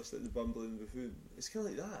Johnny English, like the bumbling buffoon? It's kind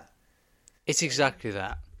of like that. It's exactly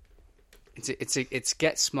that. It's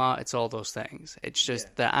get smart. It's all those things. It's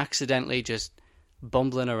just they're accidentally just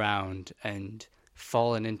bumbling around and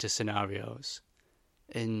falling into scenarios.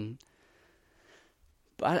 But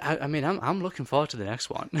But I mean, I'm looking forward to the next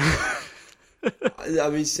one. I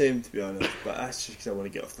mean, same to be honest, but that's just because I want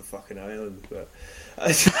to get off the fucking island. But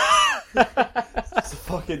it's a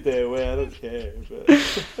fucking day away. I don't care. But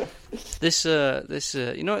This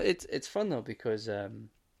you know, it's fun though because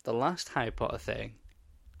the last Harry Potter thing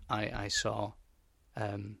I saw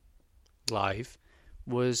live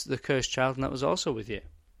was The Cursed Child, and that was also with you.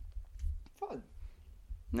 fun.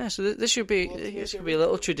 Yeah, so this should be a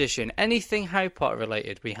little tradition. Anything Harry Potter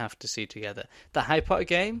related, we have to see together. The Harry Potter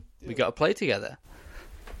game, we got to play together.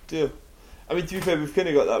 Yeah. I mean, to be fair, we've kind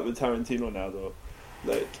of got that with Tarantino now, though.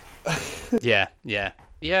 Like, Yeah.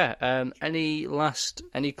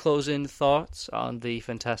 Any closing thoughts on the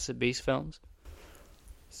Fantastic Beasts films?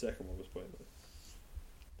 second one was pointless.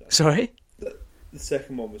 Sorry? The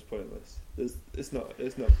second one was pointless. It's not.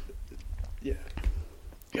 Yeah.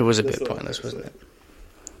 It was a That's bit all pointless, I can wasn't say. it?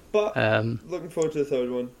 But looking forward to the third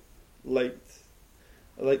one. I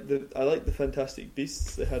like the Fantastic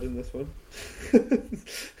Beasts they had in this one.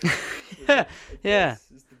 Yeah.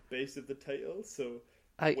 Is the base of the title, so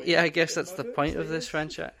I guess that's the point of this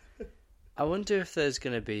franchise. I wonder if there's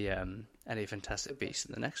going to be any Fantastic Beasts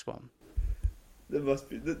in the next one. there must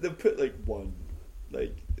be. They'll put like one,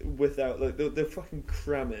 like without like they'll fucking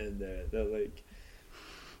cram it in there. They're like,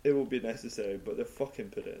 it won't be necessary, but they'll fucking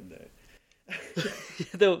put it in there.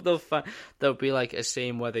 There'll be like a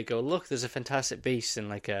scene where they go, look, there's a Fantastic Beast and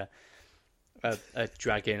like a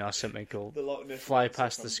dragon or something called The Loch Ness fly Monster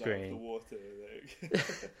past the comes out of screen. the water,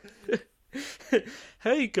 like.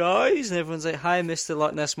 Hey guys, and everyone's like, hi Mr.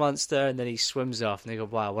 Loch Ness Monster, and then he swims off and they go,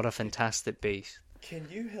 wow, what a fantastic beast. Can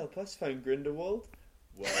you help us find Grindelwald?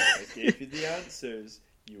 Well, I gave you the answers.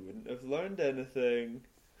 You wouldn't have learned anything.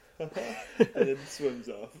 And then swims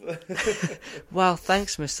off. Well,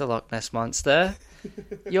 thanks Mr. Loch Ness Monster,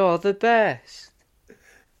 you're the best.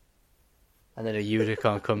 And then a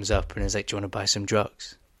unicorn comes up and is like, do you want to buy some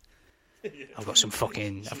drugs? Yeah. I've got some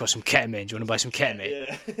ketamine. Do you want to buy some ketamine?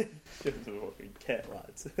 Yeah. Just a fucking cat,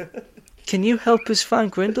 lads. Can you help us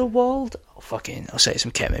find Grindelwald? I'll say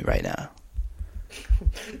some ketamine right now.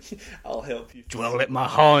 I'll help you. Do you want to lick my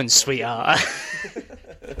horns, sweetheart?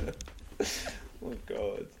 Oh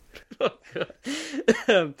god.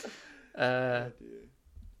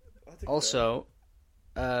 Also,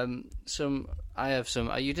 I have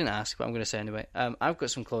some. You didn't ask, but I'm going to say anyway. I've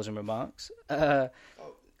got some closing remarks.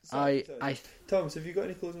 Sorry. Thomas, have you got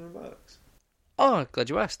any closing remarks? Oh, glad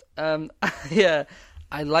you asked. Yeah,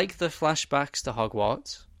 I like the flashbacks to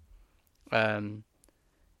Hogwarts.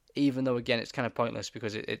 Even though, again, it's kind of pointless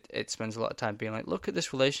because it spends a lot of time being like, look at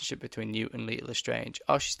this relationship between Newt and Leta Lestrange.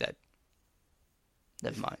 Oh, she's dead.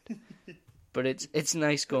 Never mind. But it's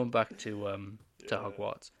nice going back to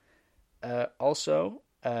Hogwarts. Also,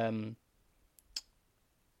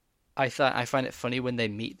 I find it funny when they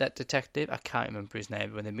meet that detective. I can't remember his name,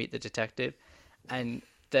 but when they meet the detective, and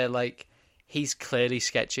they're like, he's clearly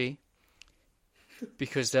sketchy.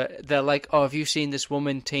 Because they're like, oh, have you seen this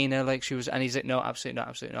woman, Tina? Like she was, and he's like, no, absolutely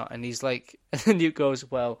not. And he's like, and then Newt goes,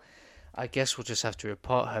 well, I guess we'll just have to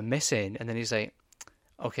report her missing. And then he's like,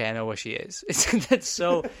 okay, I know where she is. That's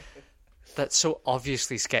so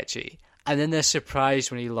obviously sketchy. And then they're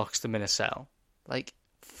surprised when he locks them in a cell. Like,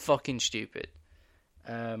 fucking stupid.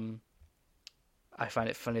 I find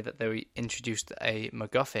it funny that they introduced a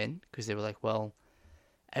MacGuffin because they were like, well,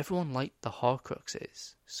 everyone liked the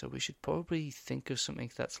Horcruxes, so we should probably think of something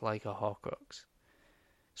that's like a Horcrux.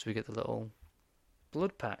 So we get the little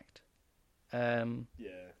blood pact. Yeah.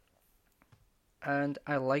 And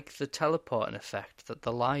I like the teleporting effect that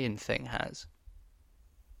the lion thing has.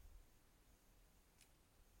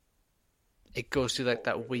 It goes through like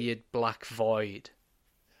that weird black void.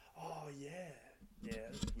 Oh yeah.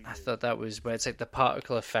 Yeah. I thought that was where it's like the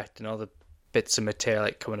particle effect and all the bits of material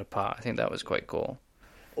like coming apart. I think that was quite cool.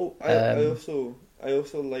 Oh, I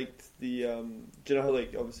also liked the do you know how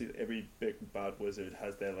like obviously every big bad wizard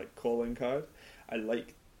has their like calling card? I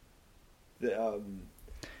like the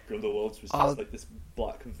Grindelwald's was just like this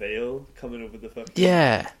black veil coming over the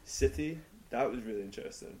fucking city. That was really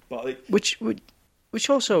interesting. But like which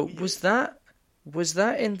also was that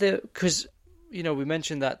in the, because you know we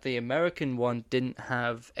mentioned that the American one didn't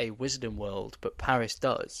have a Wizarding World, but Paris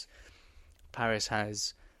does. Paris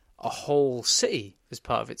has a whole city as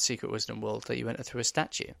part of its secret Wizarding World that you enter through a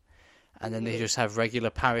statue, and then they just have regular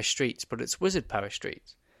Paris streets, but it's Wizard Paris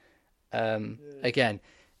streets. Again,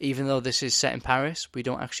 even though this is set in Paris, we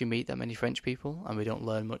don't actually meet that many French people, and we don't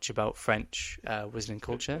learn much about French wizarding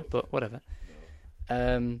culture. But whatever.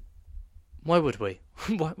 Why would we?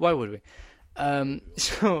 Why would we?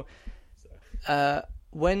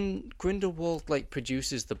 When Grindelwald like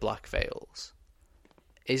produces the black veils,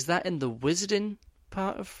 is that in the wizarding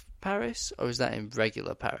part of Paris, or is that in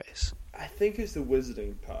regular Paris? I think it's the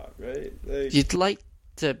wizarding part, right? Like... You'd like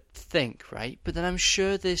to think, right? But then I'm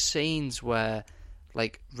sure there's scenes where,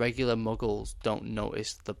 like, regular muggles don't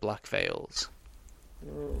notice the black veils.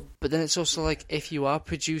 Oh. But then it's also like, if you are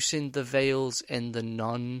producing the veils in the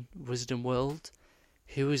non-wizarding world,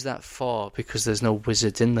 who is that for? Because there's no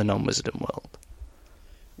wizards in the non-wizarding world.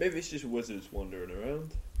 Maybe it's just wizards wandering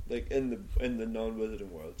around, like in the non-wizarding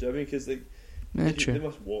world. Do you know what I mean? Because like they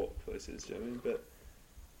must walk places. Do you know what I mean? But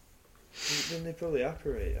then they probably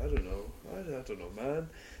apparate. I don't know. I don't know, man.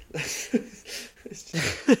 It's just,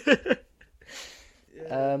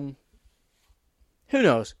 yeah. Who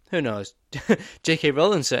knows? Who knows? J.K.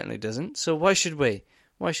 Rowling certainly doesn't. So why should we?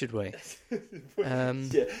 Why should we? Yeah,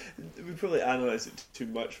 we probably analysed it too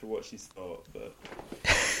much for what she thought,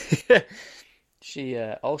 but she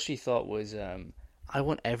all she thought was, I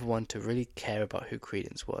want everyone to really care about who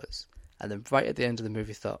Credence was. And then right at the end of the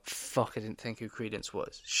movie thought, fuck, I didn't think who Credence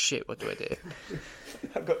was. Shit, what do I do?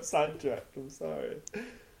 I got sidetracked, I'm sorry.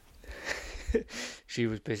 She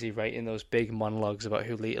was busy writing those big monologues about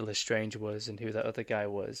who Leta Lestrange was and who that other guy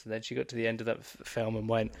was. And then she got to the end of that film and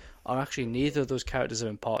went, oh, actually, neither of those characters are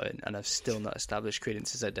important, and I've still not established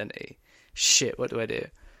Credence's identity. Shit, what do I do?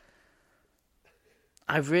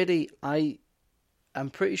 I'm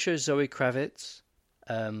pretty sure Zoe Kravitz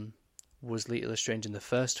was Leta Lestrange in the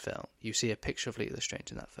first film. You see a picture of Leta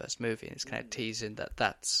Lestrange in that first movie, and it's kind of teasing that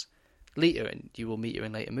that's Leta, and you will meet her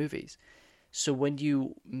in later movies. So when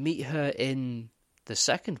you meet her in the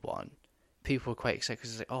second one, people were quite excited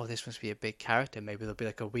because it's like, oh, this must be a big character. Maybe there'll be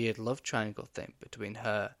like a weird love triangle thing between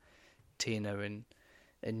her, Tina,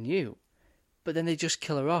 and you. But then they just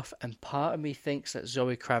kill her off, and part of me thinks that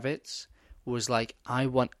Zoe Kravitz was like, I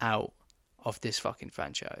want out of this fucking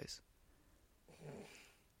franchise.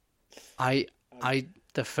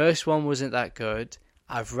 The first one wasn't that good.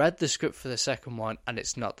 I've read the script for the second one, and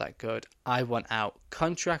it's not that good. I want out.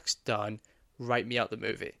 Contract's done. Write me out the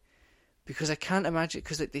movie. Because I can't imagine,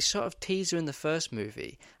 because they sort of tease her in the first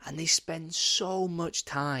movie, and they spend so much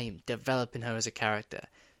time developing her as a character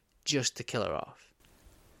just to kill her off.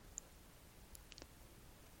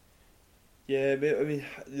 Yeah, I mean,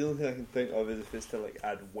 the only thing I can think of is if it's to like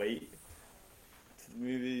add weight to the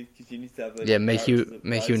movie, because you need to have like make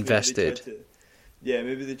you invested.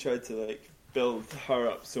 Maybe they tried to like build her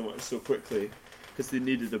up so much so quickly because they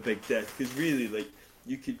needed a big death. Because really, like,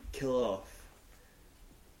 you could kill off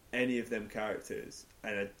any of them characters,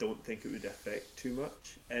 and I don't think it would affect too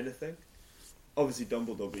much anything. Obviously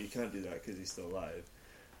Dumbledore, but you can't do that because he's still alive.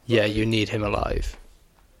 Yeah, you need him alive.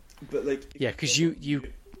 But like, yeah, because you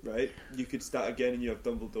right, you could start again, and you have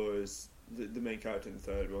Dumbledore as the main character in the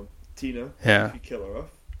third one. Tina, yeah, you kill her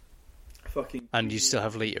off. Fucking, and Queenie, you still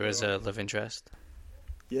have Leta as a love interest.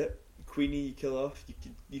 Yep, Queenie, you kill off.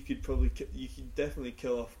 You could definitely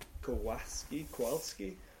kill off Kowalski.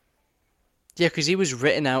 Yeah, because he was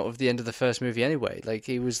written out of the end of the first movie anyway. Like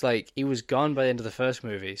he was gone by the end of the first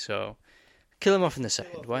movie. So kill him off in the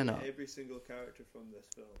second. Why not? Every single character from this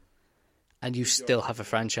film. And you still have a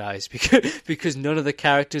franchise because none of the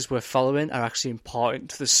characters we're following are actually important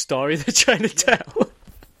to the story they're trying to tell.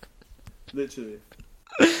 Literally.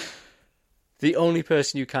 The only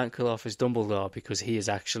person you can't kill off is Dumbledore because he is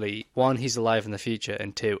actually, one, he's alive in the future,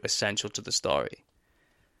 and two, essential to the story.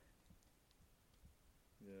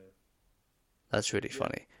 Yeah. That's really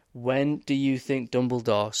funny. When do you think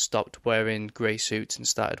Dumbledore stopped wearing grey suits and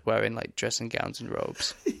started wearing like dressing gowns and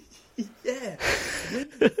robes? Yeah. When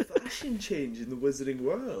did the fashion change in the wizarding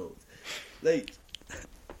world? Like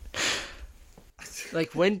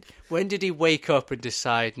when did he wake up and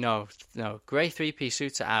decide, no, grey 3-piece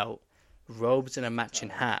suits are out, robes and a matching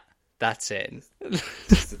hat, that's in.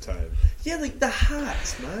 That's the time. Yeah, like the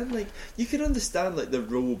hats, man. Like, you can understand like the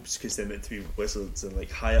robes because they're meant to be wizards and like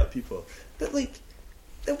high up people, but like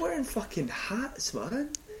they're wearing fucking hats,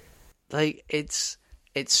 man. Like it's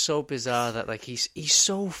so bizarre that like he's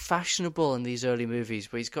so fashionable in these early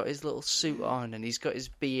movies, where he's got his little suit on and he's got his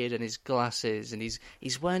beard and his glasses and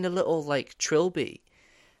he's wearing a little like trilby,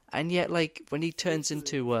 and yet like when he turns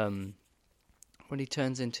into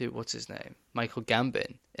what's his name, Michael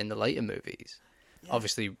Gambon in the later movies, yeah.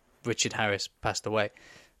 Obviously Richard Harris passed away,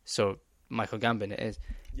 so Michael Gambon it is.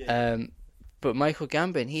 Yeah. But Michael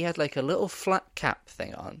Gambon, he had like a little flat cap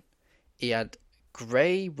thing on. He had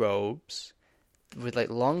grey robes with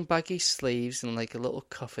like long baggy sleeves and like a little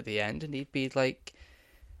cuff at the end, and he'd be like,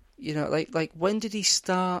 you know, like when did he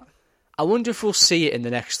start? I wonder if we'll see it in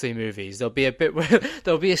the next 3 movies. There'll be a bit where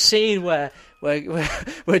there'll be a scene where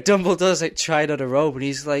Dumbledore's like trying on a robe, and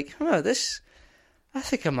he's like, "Oh, this I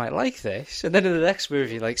think I might like this. And then in the next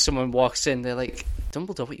movie, like, someone walks in, they're like,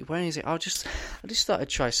 Dumbledore, what are you wearing? He's like, I just thought I'd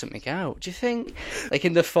try something out. Do you think, like,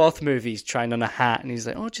 in the fourth movie, he's trying on a hat, and he's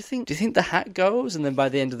like, oh, do you think the hat goes? And then by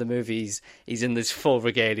the end of the movie, he's in this full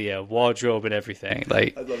regalia, wardrobe and everything.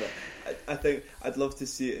 Like, I love it. I think I'd love to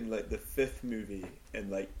see it in, like, the fifth movie, in,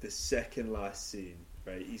 like, the second last scene,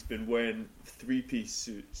 right? He's been wearing 3-piece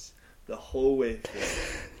suits the whole way through,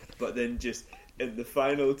 but then just in the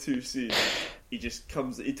final 2 scenes, he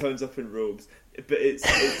turns up in robes, but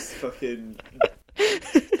it's fucking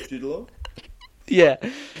Jude Law. Yeah.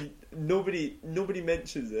 Nobody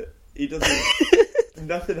mentions it. He doesn't.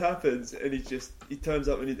 Nothing happens, and he turns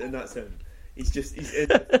up and that's him. He's in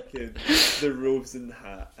the robes and the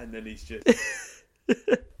hat, and then he's just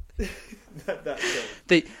that's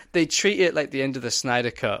him. They treat it like the end of the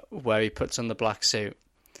Snyder Cut, where he puts on the black suit.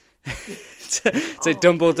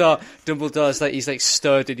 Dumbledore's like, he's like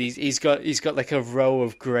stood, and he's got like a row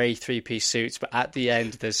of grey 3-piece suits, but at the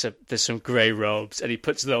end there's some grey robes, and he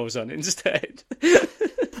puts those on instead.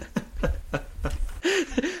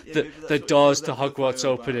 The doors to Hogwarts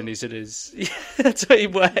open, and he's in his. Yeah, that's what he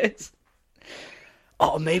wears.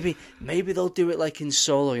 Oh, maybe they'll do it like in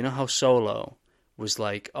Solo. You know how Solo was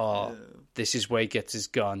like, this is where he gets his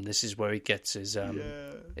gun, this is where he gets his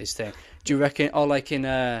thing. Do you reckon? Or like in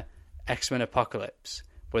X-Men Apocalypse,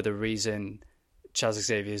 where the reason Charles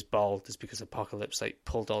Xavier is bald is because Apocalypse like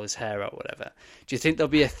pulled all his hair out, or whatever. Do you think there'll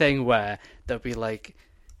be a thing where there'll be like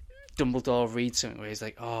Dumbledore reads something where he's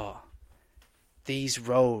like, oh, these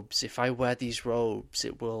robes, if I wear these robes,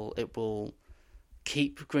 it will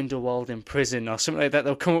keep Grindelwald in prison, or something like that.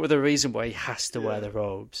 They'll come up with a reason why he has to wear the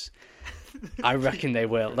robes. I reckon they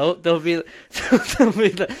will. They'll be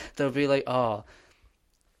like, oh,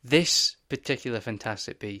 this particular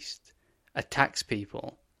Fantastic Beast attacks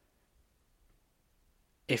people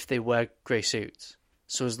if they wear grey suits.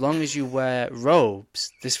 So as long as you wear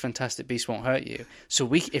robes, this Fantastic Beast won't hurt you. So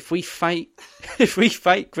if we fight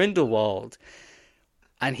Grindelwald,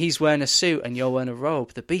 and he's wearing a suit and you're wearing a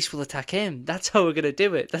robe, the Beast will attack him. That's how we're gonna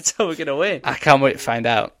do it. That's how we're gonna win. I can't wait to find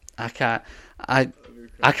out. I kind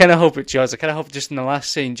of hope it's yours. I kind of hope just in the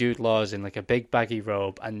last scene, Jude Law's in like a big baggy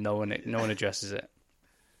robe, and no one addresses it.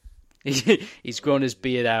 He's grown his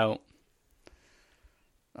beard out.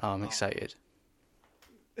 Oh, I'm excited.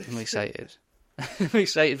 I'm excited. I'm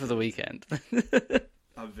excited for the weekend.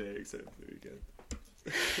 I'm very excited for the weekend.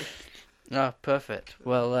 Oh, perfect.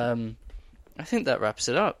 Well, I think that wraps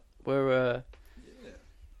it up. We're.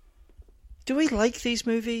 Do we like these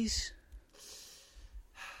movies?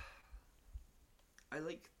 I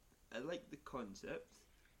like the concept,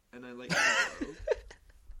 and I like the world.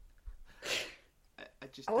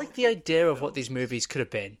 I like the idea of what these movies could have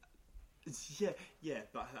been. Yeah,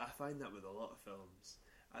 but I find that with a lot of films.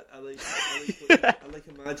 I like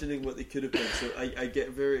imagining what they could have been. So I get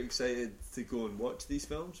very excited to go and watch these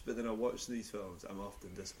films, but then I watch these films, I'm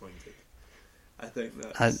often disappointed. I think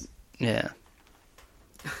that's... yeah.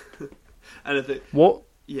 And I think... What?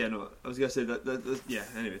 Yeah, no, I was going to say that yeah,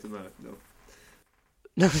 anyway, it doesn't matter, no.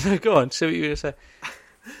 No, go on, say what you were going to say.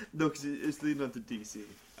 No, because it's leading on to DC.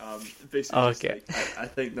 Basically, okay. I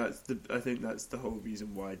think that's the whole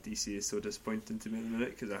reason why DC is so disappointing to me in a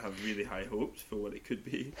minute, because I have really high hopes for what it could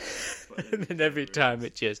be. And then every time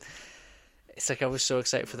it just... It's like I was so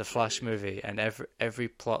excited for the Flash movie, and every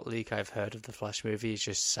plot leak I've heard of the Flash movie has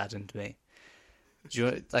just saddened me. Do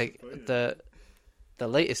you know, like the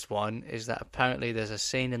latest one is that apparently there's a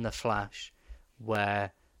scene in the Flash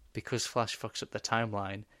where, because Flash fucks up the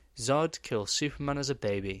timeline, Zod kills Superman as a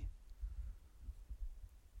baby.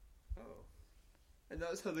 Oh, and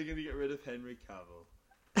that's how they're going to get rid of Henry Cavill.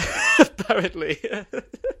 Apparently.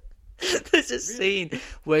 There's a scene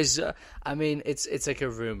where, I mean, it's like a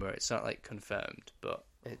rumor. It's not like confirmed, but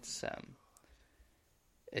I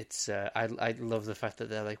love the fact that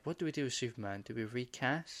they're like, what do we do with Superman? Do we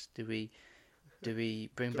recast? Do we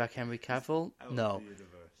bring back Henry Cavill? No.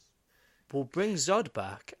 We'll bring Zod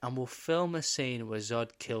back and we'll film a scene where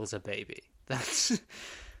Zod kills a baby. That's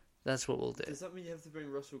what we'll do. Does that mean you have to bring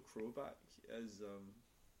Russell Crowe back as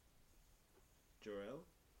Jor-El?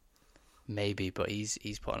 Maybe, but he's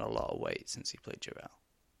put on a lot of weight since he played Jor-El.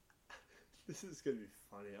 This is going to be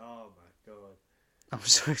funny. Oh my god. I'm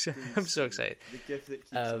so excited. I'm so excited. The gift that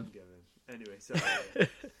keeps on giving. Anyway, sorry.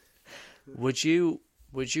 Would you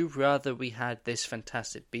rather we had this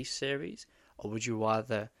Fantastic Beasts series, or would you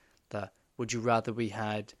rather we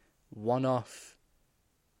had one-off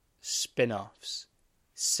spin-offs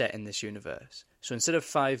set in this universe? So instead of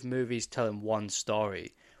 5 movies telling one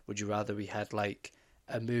story, would you rather we had like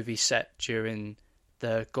a movie set during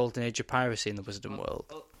the golden age of piracy in the Wizarding World?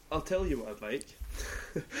 I'll tell you what I'd like.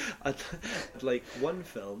 I'd like one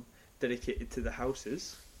film dedicated to the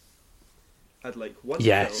houses. I'd like one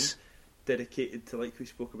film dedicated to, like we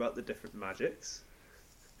spoke about, the different magics.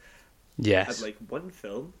 Yes. I'd like one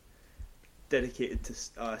film dedicated to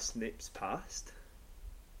Snape's past.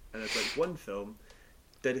 And I'd like one film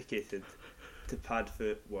dedicated to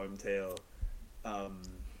Padfoot, Wormtail. Forgot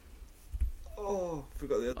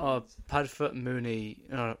the other ones. Padfoot, Mooney.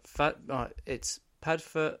 It's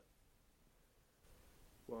Padfoot,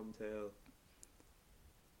 Wormtail,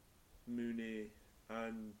 Mooney,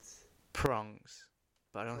 and Prongs.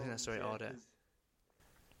 But I don't think that's the right order.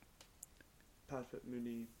 Padfoot,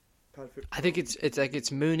 Mooney, Padfoot. I think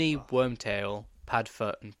it's Mooney, Wormtail,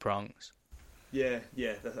 Padfoot, and Prongs. Yeah.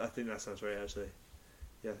 I think that sounds right, actually.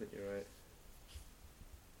 Yeah, I think you're right.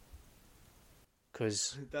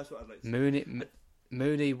 Because that's what I'd like to say.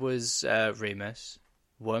 Mooney was Remus.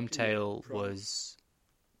 Wormtail was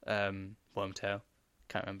Wormtail.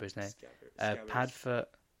 Can't remember his name. Padfoot.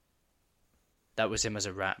 That was him as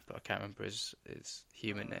a rat, but I can't remember his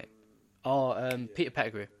human name. Peter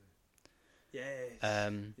Pettigrew. Yes.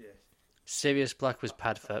 Yes. Sirius Black was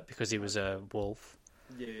Padfoot because he was a wolf.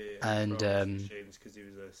 Yeah. And James because he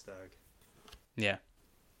was a stag. Yeah.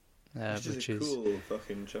 Which is a cool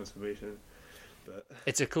fucking transformation. But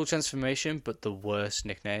it's a cool transformation, but the worst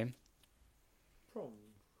nickname.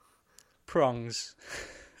 Prongs.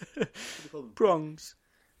 Prongs.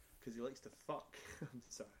 Because he likes to fuck. I'm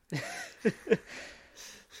sorry.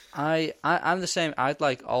 I'm the same. I'd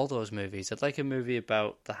like all those movies. I'd like a movie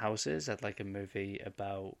about the houses. I'd like a movie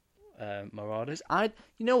about marauders.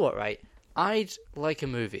 You know what, right? I'd like a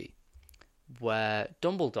movie where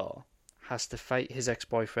Dumbledore has to fight his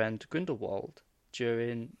ex-boyfriend Grindelwald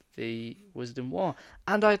during the Wisdom War.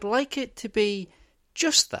 And I'd like it to be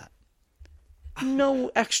just that. No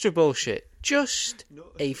extra bullshit. Just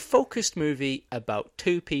a focused movie about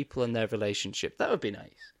two people and their relationship. That would be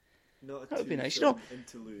nice. That would be nice.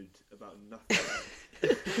 Interlude about nothing.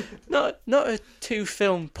 not a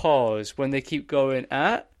 2-film pause when they keep going,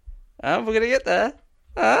 we're going to get there.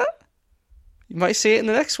 You might see it in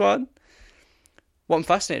the next one. What I'm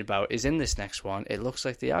fascinated about is in this next one, it looks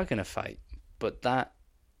like they are going to fight. But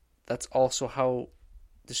that's also how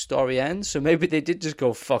the story ends. So maybe they did just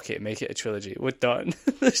go, fuck it, make it a trilogy. We're done.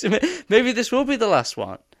 Maybe this will be the last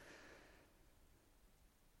one.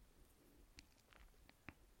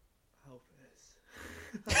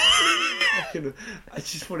 I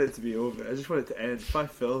just want it to be over. I just want it to end.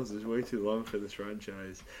 5 films is way too long for this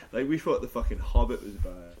franchise. Like, we thought the fucking Hobbit was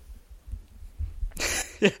bad.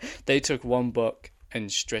 They took one book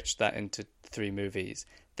and stretched that into 3 movies.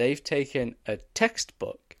 They've taken a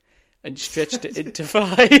textbook and stretched it into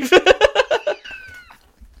 5. It's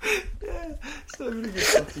not even a good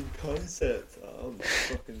fucking concept. Oh my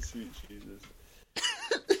fucking sweet Jesus.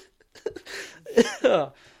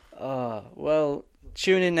 Well,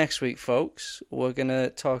 tune in next week, folks. We're going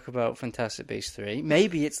to talk about Fantastic Beasts 3.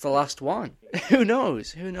 Maybe it's the last one. Who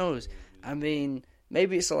knows? I mean,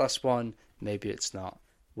 maybe it's the last one. Maybe it's not.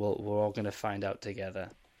 We're all going to find out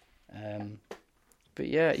together. But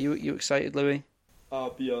yeah, you excited, Louis?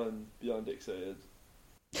 Beyond excited.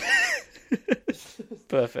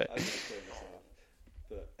 Perfect.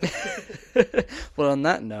 Well, on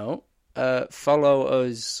that note, follow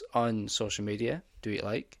us on social media. Do you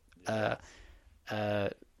like?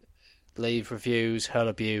 Leave reviews, hurl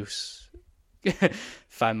abuse,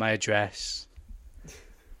 find my address.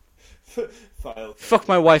 Fuck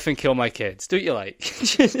my wife and kill my kids. Do what you like.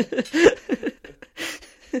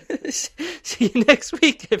 See you next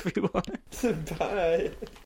week, everyone. Bye.